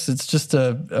Alex? It's just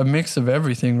a mix of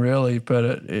everything, really, but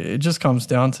it just comes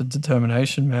down to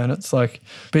determination, man. It's like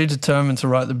be determined to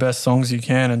write the best songs you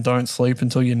can and don't sleep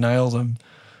until you nail them.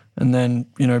 And then,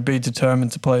 be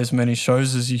determined to play as many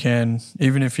shows as you can,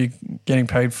 even if you're getting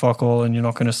paid fuck all and you're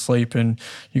not going to sleep and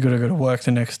you got to go to work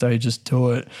the next day, just do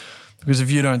it. Because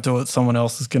if you don't do it, someone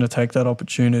else is going to take that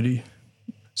opportunity.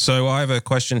 So I have a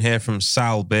question here from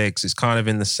Sal Biggs. It's kind of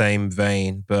in the same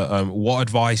vein, but what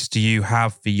advice do you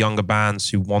have for younger bands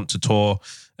who want to tour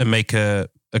and make a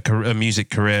music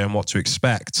career and what to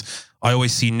expect? I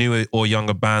always see newer or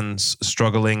younger bands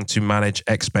struggling to manage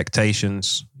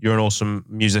expectations. You're an awesome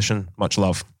musician. Much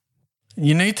love.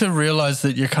 You need to realize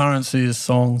that your currency is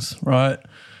songs, right?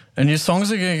 And your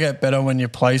songs are going to get better when you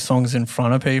play songs in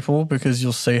front of people because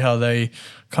you'll see how they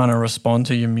kind of respond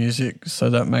to your music. So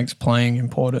that makes playing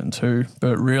important too.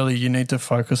 But really, you need to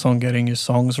focus on getting your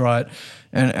songs right.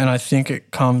 And I think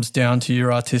it comes down to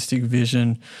your artistic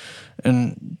vision.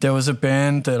 And there was a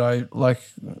band that I like.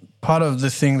 Part of the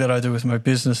thing that I do with my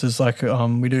business is like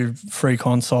we do free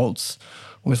consults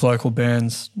with local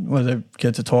bands where they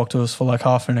get to talk to us for like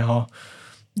half an hour.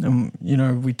 And,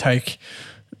 we take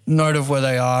note of where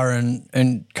they are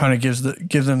and kind of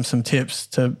give them some tips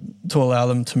to allow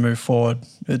them to move forward.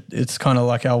 It's kind of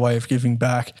like our way of giving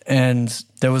back. And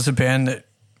there was a band that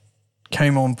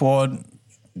came on board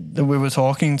that we were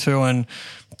talking to, and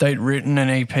they'd written an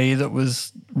EP that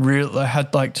was real. They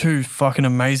had like 2 fucking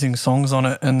amazing songs on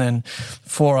it, and then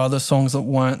 4 other songs that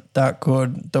weren't that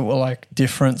good, that were like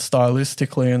different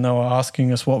stylistically, and they were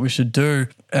asking us what we should do.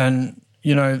 And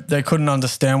they couldn't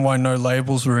understand why no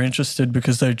labels were interested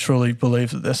because they truly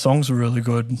believed that their songs were really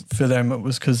good. For them, it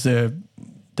was because their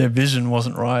vision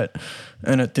wasn't right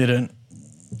and it didn't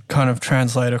kind of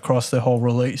translate across their whole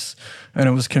release, and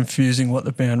it was confusing what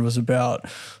the band was about.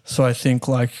 So I think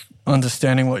like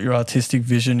understanding what your artistic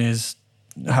vision is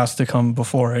has to come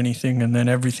before anything, and then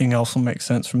everything else will make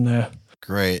sense from there.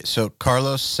 Great. So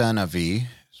Carlos Sanavi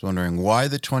is wondering why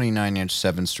the 29-inch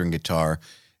 7-string guitar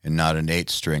and not an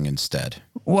 8-string instead?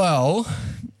 Well,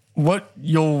 what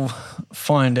you'll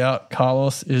find out,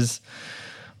 Carlos, is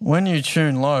when you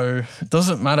tune low, it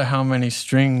doesn't matter how many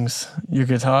strings your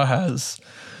guitar has.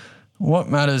 What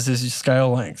matters is your scale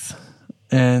length.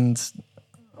 And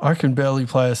I can barely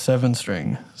play a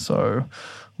 7-string. So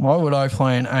why would I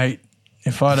play an 8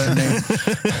 if I don't need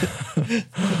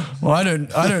well, I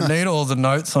don't need all the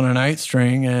notes on an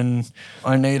 8-string, and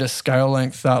I need a scale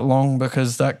length that long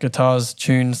because that guitar's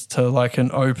tuned to like an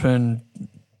open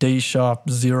D sharp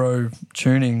 0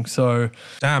 tuning. So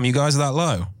damn, you guys are that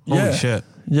low? Holy shit.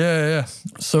 Yeah.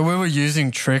 So we were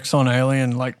using tricks on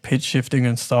Alien, like pitch shifting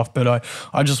and stuff, but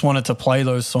I just wanted to play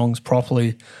those songs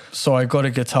properly. So I got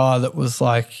a guitar that was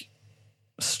like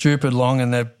stupid long,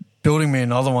 and they're building me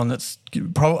another one that's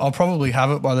I'll probably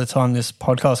have it by the time this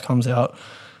podcast comes out.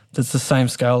 That's the same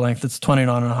scale length. It's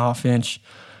 29.5 inch,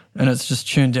 and it's just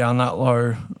tuned down that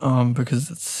low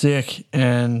because it's sick.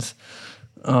 And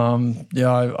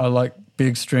I like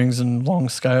big strings and long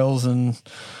scales, and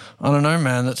I don't know,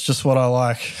 man. That's just what I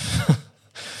like.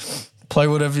 Play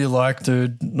whatever you like,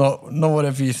 dude. Not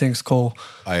whatever you think's cool.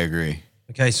 I agree.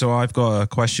 Okay, so I've got a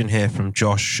question here from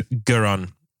Josh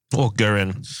Gurin.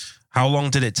 How long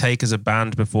did it take as a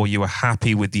band before you were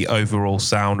happy with the overall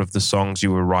sound of the songs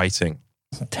you were writing?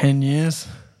 10 years.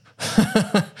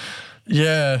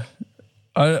 Yeah.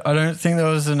 I don't think there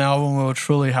was an album we were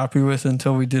truly happy with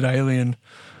until we did Alien.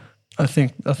 I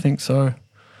think so.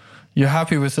 You're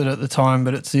happy with it at the time,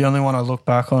 but it's the only one I look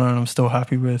back on and I'm still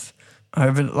happy with.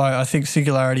 I think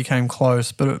Singularity came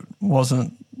close, but it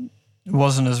wasn't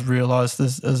as realized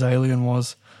as Alien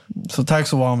was. So it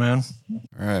takes a while, man.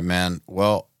 All right, man.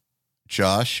 Well,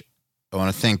 Josh, I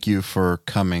want to thank you for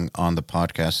coming on the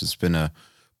podcast. It's been a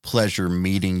pleasure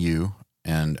meeting you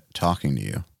and talking to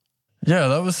you. Yeah,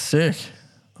 that was sick.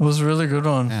 It was a really good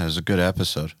one. Yeah, it was a good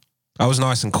episode. I was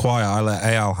nice and quiet. I let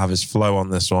Eyal have his flow on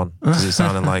this one because it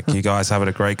sounded like you guys having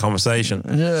a great conversation.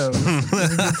 Yeah, it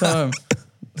was a good time.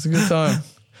 It's a good time.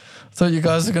 I thought you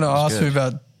guys were going to ask me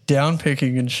about down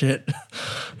picking and shit.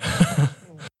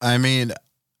 I mean,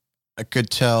 I could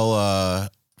tell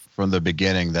from the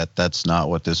beginning that that's not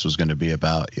what this was going to be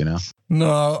about, you know?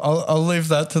 No, I'll leave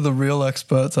that to the real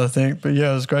experts, I think. But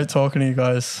yeah, it was great talking to you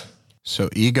guys. So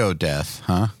ego death,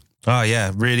 huh? Oh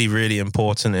yeah, really, really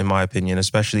important in my opinion,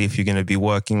 especially if you're going to be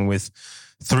working with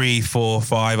 3, 4,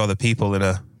 5 other people in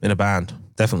a band.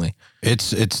 Definitely.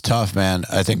 It's tough, man.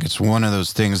 I think it's one of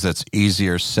those things that's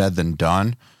easier said than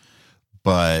done,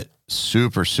 but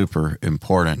super, super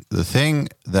important. The thing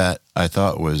that I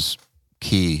thought was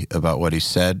key about what he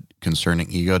said concerning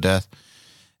ego death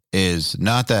is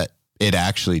not that it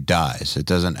actually dies. It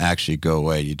doesn't actually go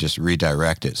away. You just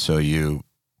redirect it. So you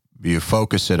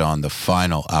focus it on the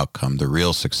final outcome, the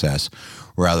real success,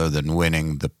 rather than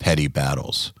winning the petty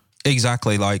battles.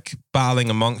 Exactly, like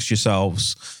battling amongst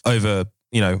yourselves over,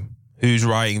 who's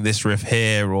writing this riff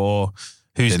here or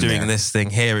who's doing this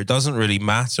thing here. It doesn't really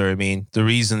matter. I mean, the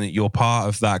reason that you're part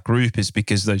of that group is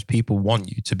because those people want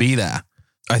you to be there.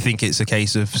 I think it's a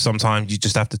case of sometimes you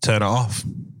just have to turn it off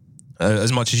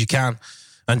as much as you can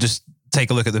and just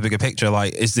take a look at the bigger picture.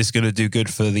 Like, is this going to do good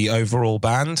for the overall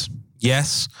band?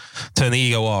 Yes. Turn the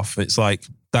ego off. It's like,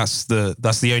 that's the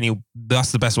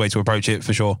best way to approach it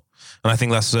for sure. And I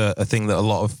think that's a thing that a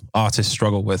lot of artists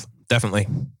struggle with. Definitely.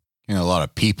 A lot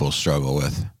of people struggle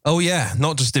with. Oh yeah.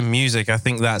 Not just in music. I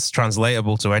think that's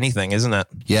translatable to anything, isn't it?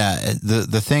 Yeah.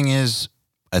 The thing is,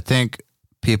 I think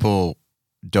people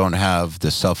don't have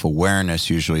the self-awareness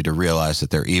usually to realize that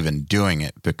they're even doing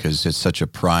it because it's such a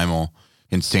primal,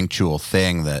 instinctual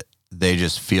thing that they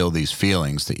just feel these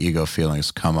feelings, the ego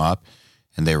feelings come up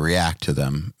and they react to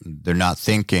them. They're not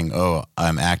thinking, oh,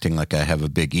 I'm acting like I have a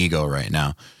big ego right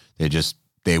now.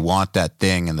 They want that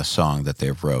thing in the song that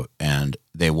they wrote and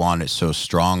they want it so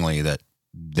strongly that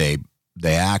they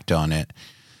act on it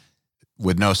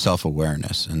with no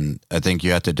self-awareness. And I think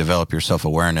you have to develop your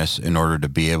self-awareness in order to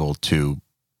be able to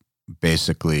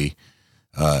basically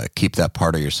keep that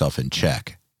part of yourself in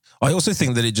check. I also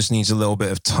think that it just needs a little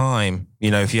bit of time.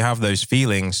 If you have those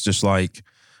feelings, just like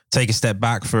take a step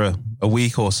back for a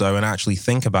week or so and actually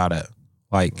think about it.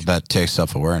 Like that takes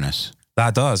self-awareness.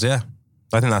 That does, yeah.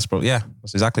 I think that's probably,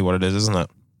 that's exactly what it is, isn't it?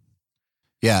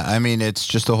 Yeah, I mean, it's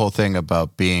just the whole thing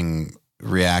about being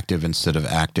reactive instead of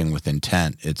acting with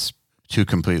intent. It's two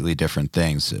completely different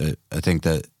things. I think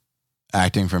that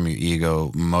acting from your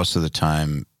ego most of the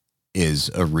time is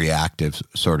a reactive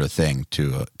sort of thing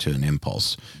to an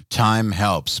impulse. Time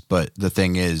helps, but the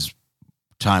thing is,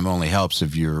 time only helps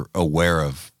if you're aware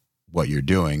of what you're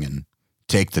doing and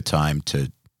take the time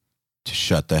to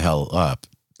shut the hell up,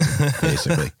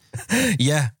 basically.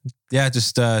 Yeah,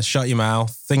 just shut your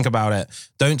mouth, think about it.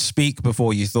 Don't speak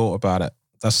before you thought about it.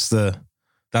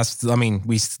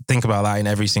 We think about that in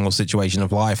every single situation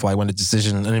of life. Like when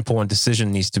an important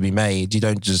decision needs to be made, you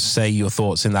don't just say your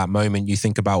thoughts in that moment. You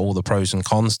think about all the pros and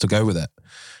cons to go with it.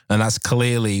 And that's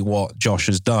clearly what Josh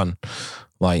has done.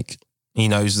 Like he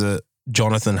knows that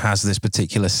Jonathan has this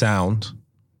particular sound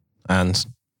and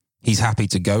he's happy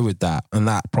to go with that. And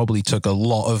that probably took a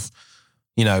lot of,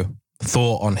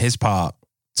 thought on his part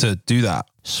to do that.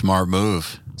 Smart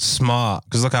move. smart,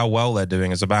 because look how well they're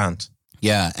doing as a band.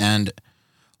 Yeah, and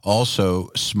also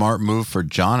smart move for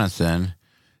Jonathan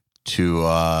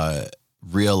to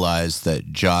realize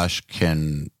that Josh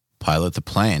can pilot the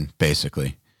plane,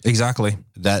 basically. Exactly.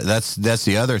 That's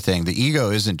the other thing. The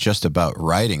ego isn't just about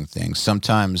writing things.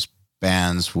 Sometimes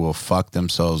bands will fuck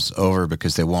themselves over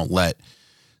because they won't let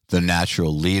the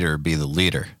natural leader be the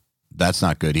leader. That's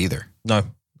not good either. No,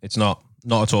 it's not.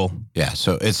 Not at all. Yeah,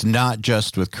 so it's not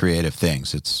just with creative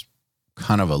things. It's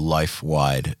kind of a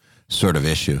life-wide sort of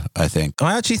issue, I think.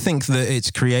 I actually think that it's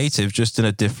creative just in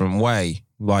a different way.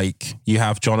 Like you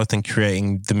have Jonathan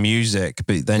creating the music,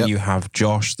 but then you have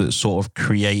Josh that's sort of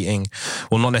creating,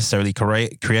 well, not necessarily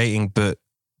creating, but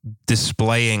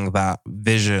displaying that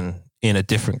vision in a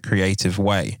different creative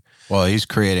way. Well, he's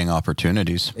creating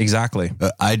opportunities. Exactly.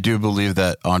 I do believe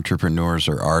that entrepreneurs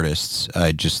are artists.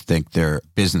 I just think they're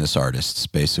business artists,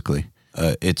 basically.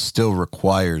 It still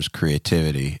requires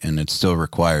creativity, and it still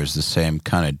requires the same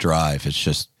kind of drive.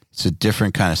 It's a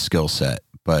different kind of skill set,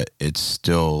 but it's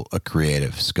still a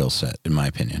creative skill set, in my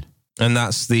opinion. And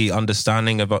that's the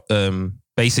understanding of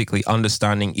basically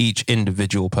understanding each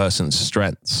individual person's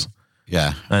strengths.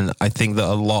 Yeah. And I think that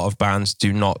a lot of bands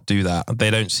do not do that.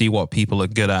 They don't see what people are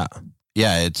good at.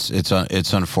 Yeah, it's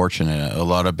unfortunate. A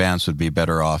lot of bands would be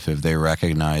better off if they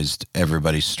recognized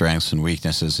everybody's strengths and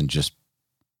weaknesses and just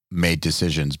made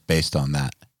decisions based on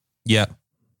that. Yeah,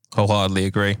 wholeheartedly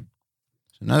agree.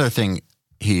 Another thing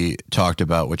he talked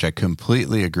about, which I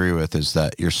completely agree with, is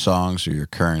that your songs are your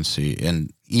currency.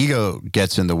 And ego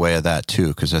gets in the way of that too,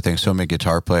 because I think so many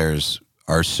guitar players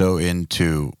are so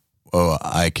into, oh,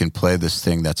 I can play this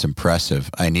thing that's impressive.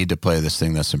 I need to play this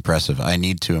thing that's impressive. I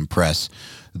need to impress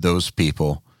those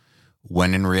people.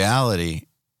 When in reality,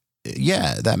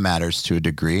 yeah, that matters to a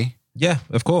degree. Yeah,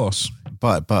 of course.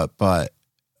 But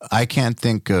I can't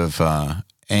think of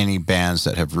any bands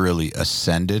that have really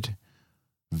ascended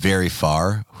very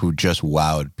far who just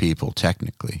wowed people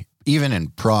technically. Even in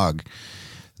prog,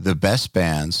 the best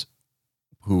bands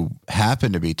who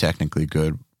happen to be technically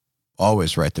good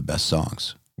always write the best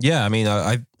songs. Yeah, I mean,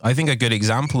 I think a good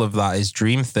example of that is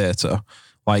Dream Theater.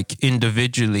 Like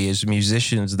individually as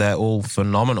musicians, they're all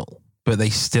phenomenal, but they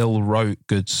still wrote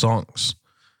good songs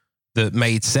that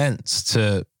made sense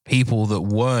to people that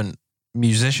weren't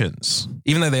musicians.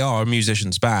 Even though they are a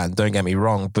musician's band, don't get me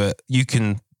wrong, but you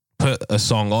can put a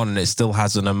song on and it still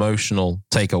has an emotional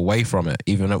take away from it,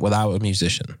 even without a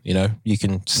musician. You know, you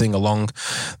can sing along.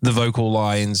 The vocal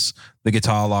lines, the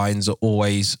guitar lines are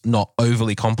always not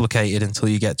overly complicated until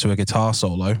you get to a guitar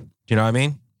solo. Do you know what I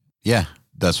mean? Yeah,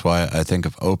 that's why I think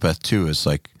of Opeth too as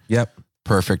like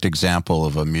perfect example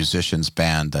of a musician's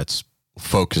band that's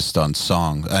focused on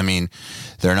song. I mean,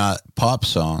 they're not pop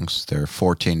songs. They're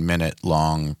 14-minute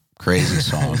long crazy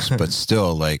songs, but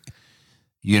still like,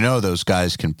 you know, those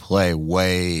guys can play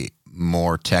way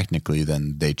more technically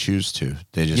than they choose to.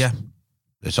 They just,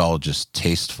 it's all just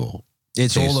tasteful.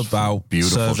 It's all about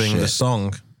serving the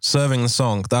song. Serving the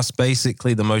song. That's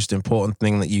basically the most important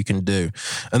thing that you can do.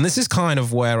 And this is kind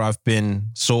of where I've been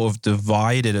sort of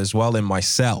divided as well in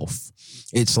myself.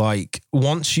 It's like,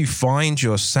 once you find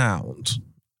your sound,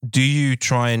 do you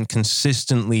try and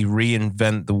consistently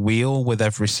reinvent the wheel with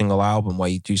every single album where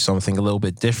you do something a little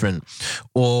bit different?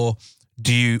 Or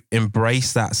do you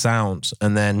embrace that sound?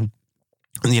 And then,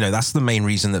 you know, that's the main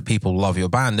reason that people love your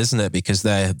band, isn't it? Because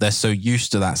they're so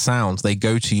used to that sound. They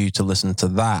go to you to listen to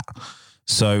that.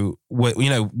 So, you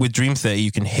know, with Dream Theater,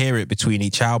 you can hear it between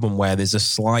each album where there's a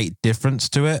slight difference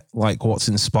to it, like what's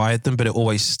inspired them, but it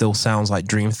always still sounds like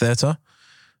Dream Theater.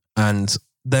 And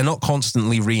they're not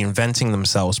constantly reinventing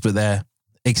themselves, but they're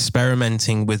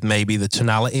experimenting with maybe the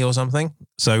tonality or something.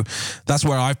 So that's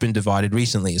where I've been divided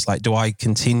recently. It's like, do I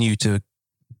continue to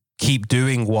keep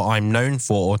doing what I'm known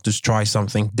for or just try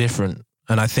something different?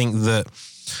 And I think that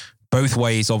both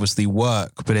ways obviously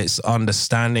work, but it's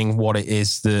understanding what it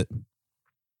is that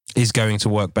is going to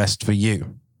work best for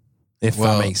you, if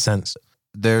that makes sense.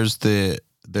 There's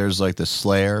like the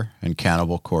Slayer and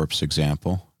Cannibal Corpse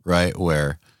example, right?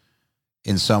 Where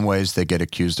in some ways they get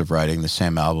accused of writing the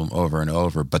same album over and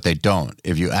over, but they don't.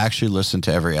 If you actually listen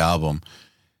to every album,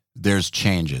 there's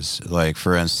changes. Like,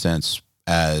 for instance,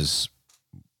 as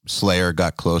Slayer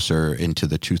got closer into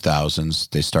the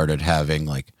 2000s, they started having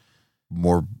like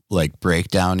more like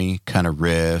breakdowny kind of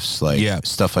riffs, like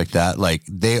stuff like that. Like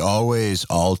they always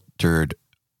altered.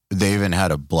 They even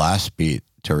had a blast beat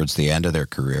towards the end of their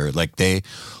career. Like they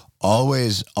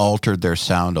always altered their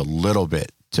sound a little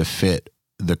bit to fit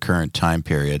the current time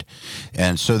period.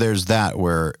 And so there's that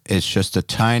where it's just a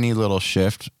tiny little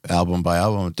shift album by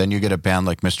album. Then you get a band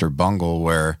like Mr. Bungle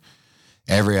where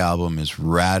every album is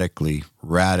radically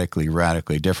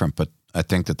different. But I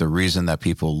think that the reason that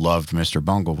people loved Mr.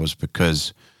 Bungle was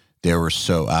because they were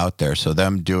so out there. So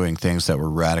them doing things that were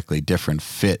radically different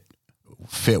fit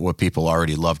what people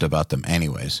already loved about them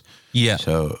anyways. Yeah.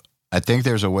 So I think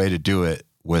there's a way to do it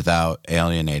without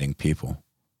alienating people,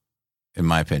 in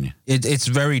my opinion. It's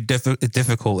very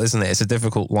difficult, isn't it? It's a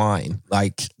difficult line.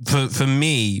 Like for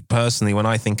me personally, when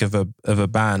I think of a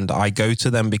band, I go to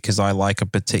them because I like a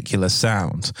particular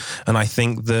sound. And I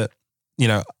think that, you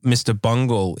know, Mr.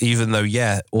 Bungle, even though,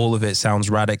 yeah, all of it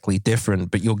sounds radically different,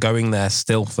 but you're going there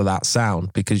still for that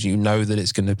sound because you know that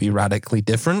it's going to be radically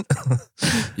different.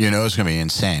 You know it's going to be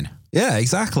insane. Yeah,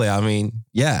 exactly. I mean,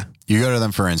 yeah. You go to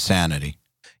them for insanity.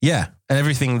 Yeah. And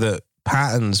everything that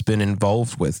Patton's been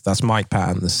involved with, that's Mike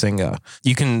Patton, the singer.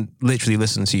 You can literally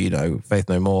listen to, you know, Faith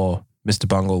No More, Mr.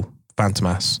 Bungle,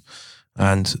 Fantomas,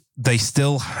 and they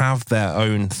still have their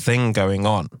own thing going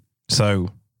on. So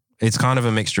it's kind of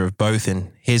a mixture of both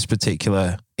in his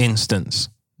particular instance,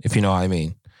 if you know what I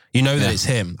mean. You know that it's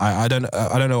him. I don't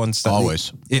know. Understand.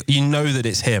 Always. You know that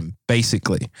it's him,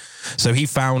 basically. So he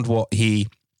found what he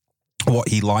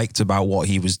liked about what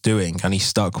he was doing, and he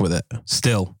stuck with it.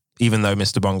 Still, even though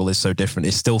Mr. Bungle is so different,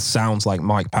 it still sounds like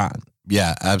Mike Patton.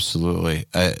 Yeah, absolutely.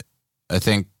 I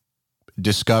think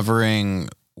discovering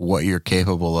what you're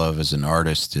capable of as an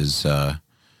artist is the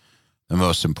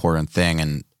most important thing,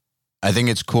 and I think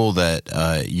it's cool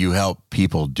that you help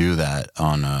people do that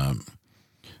on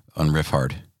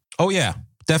Riffhard. Oh yeah,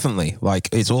 definitely. Like,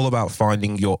 it's all about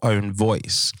finding your own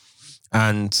voice.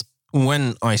 And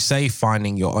when I say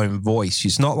finding your own voice,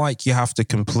 it's not like you have to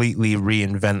completely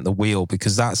reinvent the wheel,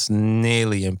 because that's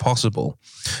nearly impossible.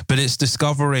 But it's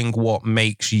discovering what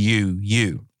makes you,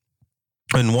 you.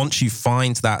 And once you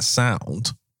find that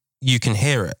sound, you can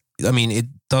hear it. I mean, it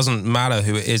doesn't matter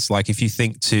who it is. Like, if you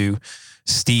think to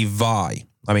Steve Vai,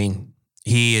 I mean,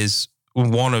 he is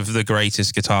one of the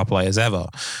greatest guitar players ever,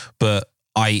 but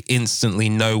I instantly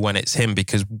know when it's him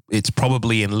because it's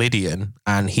probably in Lydian,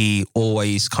 and he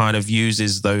always kind of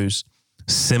uses those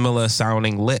similar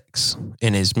sounding licks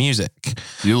in his music.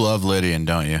 You love Lydian,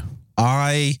 don't you?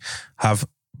 I have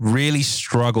really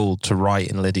struggled to write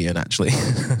in Lydian, actually.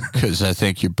 Because I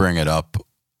think you bring it up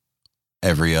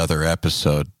every other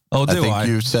episode. Oh, do I? I think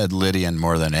you said Lydian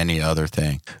more than any other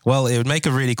thing. Well, it would make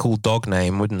a really cool dog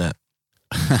name, wouldn't it?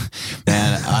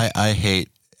 Man,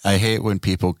 I hate when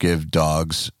people give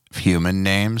dogs human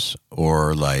names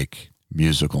or like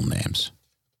musical names.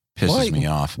 Pisses me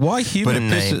off. Why human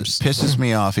names? Pisses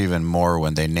me off even more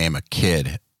when they name a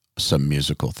kid some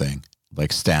musical thing,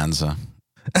 like Stanza.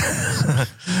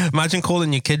 Imagine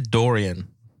calling your kid Dorian.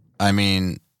 I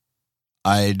mean,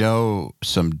 I know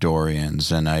some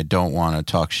Dorians, and I don't want to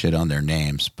talk shit on their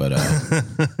names, but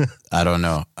I don't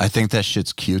know. I think that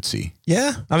shit's cutesy.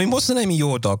 Yeah? I mean, what's the name of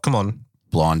your dog? Come on.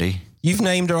 Blondie. You've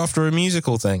named her after a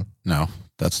musical thing. No,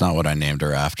 that's not what I named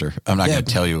her after. I'm not going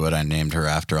to tell you what I named her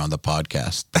after on the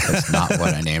podcast. That's not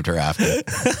what I named her after.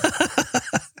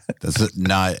 That's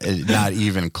not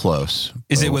even close.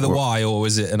 Is it with a Y or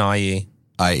is it an IE?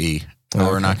 IE. Okay.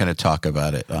 We're not going to talk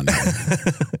about it on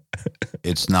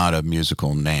It's not a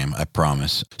musical name, I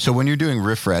promise. So when you're doing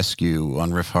Riff Rescue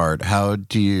on Riffhard, how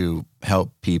do you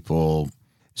help people?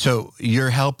 So you're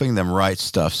helping them write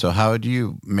stuff. So how do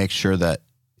you make sure that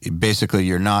basically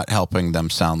you're not helping them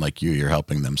sound like you're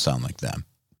helping them sound like them?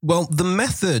 Well, the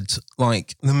method,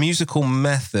 like the musical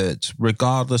method,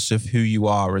 regardless of who you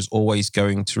are, is always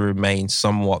going to remain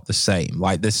somewhat the same.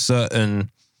 Like, there's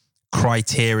certain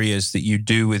criterias that you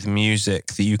do with music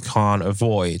that you can't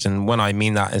avoid. And when I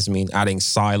mean that, I mean adding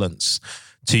silence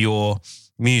to your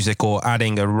music or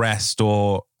adding a rest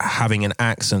or having an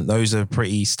accent. Those are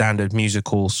pretty standard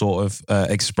musical sort of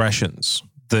expressions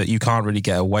that you can't really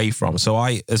get away from. So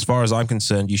as far as I'm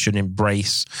concerned, you should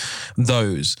embrace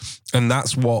those. And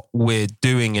that's what we're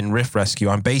doing in Riff Rescue.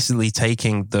 I'm basically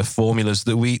taking the formulas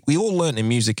that we all learned in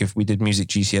music if we did music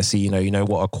GCSE, you know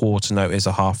what a quarter note is,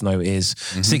 a half note is,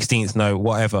 16th note,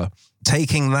 whatever.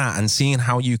 Taking that and seeing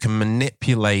how you can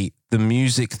manipulate the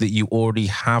music that you already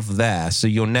have there, so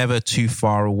you're never too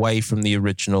far away from the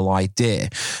original idea.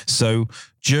 So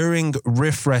during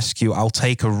Riff Rescue, I'll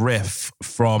take a riff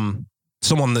from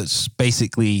someone that's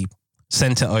basically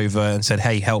sent it over and said,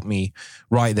 hey, help me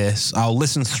write this. I'll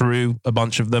listen through a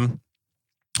bunch of them,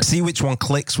 see which one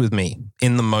clicks with me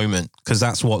in the moment, because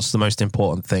that's what's the most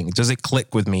important thing. Does it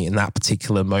click with me in that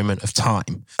particular moment of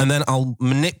time? And then I'll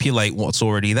manipulate what's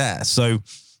already there. So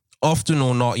often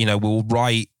or not, we'll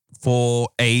write 4,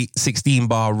 8,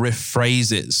 16-bar riff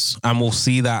phrases, and we'll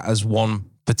see that as one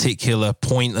particular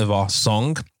point of our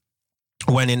song.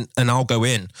 and I'll go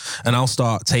in and I'll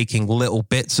start taking little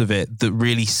bits of it that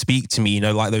really speak to me,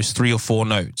 like those 3 or 4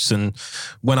 notes. And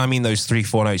when I mean those 3,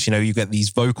 4 notes, you get these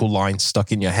vocal lines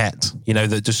stuck in your head,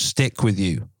 that just stick with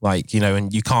you,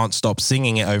 and you can't stop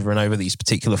singing it over and over, these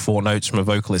particular 4 notes from a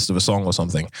vocalist of a song or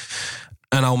something.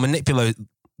 And I'll manipulate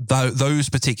those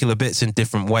particular bits in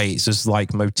different ways as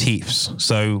like motifs.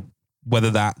 So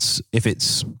whether that's, if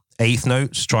it's 8th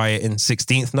notes, try it in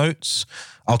 16th notes.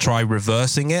 I'll try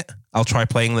reversing it. I'll try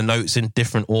playing the notes in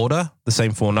different order, the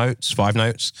same 4 notes, 5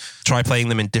 notes. Try playing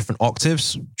them in different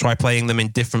octaves. Try playing them in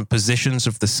different positions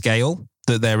of the scale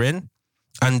that they're in.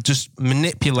 And just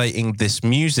manipulating this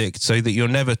music so that you're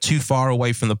never too far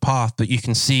away from the path, but you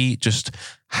can see just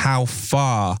how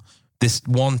far this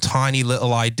one tiny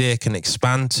little idea can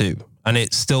expand to. And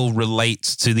it still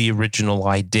relates to the original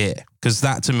idea. Because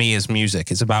that to me is music.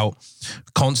 It's about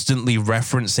constantly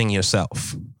referencing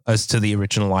yourself as to the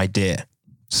original idea.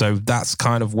 So that's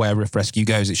kind of where Riff Rescue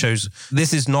goes. It shows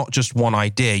this is not just one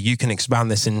idea. You can expand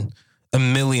this in a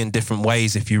million different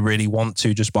ways if you really want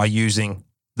to, just by using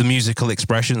the musical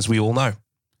expressions we all know.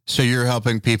 So you're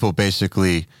helping people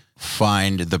basically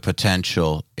find the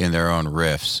potential in their own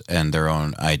riffs and their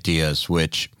own ideas,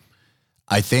 which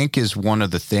I think is one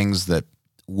of the things that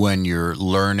when you're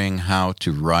learning how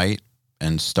to write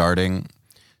and starting,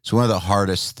 it's one of the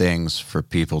hardest things for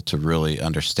people to really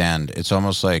understand. It's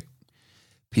almost like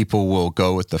people will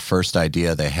go with the first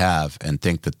idea they have and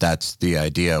think that that's the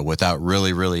idea without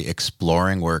really, really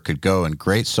exploring where it could go. And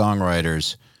great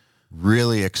songwriters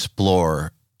really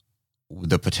explore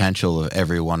the potential of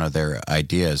every one of their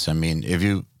ideas. I mean, if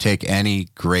you take any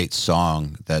great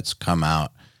song that's come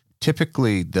out,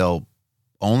 typically they'll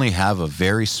only have a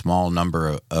very small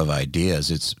number of ideas.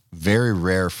 It's very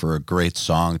rare for a great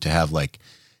song to have like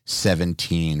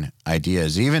 17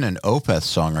 ideas. Even an Opeth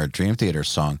song or a Dream Theater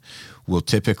song will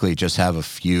typically just have a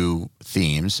few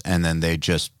themes and then they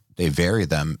vary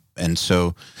them. And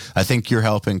so I think you're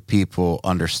helping people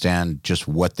understand just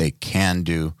what they can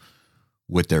do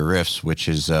with their riffs, which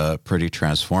is pretty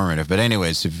transformative. But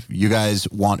anyways, if you guys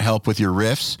want help with your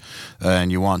riffs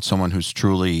and you want someone who's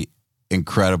truly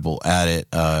incredible at it,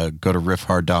 go to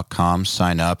riffhard.com,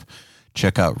 sign up,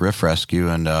 check out Riff Rescue,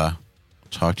 and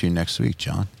talk to you next week,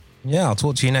 John. Yeah, I'll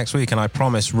talk to you next week, and I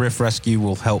promise Riff Rescue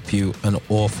will help you an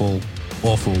awful,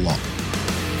 awful lot.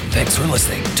 Thanks for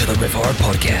listening to the Riffhard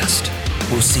Podcast.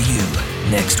 We'll see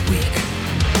you next week.